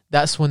paint,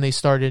 that's when they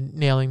started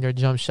nailing their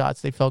jump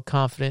shots. They felt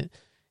confident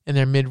in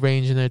their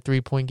mid-range and their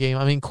three-point game.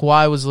 I mean,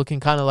 Kawhi was looking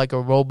kind of like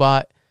a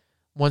robot.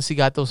 Once he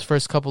got those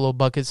first couple of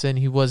buckets in,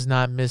 he was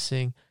not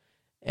missing.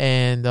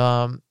 And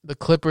the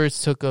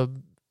Clippers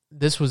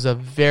this was a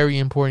very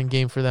important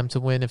game for them to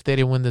win. If they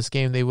didn't win this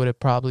game, they would have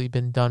probably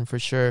been done for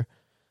sure.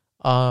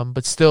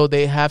 But still,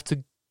 they have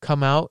to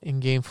come out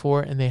in Game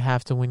 4, and they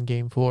have to win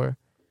Game 4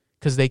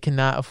 because they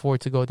cannot afford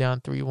to go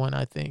down 3-1,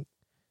 I think.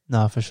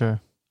 No, for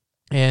sure.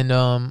 And,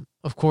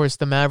 of course,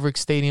 the Mavericks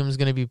Stadium is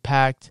going to be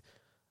packed.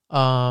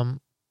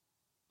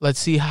 Let's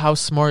see how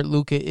smart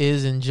Luka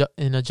is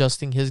in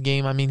adjusting his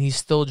game. I mean, he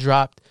still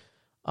dropped,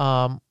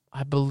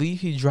 I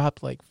believe he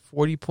dropped like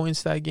 40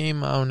 points that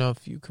game. I don't know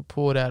if you could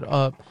pull that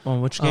up.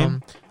 On which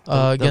game?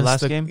 Against the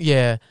last game?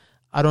 Yeah.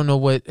 I don't know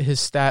what his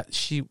stat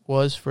sheet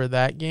was for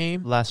that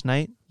game. Last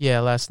night?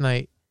 Yeah, last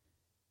night.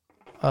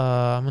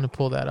 I'm going to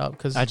pull that up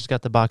because I just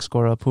got the box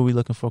score up. Who are we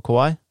looking for?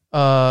 Kawhi?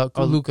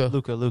 Luka.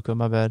 Luka,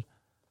 my bad.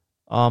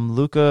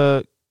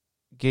 Luka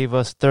gave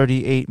us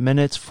 38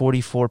 minutes,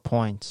 44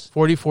 points.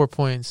 44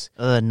 points.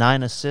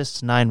 9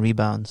 assists, 9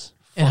 rebounds.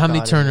 And how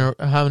Fuck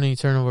outta many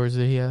turnovers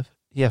did he have?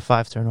 He had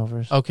 5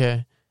 turnovers.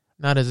 Okay.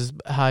 Not as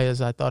high as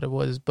I thought it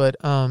was. But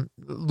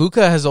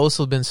Luka has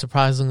also been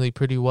surprisingly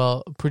pretty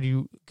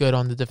good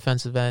on the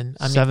defensive end.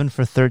 I mean, 7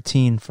 for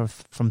 13 from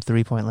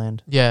 3-point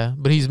land. yeah,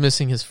 but he's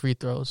missing his free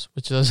throws,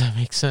 which doesn't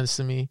make sense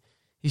to me.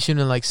 He's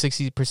shooting like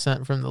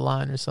 60% from the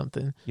line or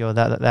something. Yo,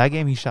 that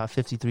game he shot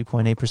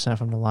 53.8%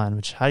 from the line,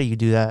 which how do you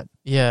do that?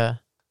 Yeah.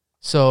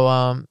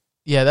 So,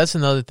 yeah, that's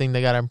another thing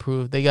they got to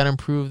improve. They got to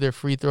improve their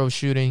free throw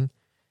shooting,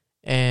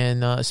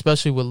 and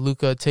especially with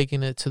Luka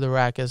taking it to the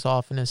rack as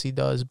often as he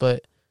does.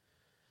 But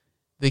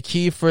the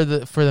key for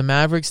the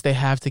Mavericks, they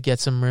have to get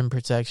some rim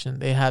protection.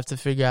 They have to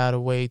figure out a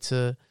way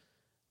to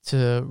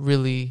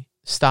really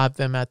stop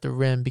them at the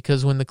rim,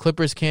 because when the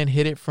Clippers can't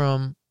hit it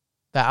from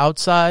the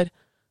outside,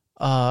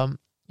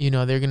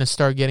 they're going to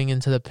start getting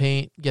into the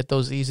paint, get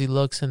those easy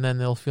looks, and then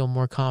they'll feel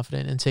more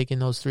confident in taking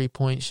those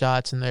 3-point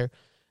shots in their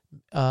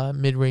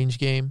mid-range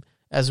game,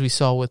 as we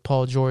saw with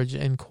Paul George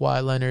and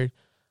Kawhi Leonard.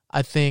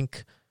 I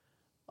think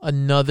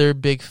another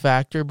big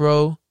factor,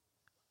 bro,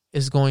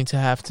 is going to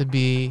have to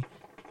be,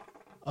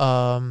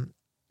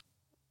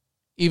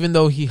 even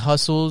though he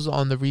hustles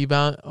on the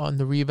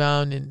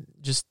rebound and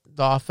just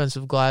the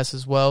offensive glass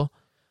as well,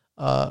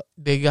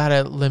 they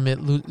gotta limit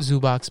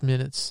Zubac's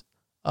minutes,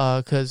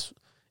 because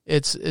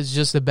it's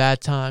just a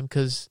bad time,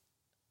 because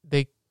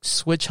they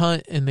switch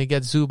Hunt and they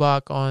get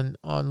Zubac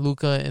on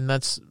Luka, and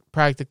that's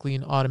practically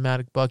an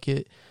automatic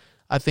bucket.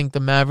 I think the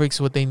Mavericks,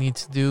 what they need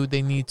to do,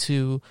 they need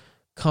to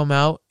come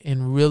out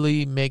and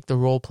really make the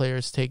role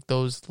players take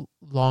those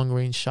long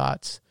range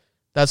shots.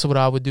 that's what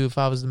I would do if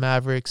I was the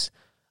Mavericks.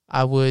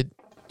 I would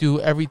do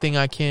everything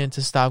I can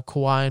to stop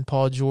Kawhi and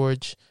Paul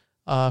George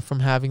from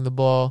having the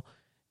ball.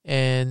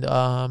 And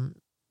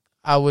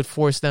I would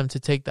force them to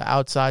take the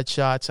outside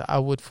shots. I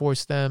would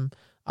force them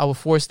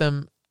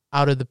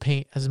out of the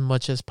paint as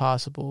much as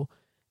possible.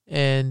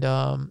 And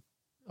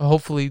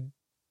hopefully,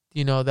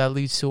 that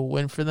leads to a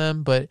win for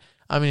them. But,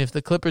 I mean, if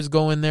the Clippers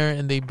go in there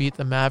and they beat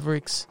the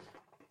Mavericks,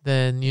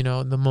 then,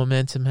 the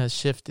momentum has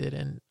shifted.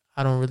 And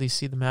I don't really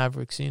see the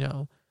Mavericks,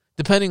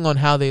 depending on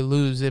how they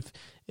lose. If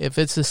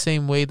it's the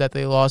same way that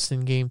they lost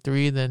in Game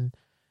 3,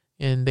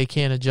 and they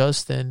can't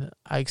adjust, then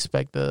I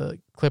expect the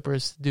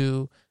Clippers to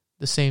do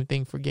the same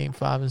thing for Game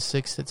 5 and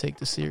 6 to take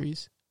the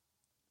series.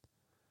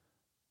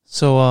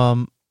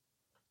 So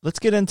let's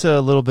get into a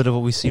little bit of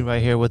what we see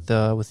right here with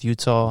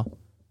Utah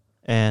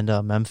and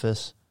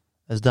Memphis,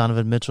 as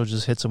Donovan Mitchell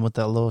just hits him with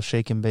that little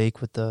shake and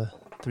bake with the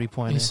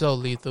 3-pointer. He's so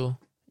lethal.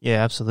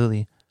 Yeah,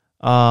 absolutely.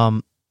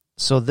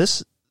 So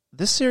this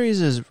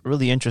series is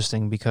really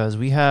interesting because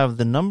we have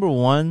the number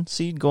 1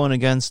 seed going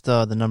against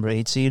the number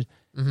 8 seed,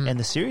 and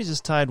the series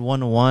is tied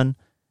 1-1.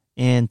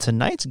 And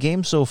tonight's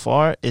game so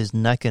far is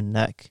neck and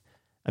neck.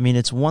 I mean,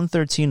 it's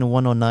 113 to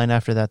 109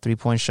 after that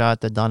 3-point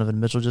shot that Donovan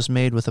Mitchell just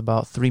made with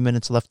about 3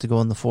 minutes left to go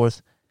in the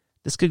fourth.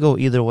 This could go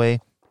either way.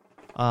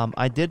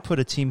 I did put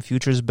a team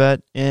futures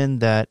bet in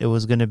that it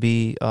was going to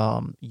be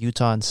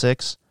Utah in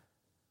 6.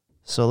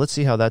 So let's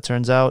see how that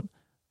turns out.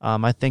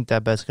 I think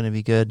that bet's going to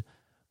be good.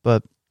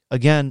 But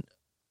again,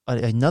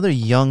 another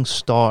young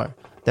star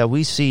that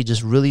we see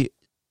just really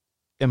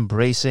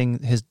embracing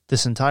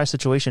this entire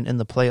situation in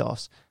the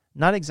playoffs.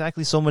 Not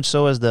exactly so much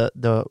so as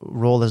the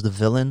role as the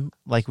villain,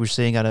 like we're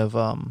seeing out of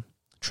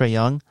Trae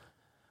Young,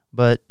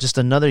 but just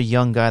another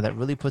young guy that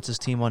really puts his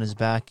team on his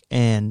back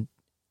and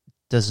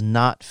does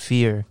not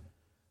fear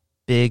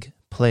big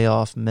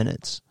playoff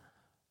minutes.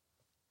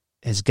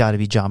 Has got to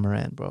be Ja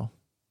Morant, bro.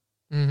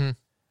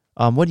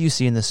 What do you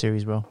see in this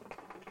series, bro?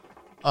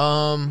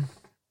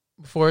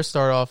 Before I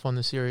start off on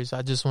the series,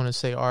 I just want to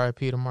say RIP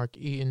to Mark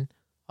Eaton,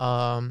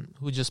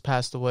 who just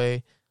passed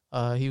away.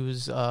 He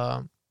was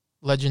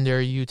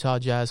legendary Utah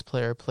Jazz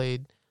player,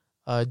 played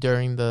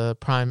during the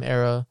prime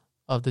era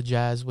of the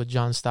Jazz with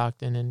John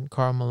Stockton and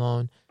Karl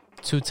Malone,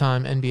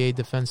 2-time NBA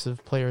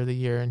Defensive Player of the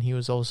Year, and he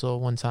was also a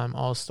 1-time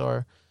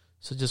All-Star.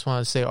 So just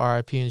want to say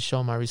RIP and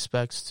show my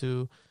respects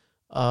to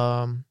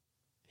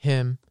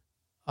him.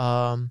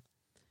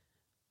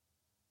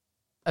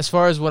 As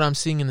far as what I'm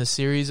seeing in the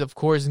series, of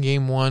course,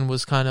 Game 1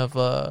 was kind of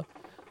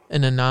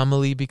an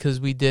anomaly because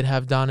we did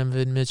have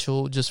Donovan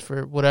Mitchell. Just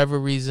for whatever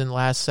reason,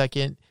 last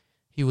second,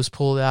 he was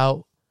pulled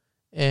out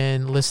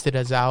and listed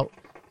as out,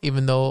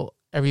 even though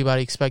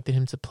everybody expected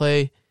him to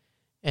play.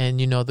 And,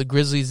 the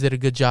Grizzlies did a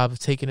good job of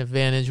taking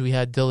advantage. We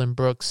had Dylan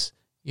Brooks,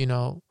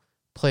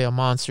 play a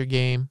monster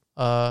game.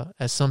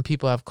 As some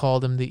people have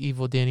called him, the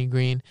evil Danny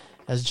Green.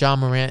 As Ja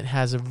Morant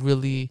that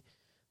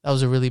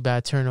was a really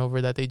bad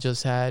turnover that they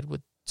just had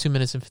with 2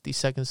 minutes and 50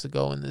 seconds to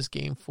go in this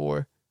Game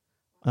 4,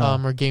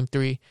 or Game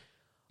 3.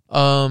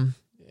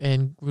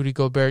 And Rudy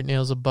Gobert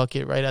nails a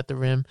bucket right at the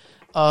rim.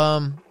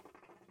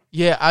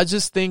 Yeah, I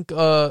just think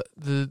the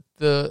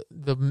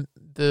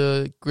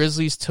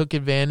Grizzlies took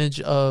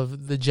advantage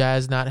of the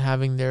Jazz not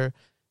having their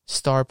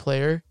star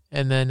player,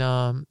 and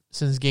then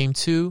since Game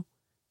 2,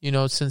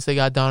 since they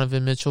got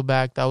Donovan Mitchell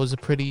back, that was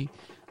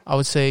I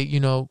would say,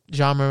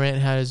 Ja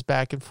Morant had his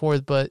back and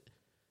forth, but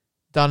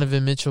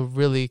Donovan Mitchell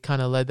really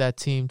kind of led that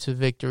team to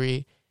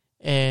victory.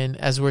 And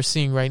as we're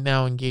seeing right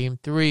now in Game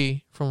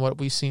 3, from what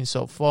we've seen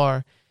so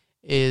far,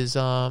 is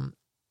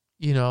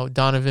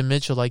Donovan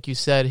Mitchell, like you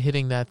said,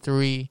 hitting that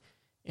 3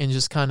 and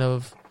just kind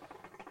of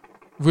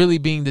really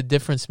being the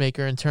difference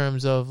maker in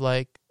terms of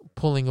like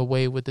pulling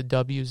away with the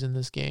W's in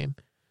this game.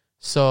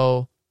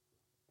 So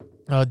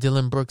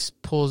Dylan Brooks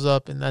pulls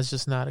up, and that's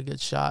just not a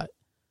good shot.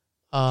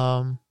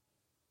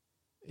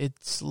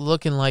 It's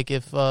looking like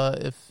if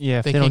they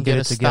can get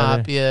a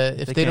stop,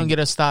 if they don't get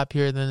a stop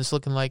here, then it's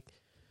looking like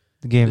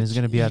the game is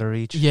going to be out of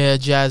reach. Yeah,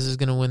 Jazz is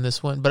going to win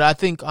this one. But I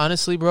think,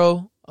 honestly,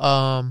 bro,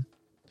 I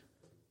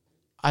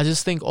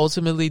just think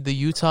ultimately the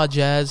Utah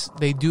Jazz,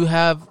 they do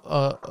have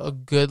a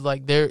good,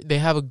 they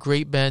have a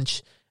great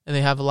bench, and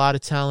they have a lot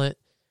of talent,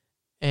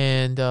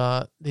 and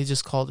they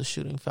just called a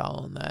shooting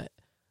foul on that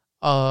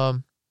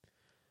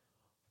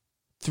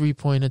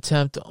 3-point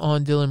attempt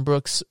on Dylan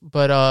Brooks.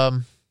 But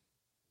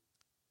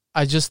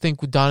I just think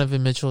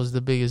Donovan Mitchell is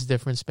the biggest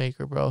difference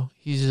maker, bro.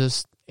 He's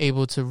just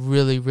able to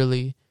really,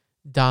 really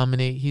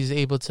dominate. He's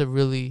able to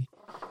really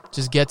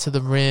just get to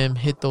the rim,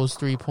 hit those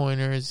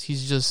 3-pointers.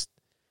 He's just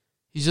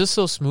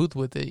so smooth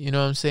with it. You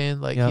know what I'm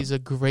saying? Like, He's a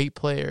great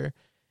player.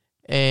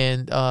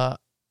 And I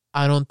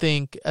don't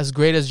think, as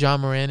great as Ja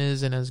Morant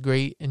is and as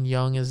great and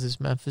young as this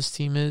Memphis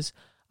team is,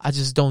 I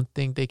just don't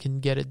think they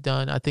can get it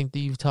done. I think the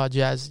Utah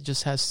Jazz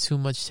just has too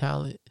much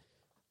talent.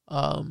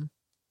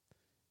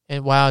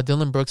 And wow,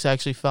 Dylan Brooks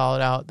actually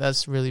fouled out.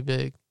 That's really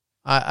big.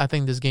 I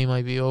think this game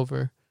might be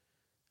over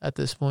at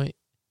this point.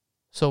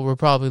 So we're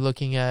probably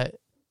looking at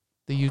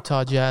the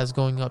Utah Jazz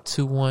going up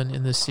 2-1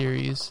 in this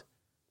series.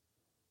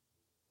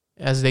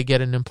 as they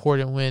get an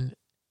important win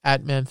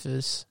at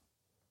Memphis.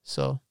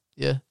 So,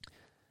 yeah.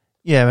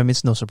 Yeah, I mean,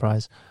 it's no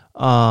surprise.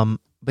 But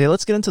yeah,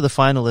 let's get into the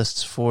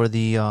finalists for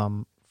the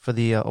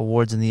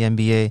awards in the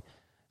NBA.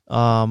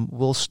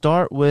 We'll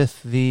start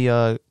with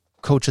the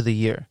Coach of the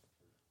Year.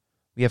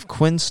 We have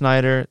Quinn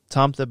Snyder,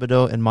 Tom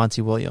Thibodeau, and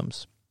Monty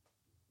Williams.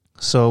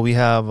 So we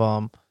have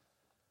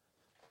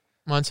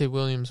Monty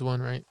Williams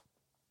won, right?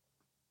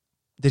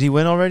 Did he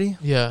win already?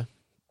 Yeah.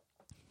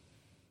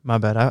 My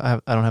bad. I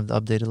don't have the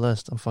updated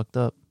list. I'm fucked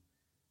up.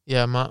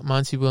 Yeah,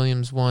 Monty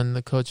Williams won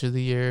the Coach of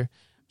the Year.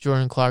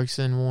 Jordan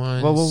Clarkson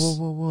won.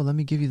 Whoa. Let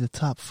me give you the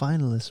top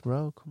finalists,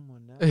 bro. Come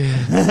on now.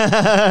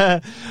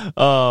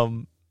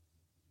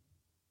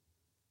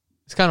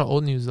 It's kind of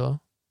old news, though.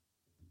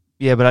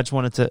 Yeah, but I just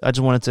wanted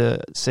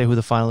to say who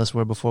the finalists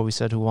were before we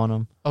said who won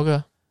them.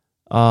 Okay.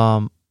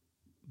 But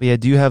yeah,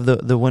 do you have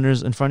the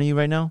winners in front of you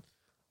right now?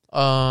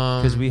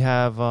 Because we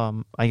have,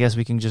 I guess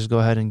we can just go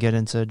ahead and get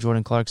into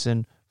Jordan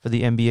Clarkson for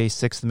the NBA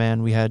sixth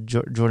man. We had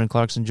Jordan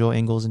Clarkson, Joe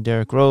Ingles, and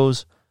Derrick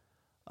Rose.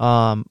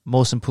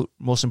 Most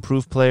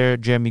improved player,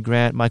 Jeremy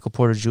Grant, Michael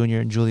Porter Jr.,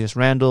 and Julius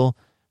Randle.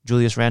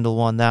 Julius Randle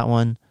won that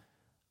one.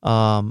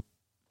 I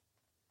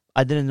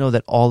didn't know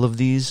that all of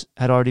these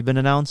had already been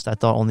announced. I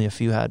thought only a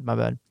few had. My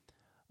bad.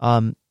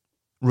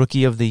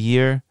 Rookie of the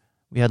Year,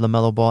 we had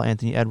LaMelo Ball,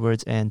 Anthony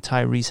Edwards, and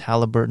Tyrese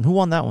Halliburton. Who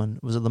won that one?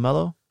 Was it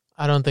LaMelo?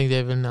 I don't think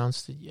they've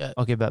announced it yet.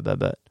 Okay, bet.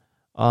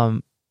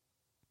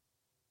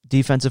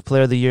 Defensive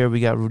Player of the Year,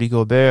 we got Rudy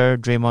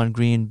Gobert, Draymond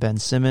Green, Ben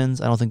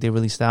Simmons. I don't think they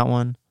released that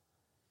one.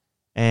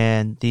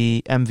 And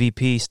the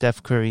MVP,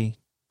 Steph Curry,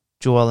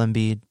 Joel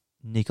Embiid,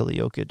 Nikola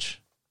Jokic.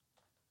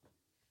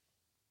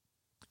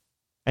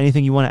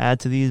 Anything you want to add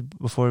to these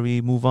before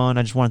we move on?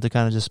 I just wanted to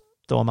kind of just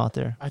throw them out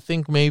there. I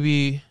think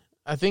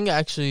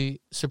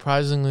actually,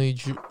 surprisingly,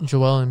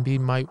 Joel Embiid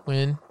might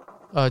win,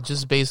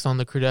 just based on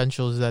the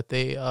credentials that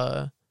they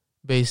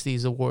base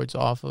these awards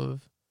off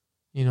of.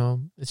 You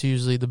know, it's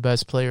usually the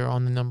best player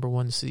on the number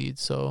one seed.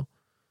 So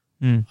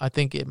I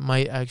think it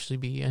might actually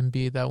be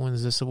Embiid that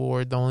wins this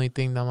award. The only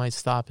thing that might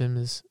stop him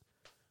is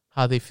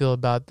how they feel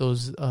about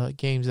those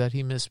games that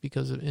he missed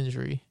because of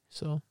injury.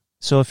 So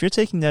if you're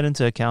taking that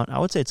into account, I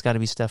would say it's got to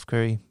be Steph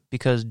Curry.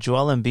 Because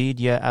Joel Embiid,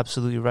 yeah,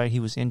 absolutely right. He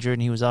was injured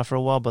and he was out for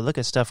a while. But look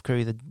at Steph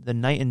Curry, the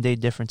night and day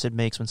difference it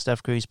makes when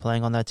Steph Curry's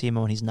playing on that team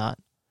and when he's not.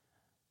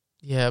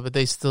 Yeah, but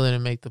they still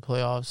didn't make the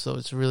playoffs, so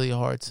it's really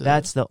hard to...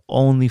 That's the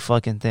only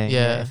fucking thing.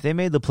 Yeah. If they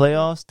made the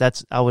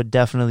playoffs, I would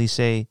definitely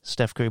say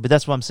Steph Curry. But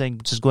that's what I'm saying,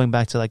 just going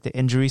back to like the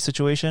injury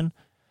situation.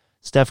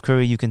 Steph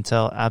Curry, you can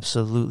tell,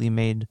 absolutely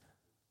made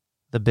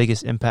the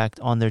biggest impact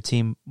on their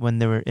team when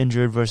they were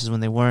injured versus when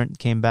they weren't,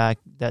 came back.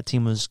 That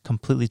team was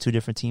completely two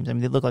different teams. I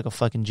mean, they looked like a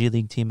fucking G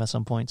League team at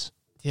some points.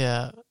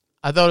 Yeah.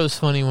 I thought it was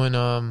funny when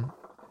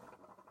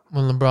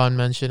LeBron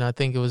mentioned, I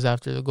think it was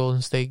after the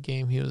Golden State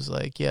game, he was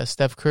like, yeah,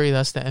 Steph Curry,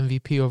 that's the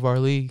MVP of our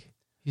league.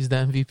 He's the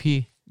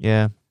MVP.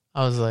 Yeah.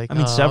 I was like, I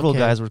mean, several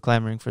guys were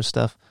clamoring for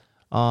Steph.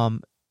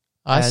 I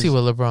see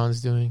what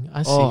LeBron's doing.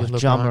 I see what LeBron.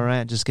 John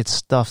Morant just gets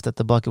stuffed at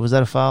the bucket. Was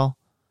that a foul?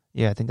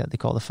 Yeah, I think that they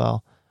called a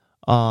foul.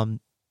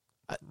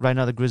 Right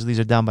now, the Grizzlies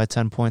are down by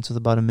 10 points with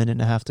about a minute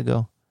and a half to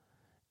go.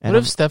 And what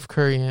if Steph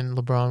Curry and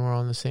LeBron were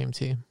on the same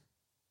team?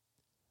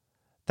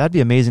 That'd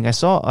be amazing. I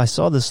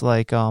saw this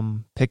like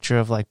picture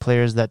of like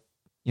players that,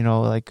 you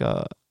know, like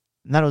it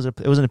wasn't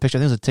a picture.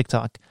 I think it was a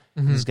TikTok.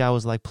 Mm-hmm. This guy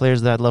was like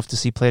players that I'd love to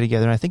see play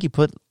together. And I think he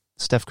put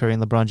Steph Curry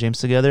and LeBron James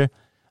together.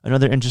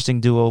 Another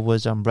interesting duo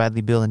was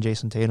Bradley Beal and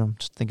Jason Tatum.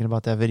 Just thinking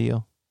about that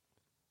video.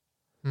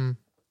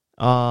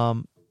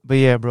 But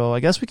yeah, bro,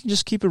 I guess we can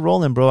just keep it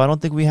rolling, bro. I don't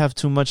think we have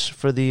too much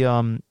for the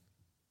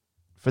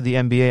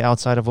NBA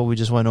outside of what we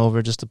just went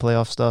over, just the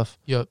playoff stuff.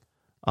 Yep.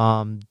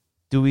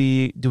 Do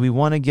we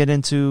want to get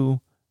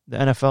into the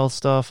NFL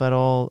stuff at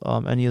all?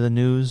 Any of the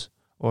news,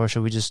 or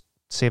should we just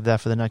save that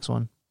for the next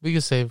one? We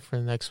can save it for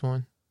the next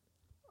one.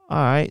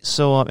 All right.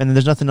 So, and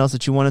there's nothing else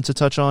that you wanted to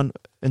touch on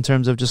in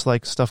terms of just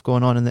like stuff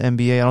going on in the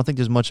NBA. I don't think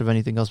there's much of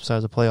anything else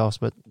besides the playoffs,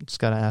 but just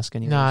gotta ask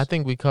anyways. Nah, I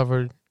think we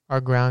covered our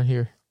ground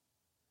here.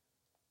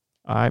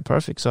 All right,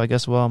 perfect. So I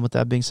guess, with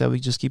that being said, we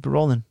just keep it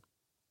rolling.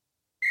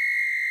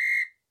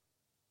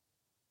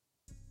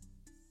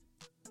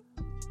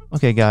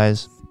 Okay,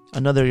 guys,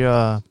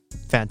 another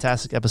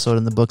fantastic episode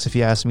in the books, if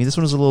you ask me. This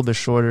one was a little bit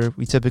shorter.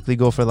 We typically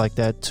go for like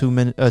that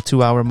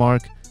 2 hour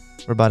mark.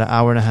 We're about an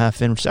hour and a half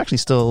in, which is actually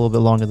still a little bit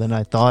longer than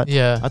I thought.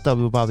 Yeah. I thought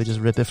we would probably just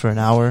rip it for an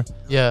hour.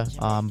 Yeah.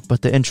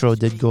 But the intro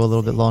did go a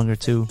little bit longer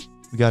too.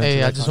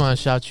 Hey, I just want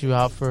to shout you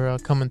out for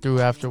coming through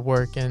after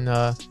work and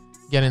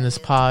getting this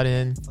pod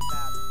in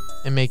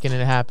and making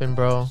it happen,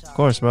 bro. Of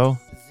course, bro.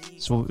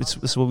 So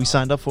it's what we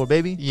signed up for,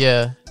 baby.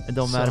 Yeah. It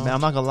don't matter, man.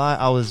 I'm not gonna lie.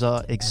 I was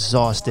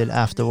exhausted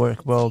after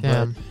work, bro.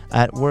 Damn. But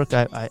at work,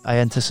 I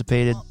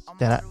anticipated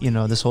that,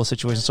 this whole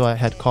situation. So I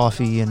had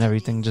coffee and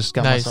everything. Just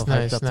got myself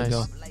hyped up to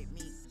go.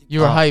 You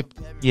were hype.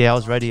 Yeah, I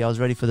was ready. I was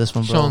ready for this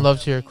one, bro. Showing love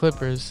to your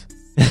Clippers.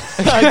 Get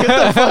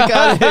the fuck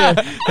out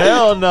of here.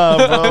 Hell no,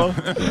 bro.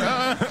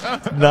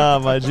 Nah,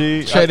 my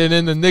G. Trading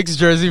in the Knicks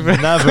jersey for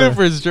the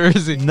Clippers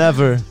jersey.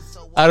 Never.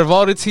 Out of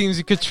all the teams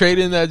you could trade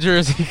in that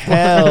jersey for.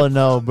 Hell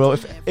no, bro.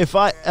 If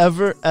I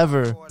ever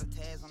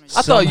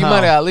I thought you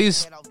might have at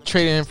least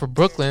traded him for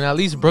Brooklyn. At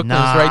least Brooklyn's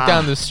right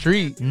down the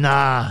street.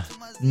 Nah,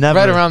 never.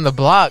 Right around the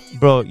block.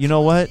 Bro, you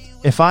know what?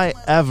 If I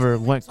ever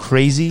went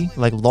crazy,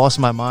 like lost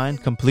my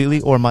mind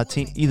completely, or my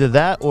team, either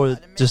that or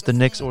just the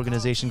Knicks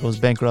organization goes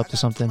bankrupt or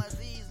something,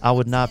 I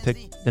would not pick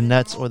the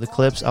Nets or the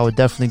Clips. I would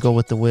definitely go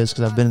with the Wiz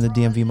because I've been in the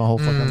DMV my whole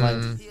fucking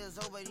life.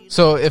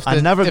 So if I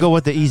never go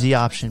with the easy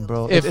option,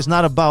 bro. It's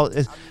not about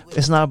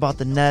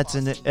the Nets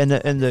and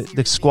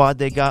the squad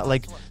they got.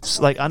 Like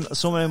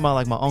so many of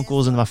my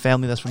uncles and my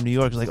family that's from New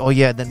York is like, oh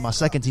yeah, then my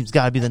second team's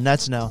got to be the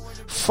Nets now.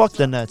 Fuck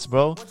the Nets,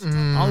 bro.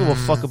 I don't give a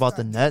fuck about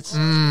the Nets.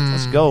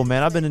 Let's go,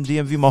 man. I've been in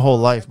DMV my whole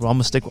life, bro.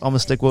 I'm gonna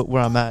stick with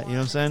where I'm at. You know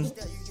what I'm saying?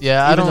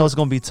 Yeah, Even though it's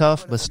gonna be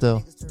tough, but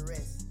still.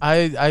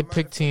 I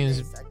pick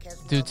teams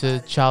due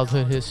to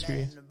childhood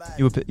history.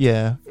 You would,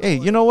 yeah. Hey,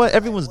 you know what?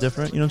 Everyone's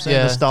different. You know what I'm saying?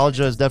 Yeah.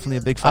 Nostalgia is definitely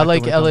a big factor. I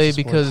like when it comes LA to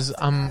sports. because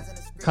I'm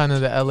kind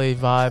of the LA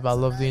vibe. I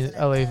love the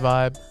LA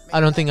vibe.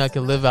 I don't think I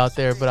could live out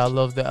there, but I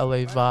love the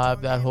LA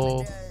vibe, that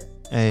whole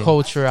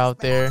culture out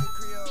there.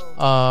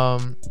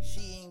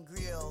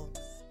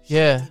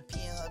 Yeah.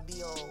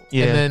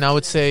 And then I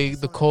would say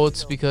the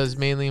Colts because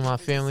mainly my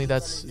family,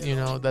 that's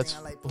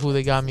who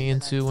they got me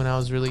into when I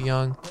was really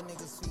young.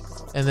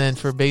 And then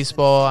for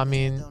baseball, I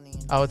mean,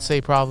 I would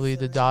say probably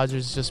the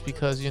Dodgers just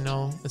because,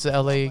 it's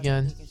LA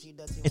again.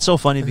 It's so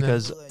funny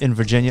because in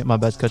Virginia, my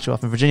bad to cut you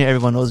off. In Virginia,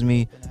 everyone knows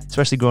me,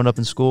 especially growing up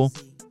in school.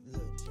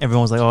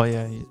 Everyone's like, oh,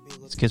 yeah,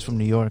 it's kids from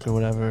New York or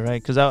whatever,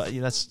 right? Because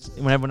that's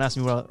when everyone asks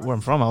me where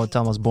I'm from, I would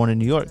tell them I was born in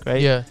New York,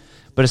 right? Yeah.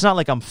 But it's not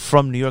like I'm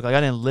from New York. Like,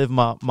 I didn't live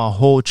my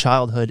whole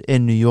childhood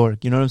in New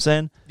York. You know what I'm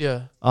saying?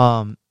 Yeah.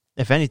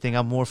 If anything,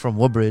 I'm more from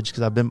Woodbridge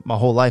because I've been my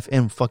whole life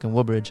in fucking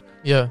Woodbridge.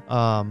 Yeah.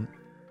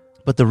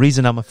 But the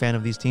reason I'm a fan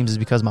of these teams is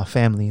because my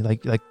family,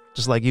 like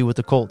just like you with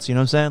the Colts, you know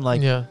what I'm saying?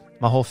 Like,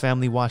 my whole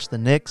family watched the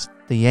Knicks,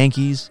 the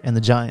Yankees, and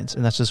the Giants,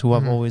 and that's just who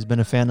I've always been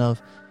a fan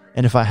of.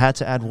 And if I had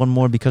to add one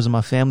more because of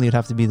my family, it'd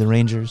have to be the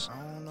Rangers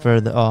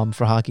for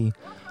hockey.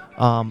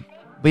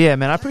 But yeah,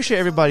 man, I appreciate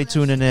everybody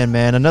tuning in,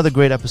 man. Another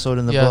great episode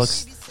in the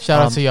books.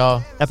 Shout out to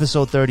y'all.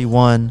 Episode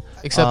 31.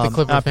 Except the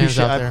Clipper fans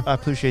out there. I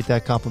appreciate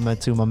that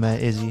compliment too, my man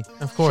Izzy.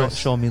 Of course.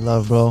 Show me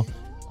love, bro.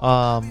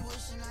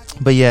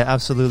 But yeah,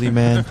 absolutely,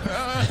 man.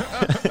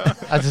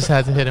 I just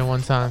had to hit it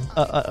one time.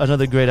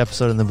 Another great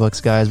episode in the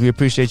books, guys. We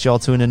appreciate y'all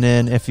tuning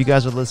in. If you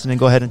guys are listening,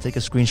 go ahead and take a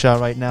screenshot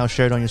right now.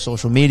 Share it on your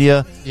social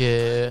media.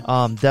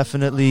 Yeah.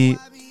 Definitely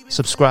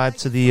subscribe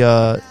to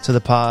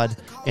the pod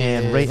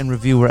and rate and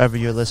review wherever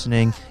you're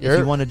listening. If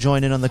you want to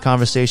join in on the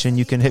conversation,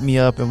 you can hit me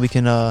up and we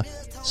can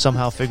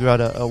somehow figure out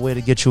a way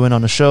to get you in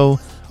on the show.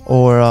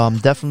 Or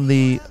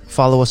definitely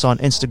follow us on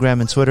Instagram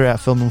and Twitter at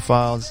Film Room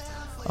Files.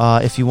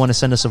 If you want to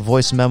send us a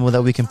voice memo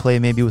that we can play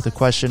maybe with a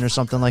question or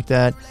something like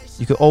that,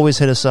 you could always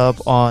hit us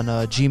up on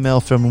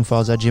Gmail,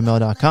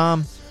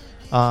 filmroomfiles@gmail.com.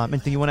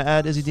 Anything you want to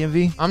add, Izzy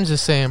DMV? I'm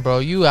just saying, bro,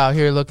 you out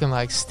here looking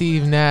like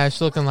Steve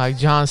Nash, looking like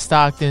John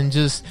Stockton,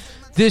 just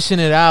dishing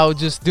it out,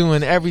 just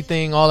doing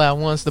everything all at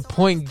once. The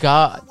point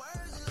guard.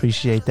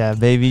 Appreciate that,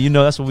 baby. You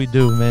know that's what we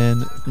do, man.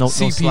 No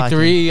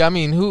CP3. No I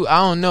mean, I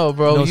don't know,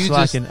 bro. No you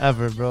slacking just,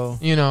 ever, bro.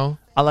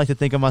 I like to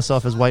think of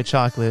myself as white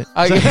chocolate.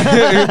 I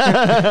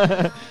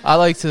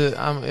like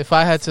to. If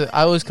I had to,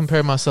 I always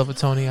compare myself to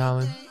Tony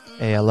Allen.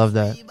 Hey, I love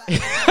that.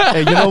 Hey,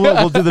 you know what?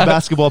 We'll do the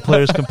basketball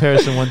players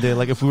comparison one day.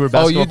 Like if we were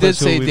basketball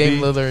players. Oh, you did say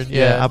Dame Lillard.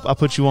 Yeah, I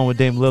put you on with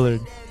Dame Lillard.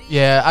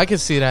 Yeah, I can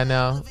see that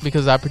now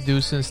because I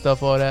produce and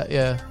stuff, all that.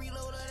 Yeah.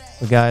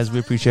 But guys, we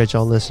appreciate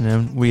y'all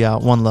listening. We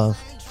out. One love.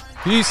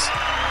 Peace.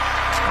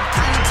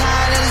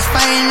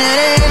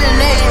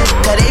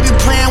 Cause they be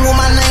playing with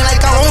my name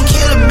like I won't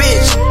kill a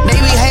bitch. They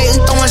be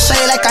hating, throwing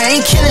shade like I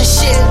ain't killing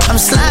shit. I'm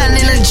sliding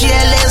in a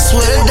GLS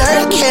with a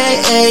dirt K.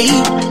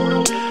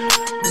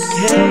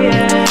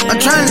 I'm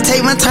trying to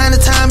take my time to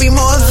be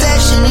more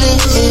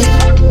affectionate.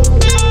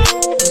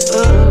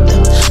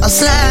 I'm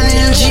sliding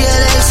in a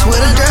GLS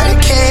with a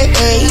dirt K.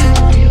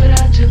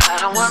 I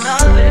don't wanna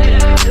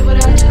live, do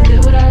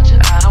without you,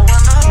 I don't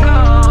wanna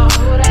go,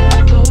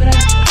 do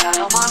without you, I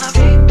don't wanna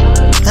be.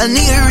 I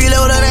need to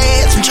reload all the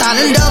heads, I'm trying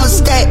to double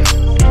stack.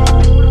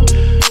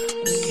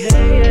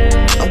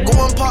 I'm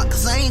going park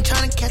cause I ain't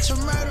trying to catch a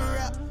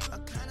murderer.